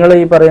നിങ്ങൾ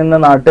ഈ പറയുന്ന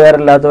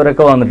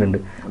നാട്ടുകാരല്ലാത്തവരൊക്കെ വന്നിട്ടുണ്ട്.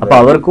 അപ്പൊ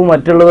അവർക്കും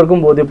മറ്റുള്ളവർക്കും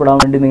ബോധ്യപ്പെടാൻ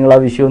വേണ്ടി നിങ്ങൾ ആ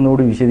വിഷയം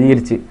ഒന്നുകൂടി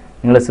വിശദീകരിച്ച്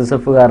നിങ്ങൾ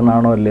SSF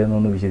കാരനാണോ അല്ലേ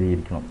എന്നൊന്ന്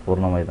വിശദീകരിക്കണം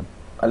പൂർണ്ണമായിട്ടും.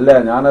 അല്ല,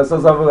 ഞാൻ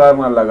SSF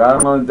കാരനല്ല.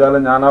 കാരണം എന്ന് വെച്ചാൽ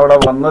ഞാൻ അവിടെ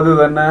വന്നത്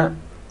തന്നെ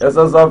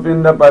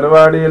SSFന്റെ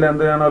പരിപാടിയിൽ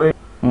എന്ത് ചെയ്യണം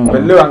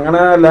വലിയ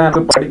അങ്ങനെയല്ല,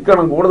 എനിക്ക്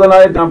പഠിക്കണം,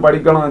 കൂടുതലായിട്ട് ഞാൻ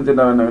പഠിക്കണം എന്ന്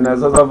വെച്ചിട്ടാ. പിന്നെ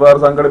SSF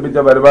സംഘടിപ്പിച്ച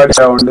പരിപാടി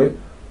ആയതുകൊണ്ട്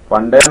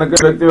പണ്ടേ എനിക്ക്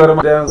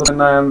വ്യക്തിപരമായ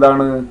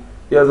എന്താണ്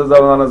ഈ SSF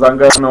എന്ന് പറഞ്ഞ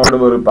സംഘടനയോട്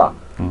വെറുപ്പാ.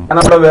 ഞാൻ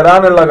അവിടെ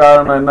വരാനുള്ള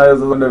കാരണം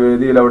NSSന്റെ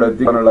വേദിയിൽ അവിടെ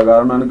എത്തിക്കാനുള്ള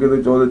കാരണം എനിക്കിത്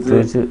ചോദിച്ച്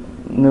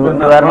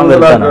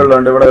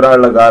മനസ്സിലാക്കിയുള്ളതുണ്ട് ഇവിടെ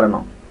വരാനുള്ള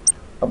കാരണം.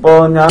 അപ്പോ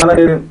ഞാൻ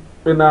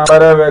പിന്നെ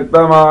വളരെ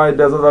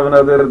വ്യക്തമായിട്ട് SSFനെ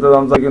എതിർത്ത്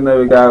സംസാരിക്കുന്ന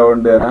വ്യക്തി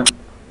ആയതുകൊണ്ട് തന്നെ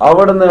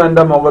അവിടുന്ന്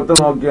എന്റെ മുഖത്ത്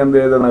നോക്കി എന്ത്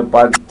ചെയ്തത്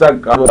പച്ച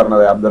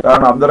പറഞ്ഞത്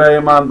കാരണം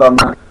അബ്ദുറഹ്മാൻ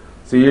തന്ന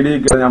CD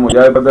ഞാൻ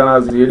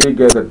മുജാഹിദ് CD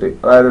കേസിട്ട്,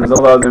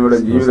 അതായത് ഇവിടെ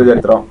ജീവിത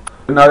ചരിത്രം,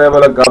 പിന്നെ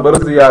അതേപോലെ ഖബർ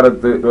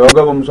സിയാറത്ത്,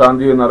 രോഗവും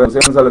ശാന്തിയും എന്ന് പറയുന്ന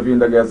ഹുസൈൻ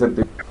സലഫീന്റെ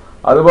കേസറ്റ്,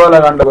 അതുപോലെ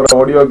കണ്ട കുറെ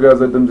ഓഡിയോ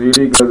കേസറ്റും CD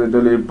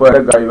കേസറ്റും ഇപ്പൊ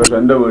കൈവശം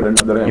എന്റെ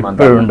വീടുണ്ട്.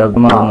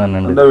 അബ്ദുറഹ്മാൻ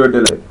എന്റെ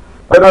വീട്ടില്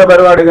ഒരാൾ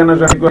പരിപാടി തന്നെ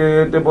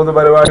ക്ഷണിക്കും,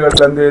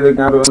 പൊതുപരിപാടികളിൽ എന്ത് ചെയ്ത്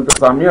ഞാൻ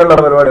സമയമുള്ള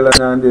പരിപാടിയെല്ലാം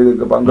ഞാൻ എന്ത്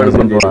ചെയ്ത്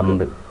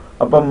പങ്കെടുക്കുന്നുണ്ട്.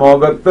 അപ്പൊ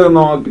മുഖത്ത്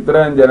നോക്കി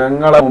ഇത്രയും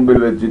ജനങ്ങളെ മുമ്പിൽ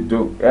വെച്ചിട്ടു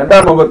എന്റെ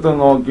മുഖത്ത്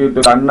നോക്കിയിട്ട്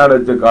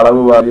കണ്ണടച്ച്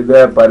കളവ് പറഞ്ഞു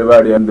ഇതേ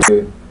പരിപാടി എന്ത്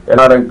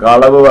എല്ലാരും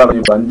കളവ്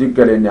പറഞ്ഞു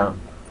വഞ്ചിക്കല് ഞാൻ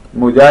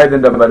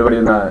മുജാഹിദിന്റെ പരിപാടി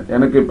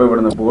എനിക്കിപ്പോ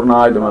ഇവിടുന്ന്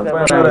പൂർണ്ണമായിട്ടും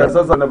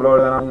SSന്റെ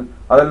പ്രവർത്തനമാണ്,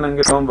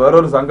 അതിലെങ്കിലും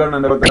വേറൊരു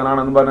സംഘടനയുടെ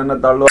പ്രവർത്തനാണെന്ന് പറഞ്ഞ എന്നെ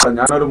തള്ളുവാ,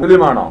 ഞാനൊരു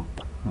മുസ്ലിമാണോ?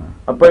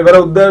 അപ്പൊ ഇവരെ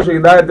ഉദ്ദേശം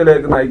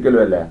ഹിദായത്തിലേക്ക്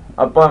നയിക്കലുമല്ലേ?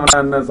 അപ്പൊ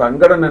അവനെ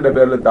സംഘടനയുടെ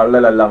പേരിൽ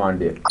തള്ളലല്ല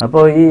വേണ്ടിയത്. അപ്പൊ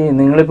ഈ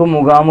നിങ്ങളിപ്പോ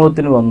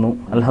മുഖാമുഖത്തിന് വന്നു,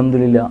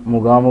 അൽഹംദുലില്ലാ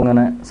മുഖാമുഖം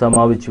അങ്ങനെ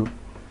സമാപിച്ചു.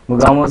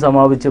 മുഖാമുഖം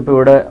സമാപിച്ചപ്പോൾ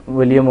ഇവിടെ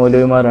വലിയ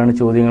മൗലവിമാരാണ്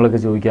ചോദ്യങ്ങളൊക്കെ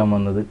ചോദിക്കാൻ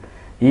വന്നത്.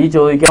 ഈ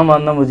ചോദിക്കാൻ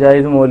വന്ന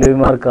മുജാഹിദ്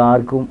മൗലവിമാർക്ക്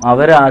ആർക്കും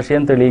അവരെ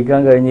ആശയം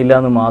തെളിയിക്കാൻ കഴിഞ്ഞില്ല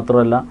എന്ന്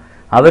മാത്രമല്ല,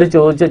 അവർ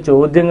ചോദിച്ച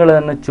ചോദ്യങ്ങൾ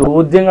തന്നെ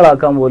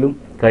ചോദ്യങ്ങളാക്കാൻ പോലും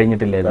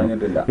കഴിഞ്ഞിട്ടില്ലായിരുന്നു.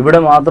 ഇവിടെ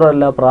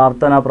മാത്രമല്ല,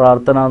 പ്രാർത്ഥന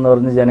പ്രാർത്ഥന എന്ന്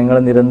പറഞ്ഞ്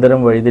ജനങ്ങളെ നിരന്തരം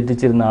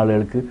വഴിതെറ്റിച്ചിരുന്ന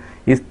ആളുകൾക്ക്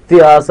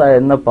ഇസ്തിഹാസ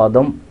എന്ന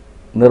പദം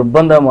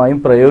നിർബന്ധമായും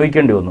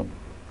പ്രയോഗിക്കേണ്ടി വന്നു.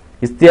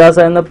 ഇസ്തിഹാസ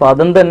എന്ന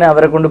പദം തന്നെ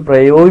അവരെ കൊണ്ട്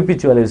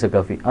പ്രയോഗിപ്പിച്ചു അലവി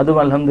സഖാഫി. അതും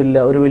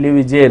അൽഹംദുലില്ലാ ഒരു വലിയ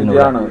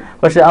വിജയമായിരുന്നു.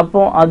 പക്ഷെ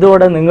അപ്പോൾ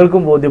അതോടെ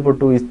നിങ്ങൾക്കും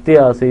ബോധ്യപ്പെട്ടു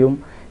ഇസ്തിഹാസയും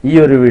ഈ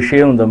ഒരു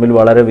വിഷയവും തമ്മിൽ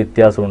വളരെ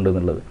വ്യത്യാസമുണ്ട്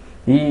എന്നുള്ളത്.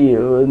 ഈ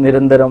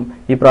നിരന്തരം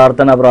ഈ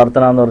പ്രാർത്ഥന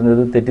പ്രാർത്ഥന എന്ന്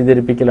പറഞ്ഞത്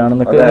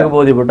തെറ്റിദ്ധരിപ്പിക്കലാണെന്നൊക്കെ നിങ്ങൾക്ക്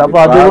ബോധ്യപ്പെട്ടു. അപ്പൊ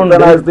അതുകൊണ്ട്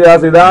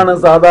ഇതാണ്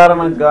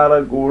സാധാരണക്കാരെ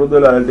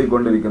കൂടുതൽ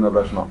അലട്ടിക്കൊണ്ടിരിക്കുന്ന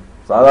പ്രശ്നം.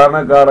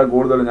 സാധാരണക്കാരെ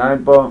കൂടുതൽ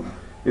ഞാനിപ്പോ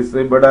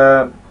ഇവിടെ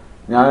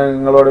ഞാൻ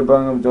നിങ്ങളോട് ഇപ്പൊ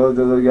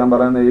ചോദിക്കാൻ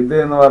പറയുന്നത് ഇത്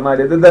എന്ന്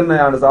പറഞ്ഞാൽ ഇത്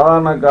തന്നെയാണ്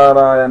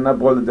സാധാരണക്കാരായ എന്നെ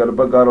പോലത്തെ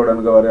ചെറുപ്പക്കാരോട്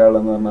എനിക്ക്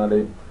പറയാനുള്ളതെന്ന് പറഞ്ഞാല്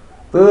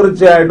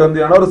തീർച്ചയായിട്ടും എന്ത്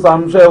ചെയ്യണം, ഒരു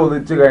സംശയം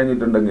ഉദിച്ചു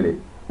കഴിഞ്ഞിട്ടുണ്ടെങ്കിൽ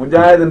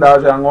മുജാഹിദിന്റെ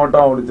ആശയം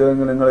അങ്ങോട്ടോ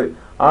വിളിച്ചതെങ്കിൽ നിങ്ങൾ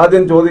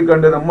ആദ്യം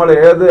ചോദിക്കേണ്ടത് നമ്മൾ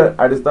ഏത്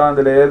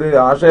അടിസ്ഥാനത്തിൽ ഏത്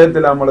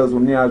ആശയത്തിലാണ് നമ്മൾ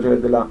സുന്നി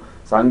ആശയത്തിലാ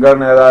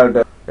സംഘടന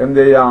ഏതായിട്ട് എന്ത്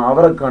ചെയ്യാം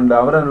അവരെ കണ്ട്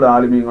അവരുടെ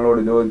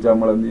ആലിമീങ്ങളോട് ചോദിച്ചാൽ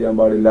നമ്മൾ എന്ത് ചെയ്യാൻ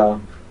പാടില്ല.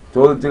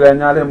 ചോദിച്ചു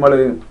കഴിഞ്ഞാൽ നമ്മൾ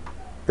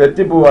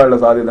തെറ്റിപ്പോവാനുള്ള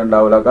സാധ്യത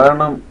ഉണ്ടാവില്ല.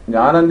 കാരണം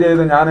ഞാൻ എന്ത്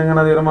ചെയ്തു, ഞാൻ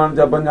ഇങ്ങനെ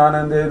തീരുമാനിച്ചപ്പോ ഞാൻ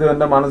എന്ത് ചെയ്തു,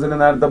 എന്റെ മനസ്സിൽ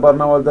നേരത്തെ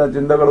പറഞ്ഞ പോലത്തെ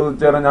ചിന്തകൾ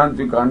ഉച്ചേരം ഞാൻ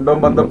കണ്ടും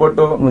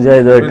ബന്ധപ്പെട്ടു.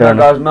 പിന്നെ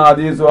കഷ്ണ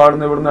ഹദീസും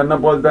ആടുന്ന് ഇവിടുന്ന് എന്നെ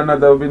പോലെ തന്നെ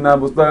പിന്നെ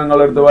പുസ്തകങ്ങൾ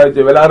എടുത്ത്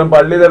വായിച്ചു. എല്ലാവരും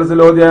പള്ളി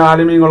ദർസിൽ ഓതിയ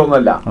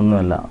ആലിമീങ്ങളൊന്നുമല്ല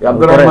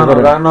അബ്ദുറഹ്മാൻ.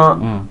 കാരണം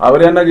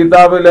അവര് തന്നെ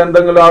കിതാബിൽ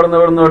എന്തെങ്കിലും ആടുന്ന്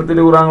ഇവിടുന്ന്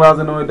എടുത്തിട്ട് ഖുർആൻ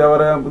ക്ലാസ്സിന് പോയിട്ട്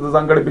അവരെ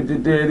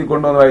സംഘടിപ്പിച്ചിട്ട് എഴുതി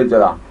കൊണ്ടുവന്ന്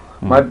വായിച്ചതാ.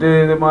 മറ്റ്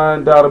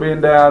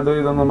അറബിന്റെ അത്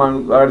ഇതൊന്നും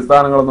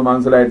അടിസ്ഥാനങ്ങളൊന്നും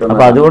മനസ്സിലായിട്ടില്ല.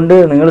 അപ്പൊ അതുകൊണ്ട്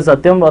നിങ്ങൾ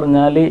സത്യം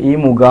പറഞ്ഞാൽ ഈ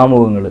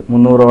മുഖാമുഖങ്ങൾ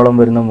 300ഓളം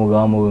വരുന്ന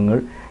മുഖാമുഖങ്ങൾ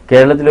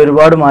കേരളത്തിൽ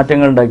ഒരുപാട്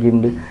മാറ്റങ്ങൾ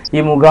ഉണ്ടാക്കിയിട്ടുണ്ട്.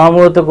 ഈ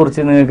മുഖാമുഖത്തെ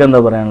കുറിച്ച് നിങ്ങൾക്ക് എന്താ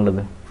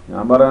പറയാനുള്ളത്?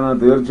 ഞാൻ പറയുന്നത്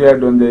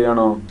തീർച്ചയായിട്ടും എന്ത്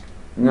ചെയ്യണോ,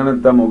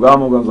 ഇങ്ങനത്തെ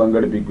മുഖാമുഖം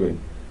സംഘടിപ്പിക്കുകയും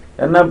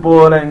എന്നെ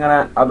പോലെ ഇങ്ങനെ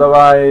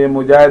അഥവാ ഈ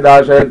മുജാഹിദ്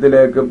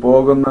ആശയത്തിലേക്ക്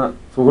പോകുന്ന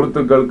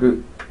സുഹൃത്തുക്കൾക്ക്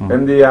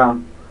എന്ത് ചെയ്യാം,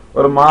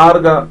 ഒരു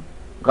മാർഗം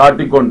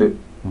കാട്ടിക്കൊണ്ട്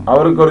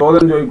അവർക്ക്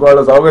ചോദ്യം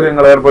ചോദിക്കാനുള്ള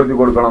സൗകര്യങ്ങൾ ഏർപ്പെടുത്തി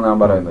കൊടുക്കണം ഞാൻ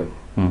പറയുന്നത്.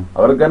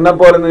 അവർക്ക് എന്നെ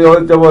പോലെ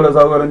ചോദിച്ച പോലെ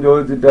സൗകര്യം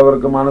ചോദിച്ചിട്ട്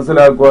അവർക്ക്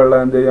മനസ്സിലാക്കുള്ള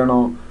എന്ത് ചെയ്യണോ,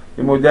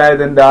 ഈ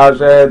മുജാഹിദിന്റെ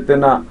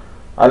ആശയത്തിന്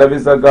അലവി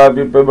സഖാഫി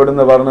ഇപ്പൊ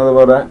ഇവിടുന്ന്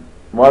പറഞ്ഞതുപോലെ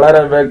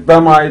വളരെ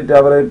വ്യക്തമായിട്ട്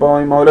അവരെ ഇപ്പൊ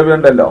ഈ മൗലവി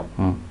ഉണ്ടല്ലോ,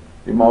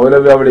 ഈ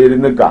മൗലവി അവിടെ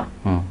ഇരുന്നിക്ക.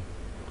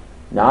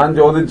 ഞാൻ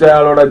ചോദിച്ച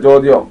അയാളുടെ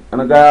ചോദ്യം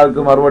എനിക്ക്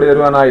അയാൾക്ക് മറുപടി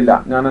തരുവാനായില്ല.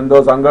 ഞാൻ എന്തോ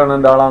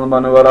സംഘടനന്റെ ആളാന്ന്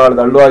പറഞ്ഞ് വേറെ ആൾ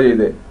തള്ളുക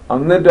ചെയ്ത്,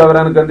 എന്നിട്ട്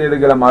അവരെനിക്ക് എന്ത്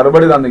ചെയ്തിക്കില്ല,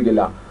 മറുപടി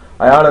തന്നിക്കില്ല.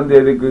 അയാൾ എന്ത്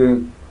ചെയ്തിക്ക്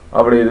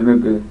അവിടെ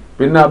ഇരുന്നിക്ക്.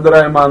 പിന്നെ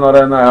അബ്ദുറഹിമാൻ എന്ന്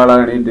പറയുന്ന അയാളെ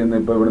എണീറ്റ് ഇന്ന്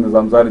ഇപ്പൊ ഇവിടുന്ന്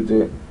സംസാരിച്ച്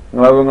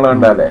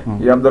നിങ്ങളുണ്ടല്ലേ,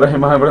 ഈ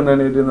അബ്ദുറഹിമാൻ ഇവിടുന്ന്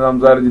എണീറ്റ്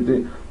സംസാരിച്ചിട്ട്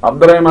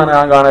അബ്ദുറഹിമാനെ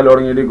ഞാൻ കാണാൻ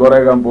തുടങ്ങിയിട്ട് കുറെ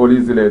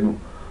പോലീസിലായിരുന്നു.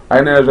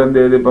 അതിനുശേഷം എന്ത്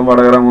ചെയ്ത് ഇപ്പം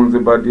വടകര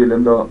മുനിസിപ്പാലിറ്റിയിൽ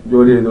എന്തോ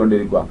ജോലി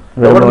ചെയ്തുകൊണ്ടിരിക്കുക.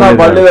 എവിടുന്ന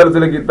പള്ളി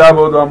തരത്തിൽ കിതാബ്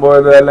ഓതുവാൻ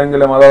പോയത്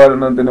അല്ലെങ്കിൽ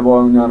മതപഠനത്തിന്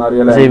പോകുന്നത് ഞാൻ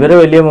അറിയാലോ. ഇവര്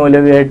വലിയ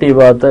മൗലവിയായിട്ട് ഈ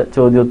ഭാഗത്ത്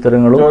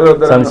ചോദ്യോത്തരങ്ങളും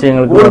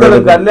കൂടുതൽ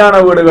കല്യാണ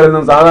വീടുകളിൽ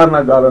നിന്നും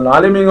സാധാരണക്കാരല്ല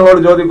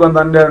ആലിമീങ്ങളോട് ചോദിക്കാൻ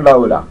തന്നെ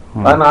ഉണ്ടാവൂല.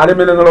 കാരണം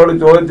ആലിമീങ്ങളോട്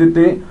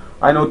ചോദിച്ചിട്ട്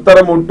അതിന്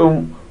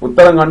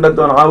ഉത്തരം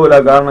കണ്ടെത്താൻ ആവൂല.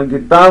 കാരണം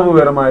കിതാബ്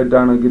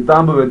പരമായിട്ടാണ്,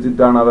 കിതാബ്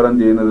വെച്ചിട്ടാണ്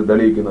അവരെന്ത് ചെയ്യുന്നത്,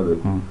 തെളിയിക്കുന്നത്.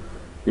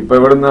 ഇപ്പൊ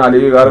ഇവിടുന്ന്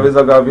അലവി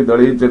സഖാഫി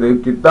തെളിയിച്ചത്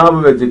കിതാബ്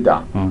വെച്ചിട്ടാ.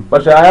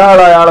 പക്ഷെ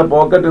അയാളെ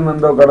പോക്കറ്റിൽ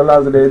നിന്നെന്തോ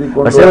കടലാസിൽ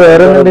എഴുതിക്കൊണ്ട്. പക്ഷെ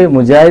വേറെ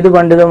മുജാഹിദ്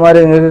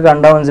പണ്ഡിതന്മാര് നിങ്ങൾക്ക്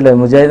കണ്ടാ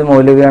മനസ്സിലായി, മുജാഹിദ്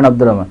മൗലവിയാണ്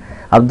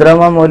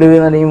അബ്ദുറഹ്മാൻ മൗലവി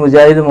എന്ന് പറഞ്ഞാൽ ഈ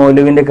മുജാഹിദ്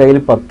മൗലവിന്റെ കയ്യിൽ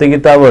 10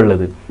 കിതാബ്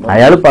ഉള്ളത്.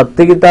 അയാൾ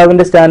 10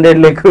 കിതാബിന്റെ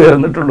സ്റ്റാൻഡേർഡിലേക്ക്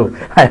ഉയർന്നിട്ടുള്ളൂ.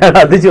 അയാൾ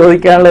അത്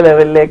ചോദിക്കാനുള്ള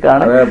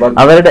ലെവലിലേക്കാണ്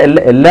അവരുടെ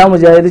എല്ലാ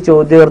മുജാഹിദ്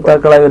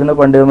ചോദ്യകർത്താക്കളായി വരുന്ന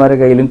പണ്ഡിതന്മാരുടെ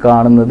കയ്യിലും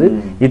കാണുന്നത്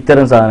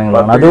ഇത്തരം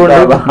സാധനങ്ങളാണ്. അതുകൊണ്ട്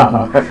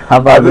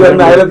അപ്പൊ അത്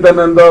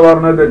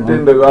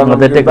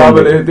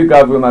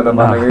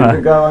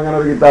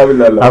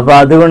അപ്പൊ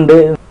അതുകൊണ്ട്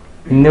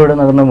ഇന്നിവിടെ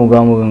നടന്ന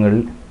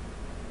മുഖാമുഖങ്ങളിൽ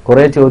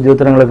കുറെ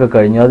ചോദ്യോത്തരങ്ങളൊക്കെ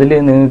കഴിഞ്ഞു. അതിൽ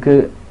നിങ്ങൾക്ക്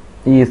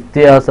ഈ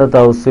ഇസ്തിഹാസ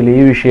തവസ്സുൽ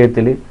ഈ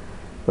വിഷയത്തിൽ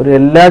ഒരു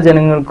എല്ലാ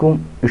ജനങ്ങൾക്കും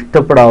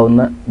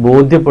ഇഷ്ടപ്പെടാവുന്ന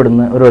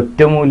ബോധ്യപ്പെടുന്ന ഒരു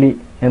ഒറ്റമൂലി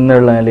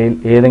എന്നുള്ള നിലയിൽ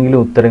ഏതെങ്കിലും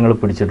ഉത്തരങ്ങൾ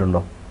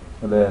പിടിച്ചിട്ടുണ്ടോ?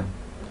 അതെ,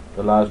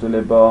 ലാസ്റ്റിൽ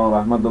ഇപ്പൊ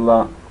റഹ്മത്തുള്ള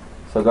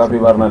സഖാഫി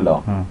പറഞ്ഞല്ലോ,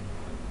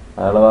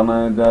 അയാൾ പറഞ്ഞു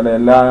വെച്ചാൽ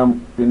എല്ലാം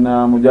പിന്നെ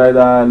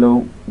മുജാഹിദായാലും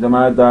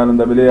ജമാഅത്തായാലും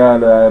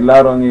തബ്ലീഗായാലും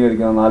എല്ലാവരും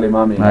അംഗീകരിക്കുന്ന 4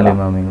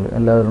 ഇമാമിങ്ങൾ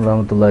എല്ലാവരും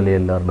റഹ്മത്തുള്ളാഹി അലൈഹി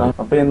എല്ലാവരും.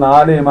 അപ്പൊ ഈ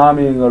 4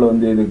 ഇമാമിങ്ങളും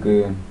എന്ത് ചെയ്തിക്ക്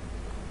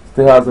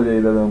ഇസ്തിഹാസ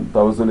ചെയ്തതും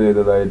തവസ്സുൽ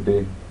ചെയ്തതായിട്ട്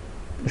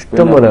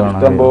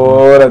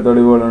ഇഷ്ടംപോലെ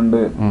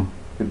തെളിവുകളുണ്ട്,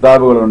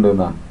 കിതാബുകളുണ്ട്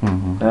എന്നാ.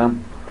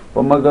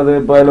 അപ്പൊ നമുക്കത്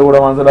ഇപ്പൊ അതിലൂടെ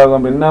മനസ്സിലാക്കാം.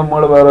 പിന്നെ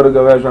നമ്മൾ വേറൊരു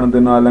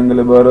ഗവേഷണത്തിനോ അല്ലെങ്കിൽ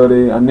വേറൊരു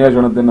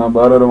അന്വേഷണത്തിനോ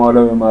വേറൊരു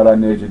മൗലവിമാരെ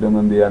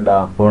അന്വേഷിച്ചിട്ടൊന്നും എന്ത് ചെയ്യണ്ട,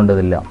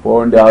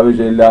 പോകേണ്ട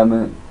ആവശ്യമില്ല എന്ന്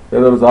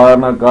ഏതൊരു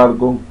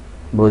സാധാരണക്കാർക്കും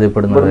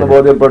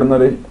ബോധ്യപ്പെടുന്ന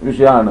ഒരു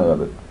വിഷയമാണ്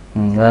അത്.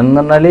 എന്ന്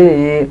പറഞ്ഞാല്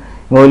ഈ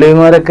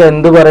മൗലവിമാരൊക്കെ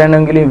എന്ത്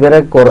പറയണമെങ്കിലും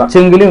ഇവരെ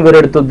കുറച്ചെങ്കിലും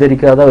ഇവരെടുത്ത്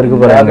ഉദ്ധരിക്കാതെ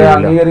അവർക്ക്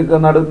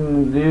അംഗീകരിക്കുന്ന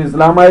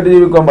ഇസ്ലാമായിട്ട്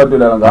ജീവിക്കാൻ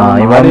പറ്റൂല.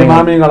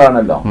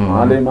 ഇമാമിയങ്ങളാണല്ലോ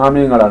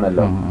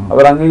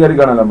അവർ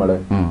അംഗീകരിക്കണല്ലോ നമ്മള്.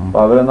 അപ്പൊ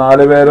അവര്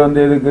 4 പേരും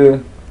എന്ത് ചെയ്തിക്ക്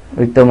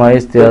വ്യക്തമായി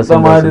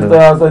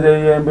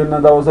ചെയ്യുകയും പിന്നെ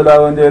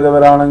തൗസലാവുകയും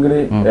ചെയ്തവരാണെങ്കിൽ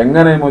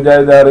എങ്ങനെ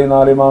മുജാഹിദാറി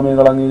 4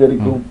 ഇമാമിയങ്ങൾ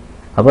അംഗീകരിക്കും?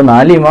 അപ്പൊ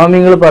 4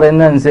 ഇമാമിയങ്ങൾ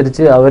പറയുന്ന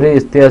അനുസരിച്ച് അവര്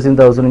ഇസ്തിയാസും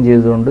തൗസലും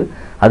ചെയ്തുകൊണ്ട്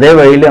അതേ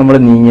വഴിയിൽ നമ്മൾ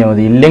നീങ്ങിയാൽ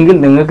മതി. ഇല്ലെങ്കിൽ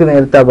നിങ്ങൾക്ക്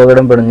നേരത്തെ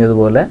അപകടം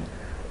പെടുന്നതുപോലെ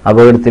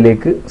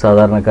അപകടത്തിലേക്ക്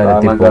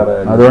സാധാരണക്കാരെത്തിപ്പോകും.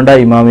 അതുകൊണ്ട് ആ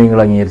ഇമാമിയങ്ങൾ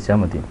അംഗീകരിച്ചാൽ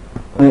മതി.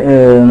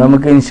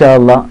 നമുക്ക് ഇൻഷാ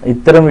അല്ലാഹ്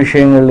ഇത്തരം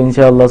വിഷയങ്ങളിൽ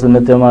ഇൻഷാ അല്ലാഹ്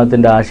സുന്നത്ത്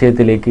ജമാഅത്തിന്റെ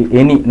ആശയത്തിലേക്ക്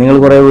ഇനി നിങ്ങൾ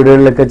കുറെ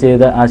വീടുകളിലൊക്കെ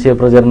ചെയ്ത ആശയ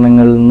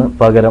പ്രചരണങ്ങളിൽ നിന്ന്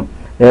പകരം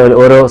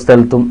ഓരോ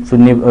സ്ഥലത്തും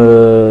സുന്നി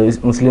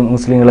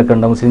മുസ്ലിങ്ങളെ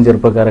കണ്ട മുസ്ലിം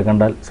ചെറുപ്പക്കാരെ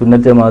കണ്ടാൽ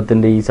സുന്നത്ത്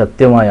ജമാഅത്തിന്റെ ഈ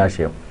സത്യമായ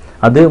ആശയം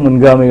അത്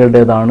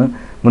മുൻഗാമികളുടേതാണ്.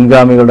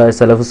 മുൻഗാമികളുടെ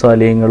സലഫ്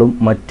സ്വാലിഹ്യങ്ങളും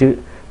മറ്റ്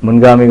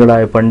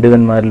മുൻഗാമികളായ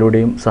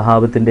പണ്ഡിതന്മാരിലൂടെയും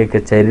സഹാബത്തിൻ്റെയൊക്കെ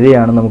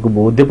ചര്യയാണ് നമുക്ക്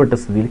ബോധ്യപ്പെട്ട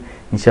സ്ഥിതിയിൽ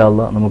ഇൻഷാ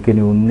അല്ലാഹ്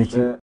നമുക്കിനി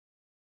ഒന്നിച്ച്